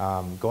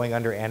 Going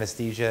under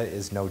anesthesia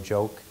is no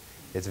joke.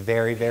 It's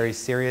very, very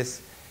serious.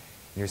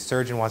 And your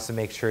surgeon wants to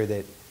make sure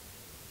that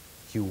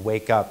you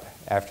wake up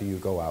after you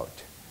go out.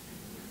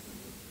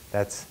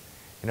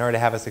 In order to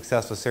have a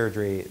successful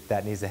surgery,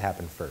 that needs to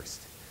happen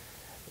first.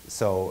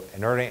 So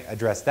in order to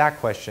address that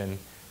question,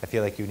 I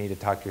feel like you need to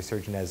talk to your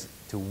surgeon as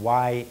to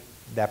why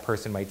that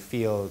person might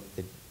feel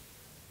that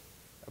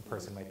a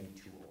person might be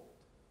too old.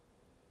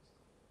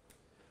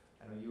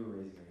 I know you were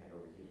raising your hand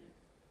over here.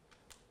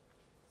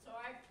 So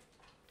I'm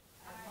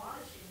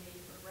admonishing me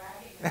for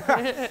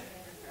bragging about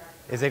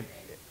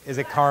Is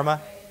it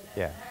karma?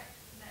 Yeah. A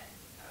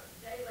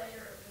day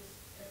later,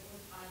 it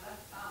was my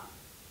left thumb,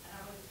 and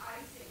I was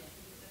icing it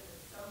because it was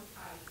so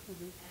tight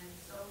and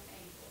so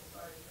painful. So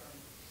I was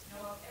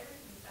going,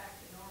 everything's back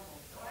to normal.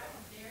 So I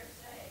don't dare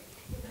say.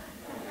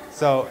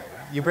 So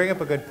you bring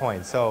up a good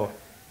point. So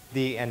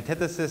the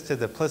antithesis to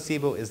the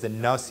placebo is the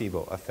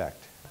nocebo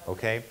effect,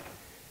 okay?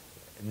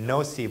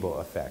 Nocebo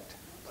effect.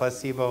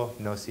 Placebo,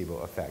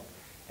 nocebo effect.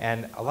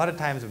 And a lot of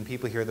times when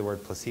people hear the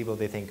word placebo,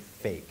 they think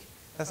fake.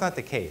 That's not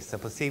the case. The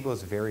placebo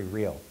is very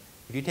real.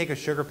 If you take a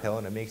sugar pill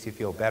and it makes you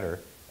feel better,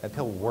 that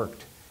pill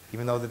worked,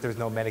 even though that there's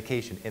no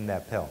medication in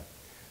that pill.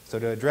 So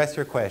to address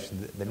your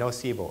question, the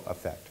nocebo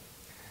effect.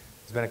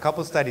 There's been a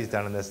couple studies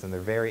done on this, and they're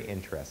very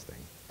interesting.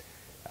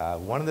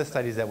 One of the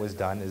studies that was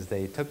done is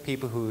they took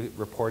people who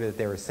reported that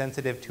they were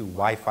sensitive to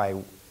Wi-Fi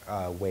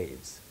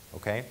waves,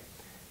 okay?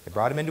 They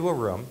brought them into a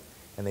room,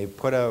 and they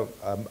put a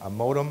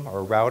modem or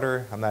a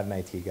router, I'm not an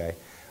IT guy,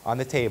 on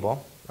the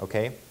table,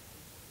 okay?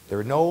 There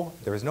was no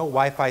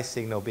Wi-Fi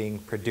signal being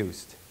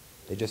produced.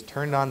 They just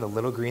turned on the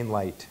little green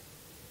light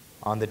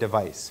on the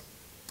device.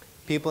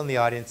 People in the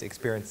audience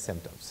experienced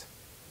symptoms,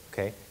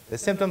 okay? The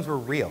symptoms were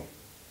real,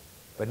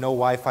 but no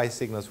Wi-Fi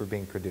signals were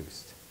being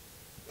produced.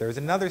 There was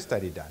another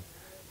study done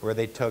where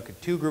they took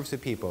two groups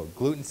of people,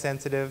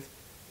 gluten-sensitive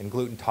and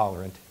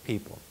gluten-tolerant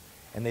people,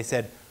 and they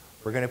said,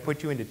 we're going to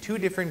put you into two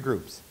different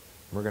groups.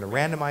 We're going to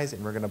randomize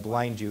and we're going to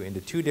blind you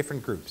into two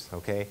different groups,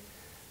 okay?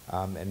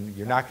 And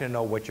you're not going to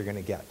know what you're going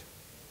to get.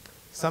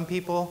 Some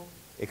people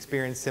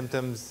experienced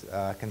symptoms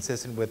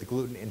consistent with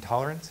gluten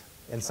intolerance,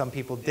 and some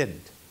people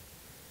didn't.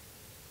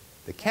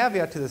 The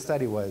caveat to the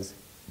study was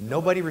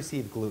nobody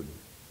received gluten.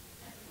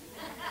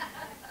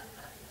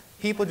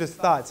 People just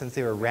thought, since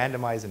they were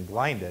randomized and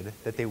blinded,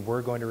 that they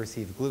were going to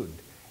receive gluten.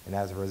 And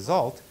as a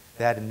result,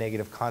 that had a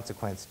negative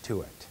consequence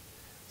to it.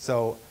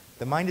 So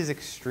the mind is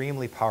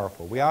extremely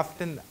powerful. We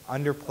often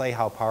underplay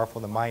how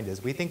powerful the mind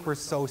is. We think we're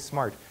so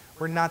smart.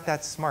 We're not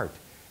that smart.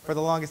 For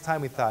the longest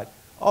time we thought,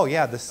 oh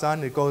yeah, the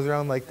sun, it goes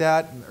around like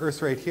that, and the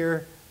Earth's right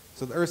here.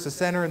 So the Earth's the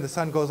center and the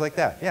sun goes like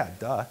that. Yeah,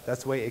 duh,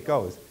 that's the way it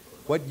goes.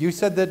 What, you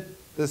said that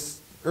this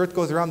Earth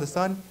goes around the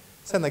sun?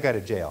 Send that guy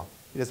to jail.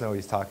 He doesn't know what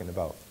he's talking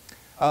about.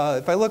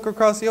 If I look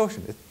across the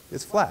ocean,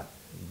 it's flat.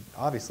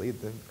 Obviously,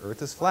 the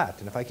Earth is flat.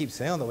 And if I keep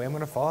sailing the way, I'm going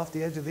to fall off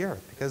the edge of the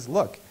Earth. Because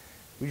look,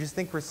 we just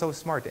think we're so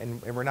smart,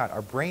 and we're not.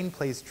 Our brain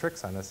plays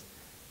tricks on us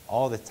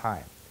all the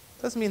time.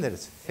 It doesn't mean that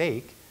it's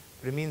fake,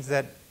 but it means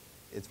that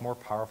it's more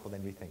powerful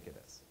than we think it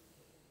is.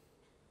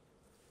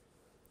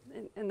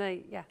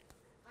 Yeah.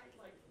 I'd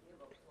like to give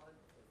a plug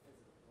to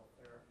physical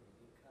therapy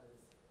because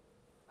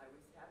I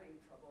was having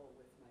trouble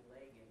with my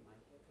leg in my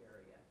hip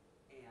area,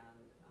 and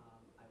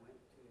I went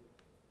to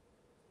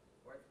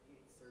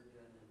orthopedic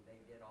surgeon, and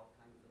they did all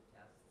kinds of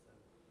tests, and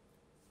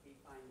he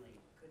finally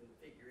couldn't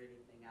figure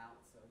anything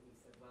out, so he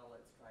said, well,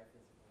 let's try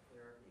physical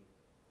therapy.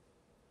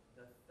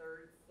 The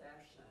third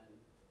session,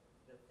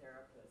 the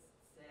therapist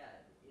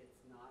said,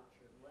 it's not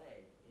your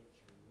leg, it's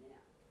your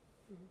neck.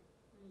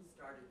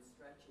 Started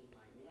stretching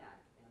my neck,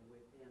 and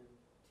within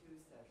 2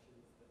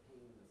 sessions, the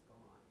pain was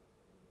gone.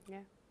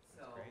 Yeah.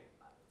 So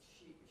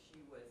she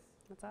was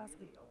That's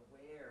awesome.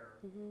 really aware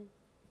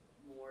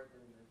more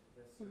than the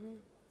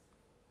surgeon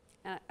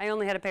was. I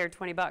only had to pay her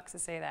 $20 to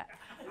say that.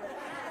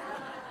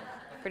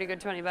 Pretty good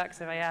 $20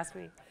 if I ask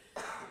me.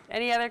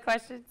 Any other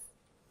questions?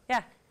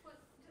 Yeah. Well,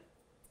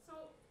 so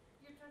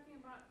you're talking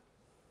about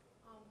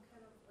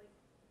kind of like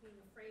being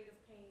afraid of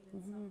pain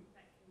and something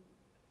that can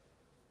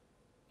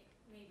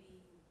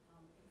maybe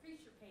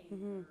increase your pain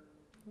or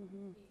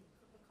be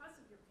the cause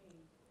of your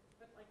pain.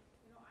 But like,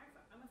 you know,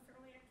 I'm a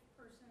fairly active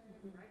person,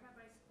 ride my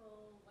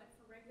bicycle, went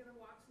for regular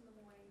walks in the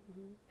morning,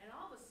 and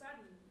all of a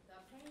sudden the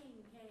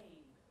pain came.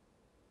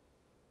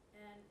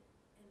 And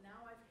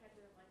now I've had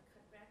to like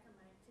cut back on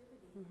my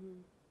activity.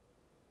 And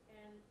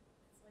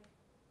it's like,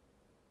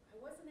 I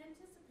wasn't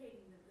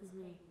anticipating that this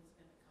pain was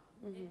going to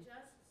come. It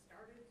just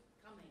started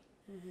coming.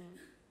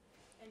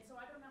 And so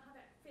I don't know how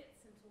that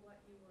fits into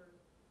what your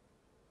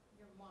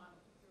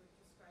model you were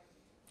describing.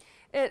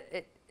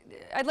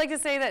 I'd like to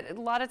say that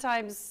a lot of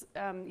times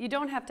you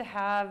don't have to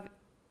have,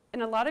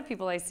 and a lot of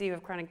people I see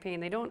with chronic pain,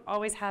 they don't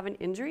always have an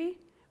injury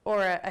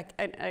or a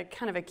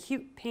kind of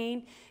acute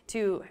pain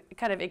to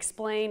kind of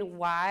explain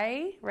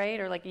why, right?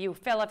 Or like you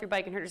fell off your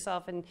bike and hurt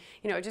yourself, and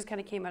you know it just kind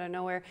of came out of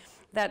nowhere.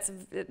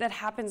 That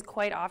happens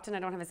quite often. I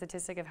don't have a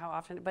statistic of how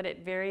often, but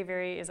it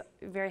happens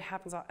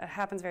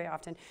very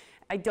often.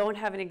 I don't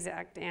have an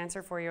exact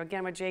answer for you.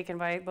 Again, what Jake and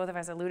both of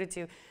us alluded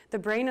to, the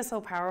brain is so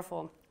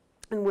powerful,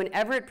 and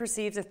whenever it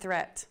perceives a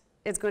threat,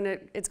 it's going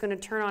to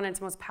turn on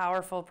its most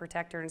powerful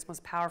protector and its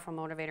most powerful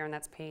motivator, and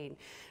that's pain.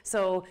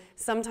 So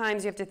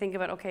sometimes you have to think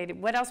about, okay,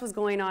 what else was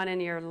going on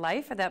in your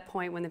life at that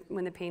point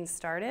when the pain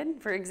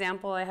started? For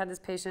example, I had this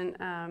patient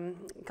a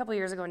couple of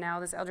years ago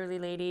now, this elderly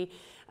lady,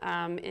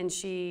 and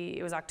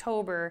it was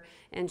October,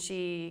 and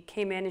she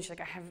came in and she's like,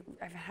 I've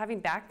been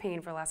having back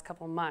pain for the last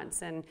couple of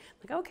months, and I'm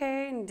like,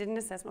 okay, and did an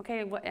assessment.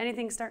 Okay,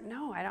 anything start?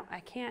 No, I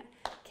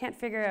can't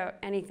figure out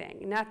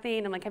anything,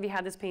 nothing. I'm like, have you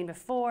had this pain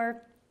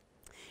before?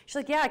 She's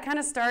like, yeah, it kind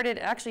of started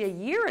actually a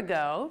year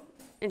ago.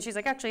 And she's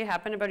like, actually, it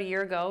happened about a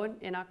year ago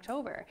in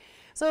October.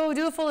 So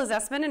do a full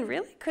assessment and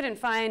really couldn't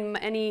find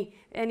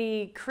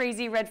any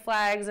crazy red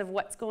flags of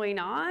what's going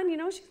on. You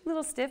know, she's a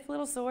little stiff, a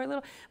little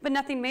sore, but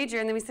nothing major.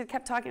 And then we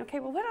kept talking,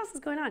 okay, well, what else is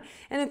going on?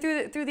 And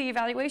then through the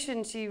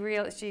evaluation,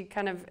 she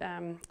kind of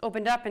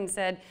opened up and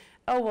said,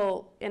 oh,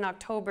 well, in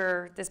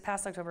October, this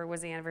past October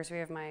was the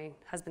anniversary of my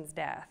husband's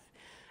death.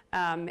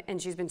 And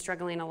she's been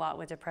struggling a lot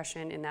with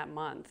depression in that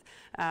month.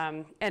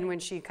 And when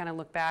she kind of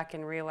looked back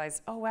and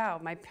realized, oh wow,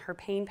 her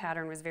pain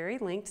pattern was very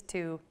linked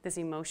to this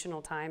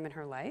emotional time in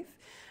her life.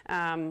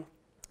 And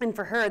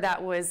for her,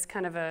 that was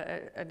kind of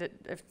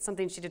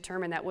something she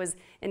determined that was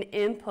an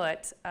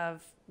input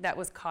that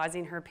was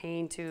causing her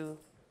pain to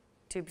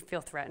to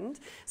feel threatened.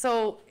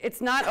 So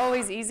it's not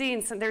always easy,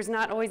 and so there's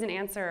not always an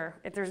answer.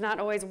 There's not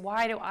always,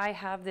 why do I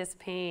have this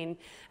pain?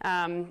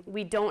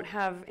 We don't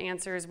have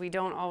answers. We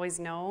don't always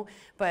know,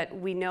 but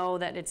we know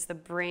that it's the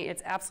brain.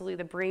 It's absolutely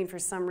the brain for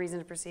some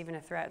reason perceiving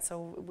a threat.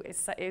 So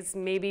it's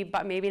maybe,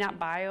 but maybe not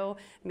bio,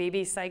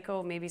 maybe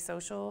psycho, maybe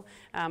social.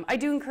 I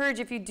do encourage,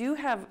 if you do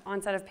have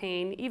onset of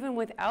pain, even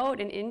without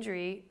an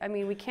injury, I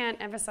mean, we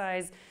can't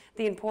emphasize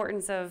the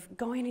importance of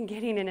going and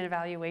getting an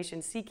evaluation,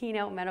 seeking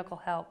out medical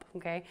help,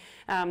 okay?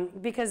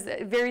 Because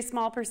a very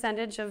small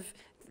percentage of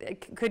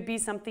it could be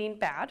something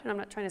bad, and I'm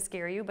not trying to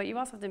scare you, but you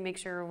also have to make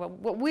sure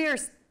what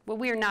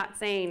we are not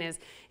saying is,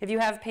 if you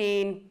have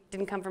pain,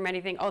 didn't come from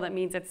anything, oh, it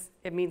means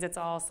it's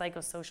all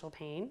psychosocial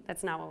pain.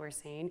 That's not what we're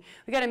saying.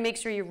 We got to make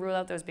sure you rule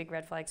out those big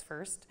red flags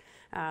first.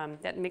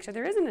 That make sure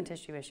there isn't a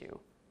tissue issue.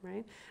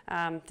 Right?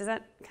 Does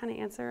that kind of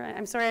answer?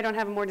 I'm sorry I don't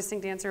have a more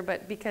distinct answer,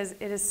 but because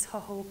it is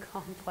so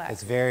complex.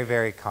 It's very,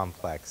 very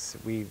complex.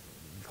 We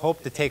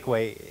hope the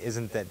takeaway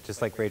isn't that,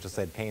 just like Rachel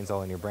said, pain's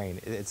all in your brain.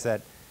 It's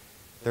that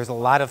there's a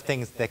lot of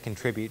things that can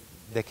contribute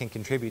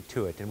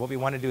to it. And what we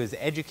want to do is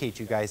educate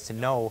you guys to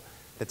know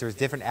that there's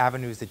different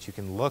avenues that you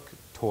can look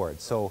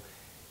towards. So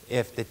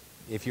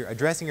if you're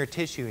addressing your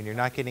tissue and you're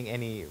not getting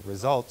any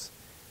results,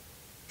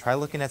 try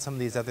looking at some of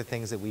these other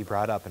things that we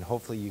brought up, and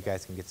hopefully you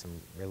guys can get some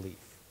relief.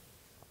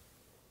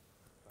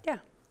 Yeah.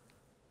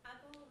 I've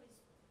always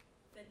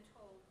been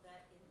told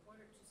that in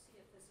order to see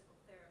a physical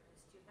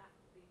therapist, you have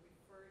to be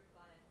referred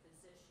by a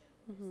physician.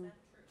 Is that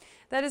true?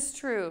 That is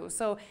true.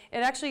 So it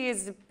actually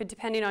is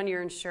depending on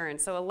your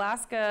insurance. So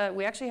Alaska,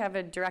 we actually have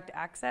a direct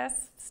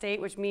access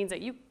state, which means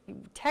that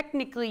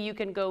technically you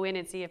can go in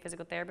and see a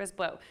physical therapist,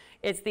 but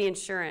it's the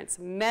insurance.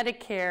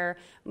 Medicare,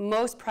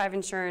 most private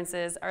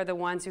insurances are the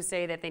ones who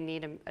say that they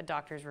need a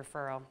doctor's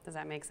referral. Does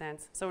that make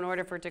sense? So in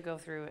order for it to go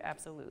through,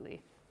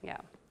 absolutely, yeah.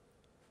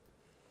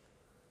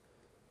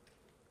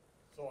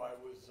 So I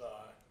was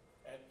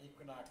at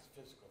Equinox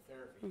Physical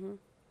Therapy,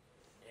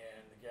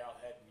 and the gal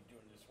had me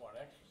doing this one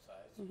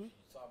exercise, and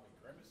she saw me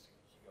grimacing,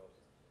 and she goes,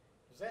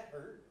 "Does that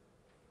hurt?"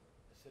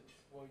 I said,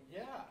 "Well,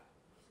 yeah."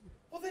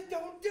 "Well, then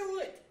don't do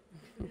it."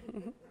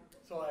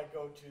 So I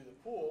go to the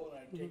pool,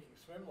 and I'm taking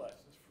swim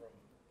lessons from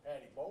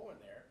Patty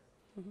Bowen there.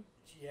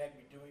 She had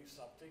me doing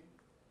something,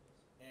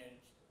 and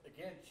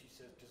again, she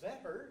says, "Does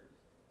that hurt?"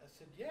 I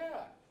said,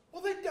 "Yeah."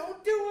 "Well, then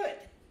don't do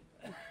it."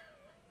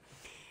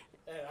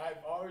 And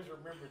I've always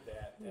remembered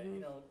that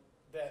you know,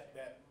 that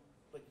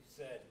like you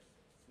said,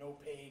 no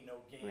pain, no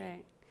gain,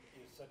 Right.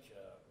 is such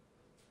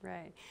a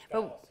Right.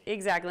 fallacy. But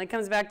exactly. It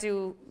comes back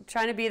to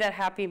trying to be that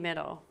happy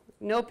middle.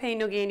 No pain,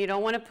 no gain. You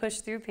don't want to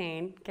push through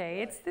pain, okay?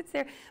 Right. It's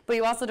there. But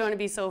you also don't want to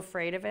be so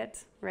afraid of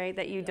it, right,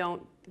 that you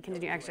don't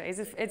continue exercise.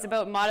 It's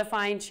about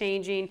modifying,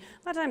 changing,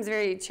 a lot of times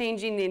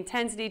changing the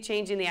intensity,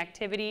 changing the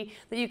activity,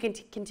 that you can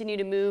continue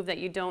to move, that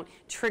you don't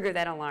trigger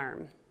that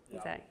alarm.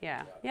 Is that,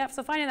 yeah. Yep,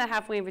 so finding that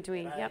halfway in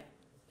between, And yep.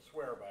 I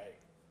swear by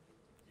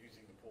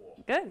using the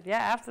pool. Good,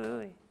 yeah,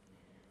 absolutely.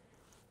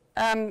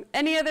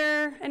 Any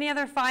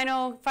other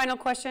final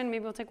question?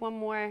 Maybe we'll take one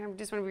more. I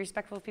just want to be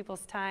respectful of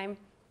people's time.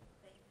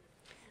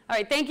 All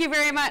right, thank you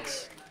very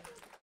much.